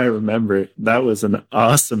 do I remember it? That was an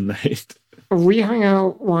awesome night. We hung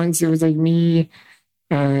out once. It was like me,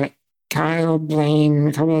 Kyle, Blaine,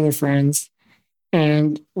 a couple other friends,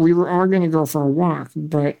 and we were all going to go for a walk,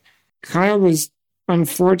 but Kyle was,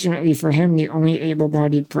 unfortunately for him, the only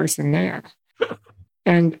able-bodied person there.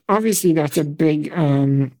 And obviously that's a big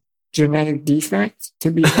genetic defect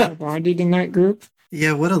to be able-bodied in that group.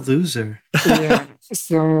 Yeah, what a loser. Yeah,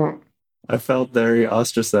 so... I felt very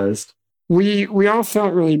ostracized. We all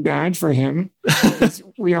felt really bad for him.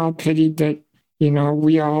 We all pitied that, you know,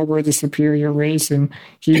 we all were the superior race and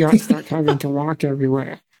he got stuck having to walk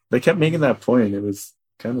everywhere. They kept making that point. It was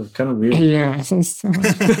kind of weird. Yeah.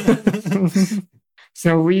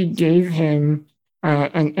 So we gave him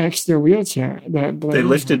an extra wheelchair that they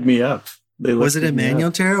lifted me up. Was it a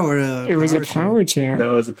manual chair or a? It was a power chair.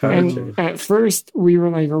 No, it was a power chair. At first, we were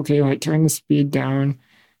like, okay, like turn the speed down,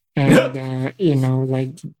 and you know,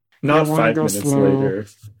 like not 5 minutes later.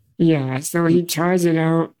 Yeah, so he tries it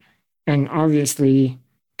out, and obviously,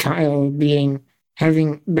 Kyle,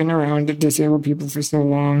 having been around disabled people for so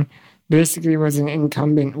long, basically was an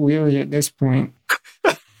incumbent wheelie at this point.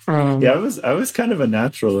 Yeah, I was kind of a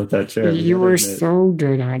natural at that chair. You were so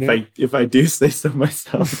good at it. If I do say so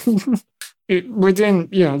myself. Within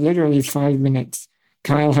literally 5 minutes,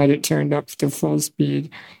 Kyle had it turned up to full speed,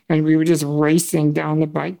 and we were just racing down the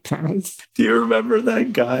bike paths. Do you remember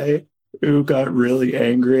that guy who got really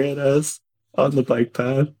angry at us on the bike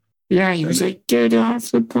path? Yeah, he was like, "Get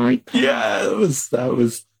off the bike path." Yeah, that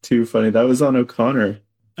was too funny. That was on O'Connor.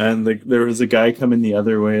 And there was a guy coming the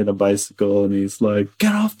other way on a bicycle, and he's like,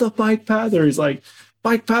 "Get off the bike path!" Or he's like,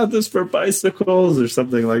 "Bike path is for bicycles," or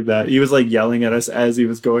something like that. He was like yelling at us as he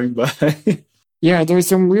was going by. Yeah, there's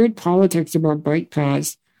some weird politics about bike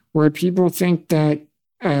paths where people think that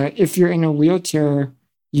if you're in a wheelchair,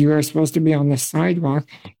 you are supposed to be on the sidewalk,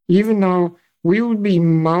 even though we would be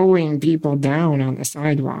mowing people down on the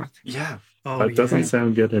sidewalk. Yeah, that doesn't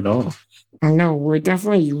sound good at all. No, we're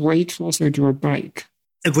definitely way closer to a bike.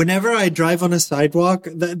 Whenever I drive on a sidewalk,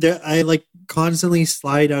 I like constantly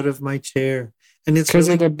slide out of my chair, and it's because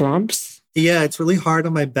of the bumps. Yeah, it's really hard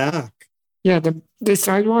on my back. Yeah, the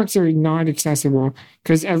sidewalks are not accessible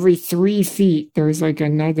because every 3 feet there's like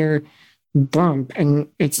another bump, and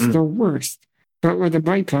it's the worst. But with a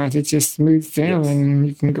bike path, it's just smooth sailing, and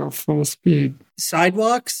you can go full speed.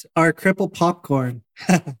 Sidewalks are cripple popcorn.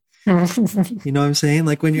 You know what I'm saying?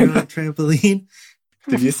 Like when you're on a trampoline.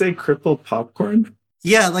 Did you say cripple popcorn?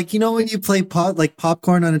 Yeah, like, you know, when you play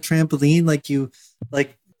popcorn on a trampoline, like you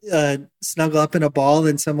snuggle up in a ball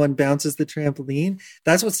and someone bounces the trampoline.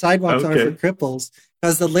 That's what sidewalks are for cripples,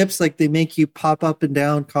 because the lips, like, they make you pop up and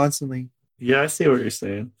down constantly. Yeah, I see what you're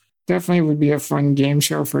saying. Definitely would be a fun game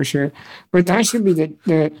show for sure. But that should be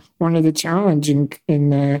the one of the challenge in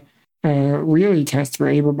the wheelie test for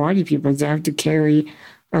able-bodied people is they have to carry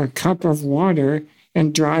a cup of water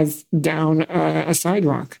and drive down a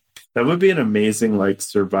sidewalk. That would be an amazing, like,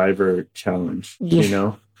 Survivor challenge, you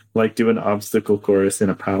know? Like, do an obstacle course in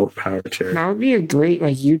a power chair. That would be a great,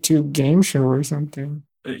 like, YouTube game show or something.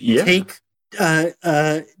 Yeah.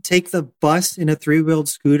 take the bus in a 3-wheeled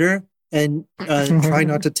scooter and try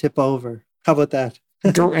not to tip over. How about that?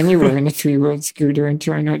 Go anywhere in a 3-wheeled scooter and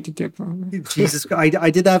try not to tip over. Jesus, I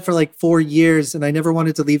did that for like 4 years, and I never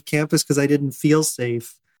wanted to leave campus because I didn't feel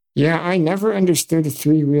safe. Yeah, I never understood the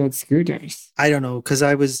 3-wheeled scooters. I don't know, because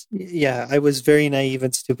I was very naive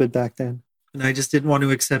and stupid back then, and I just didn't want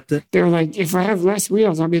to accept it. They're like, if I have less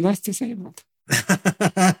wheels, I'll be less disabled.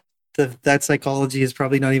 That psychology is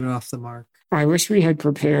probably not even off the mark. I wish we had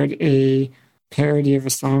prepared a parody of a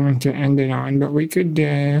song to end it on, but we could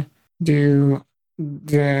do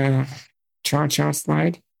the cha-cha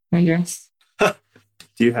slide, I guess. Do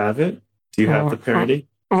you have it? Do you have the parody?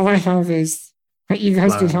 All I have is, you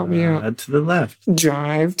guys can help me out. To the left.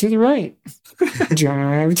 Drive to the right.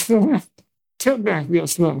 Drive to the left. Tilt back real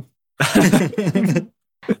slow.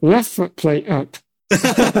 Left foot plate up.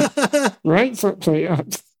 Right foot plate up.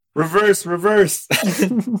 Reverse.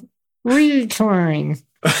 Recline.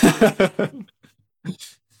 I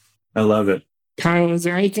love it. Kyle, is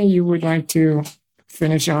there anything you would like to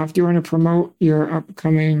finish off? Do you want to promote your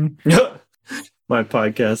upcoming... My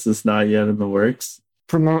podcast is not yet in the works.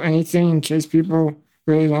 Promote anything in case people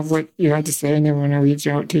really love what you had to say and they want to reach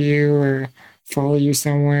out to you or follow you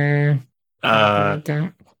somewhere. Like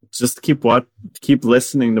that. Just keep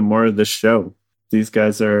listening to more of the show. These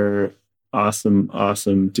guys are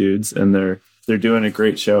awesome dudes, and they're doing a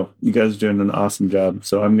great show. You guys are doing an awesome job.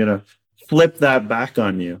 So I'm gonna flip that back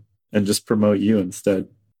on you and just promote you instead.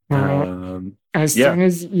 As soon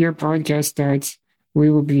as your podcast starts, we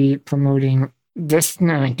will be promoting the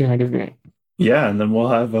snack out of it. Yeah, and then we'll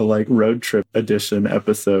have a road trip edition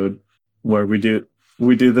episode where we do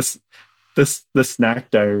this the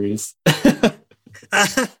snack diaries.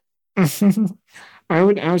 I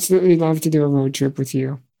would absolutely love to do a road trip with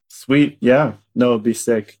you. Sweet, yeah. No, it'd be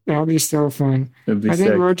sick. That'll be so fun. It'd be I sick.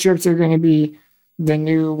 think road trips are going to be the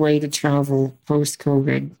new way to travel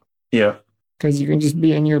post-COVID. Yeah. Because you can just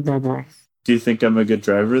be in your bubble. Do you think I'm a good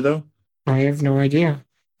driver, though? I have no idea.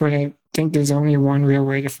 But I think there's only one real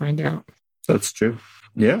way to find out. That's true.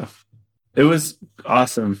 Yeah. It was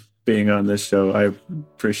awesome being on this show. I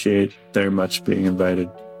appreciate very much being invited.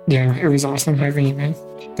 Yeah, it was awesome having you, man.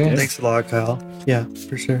 Thanks a lot, Kyle. Yeah,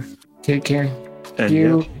 for sure. Take care.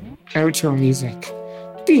 And outro music.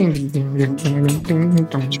 Ding, ding, ding, ding, ding, ding, ding,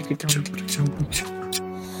 ding, ding, ding,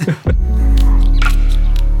 ding.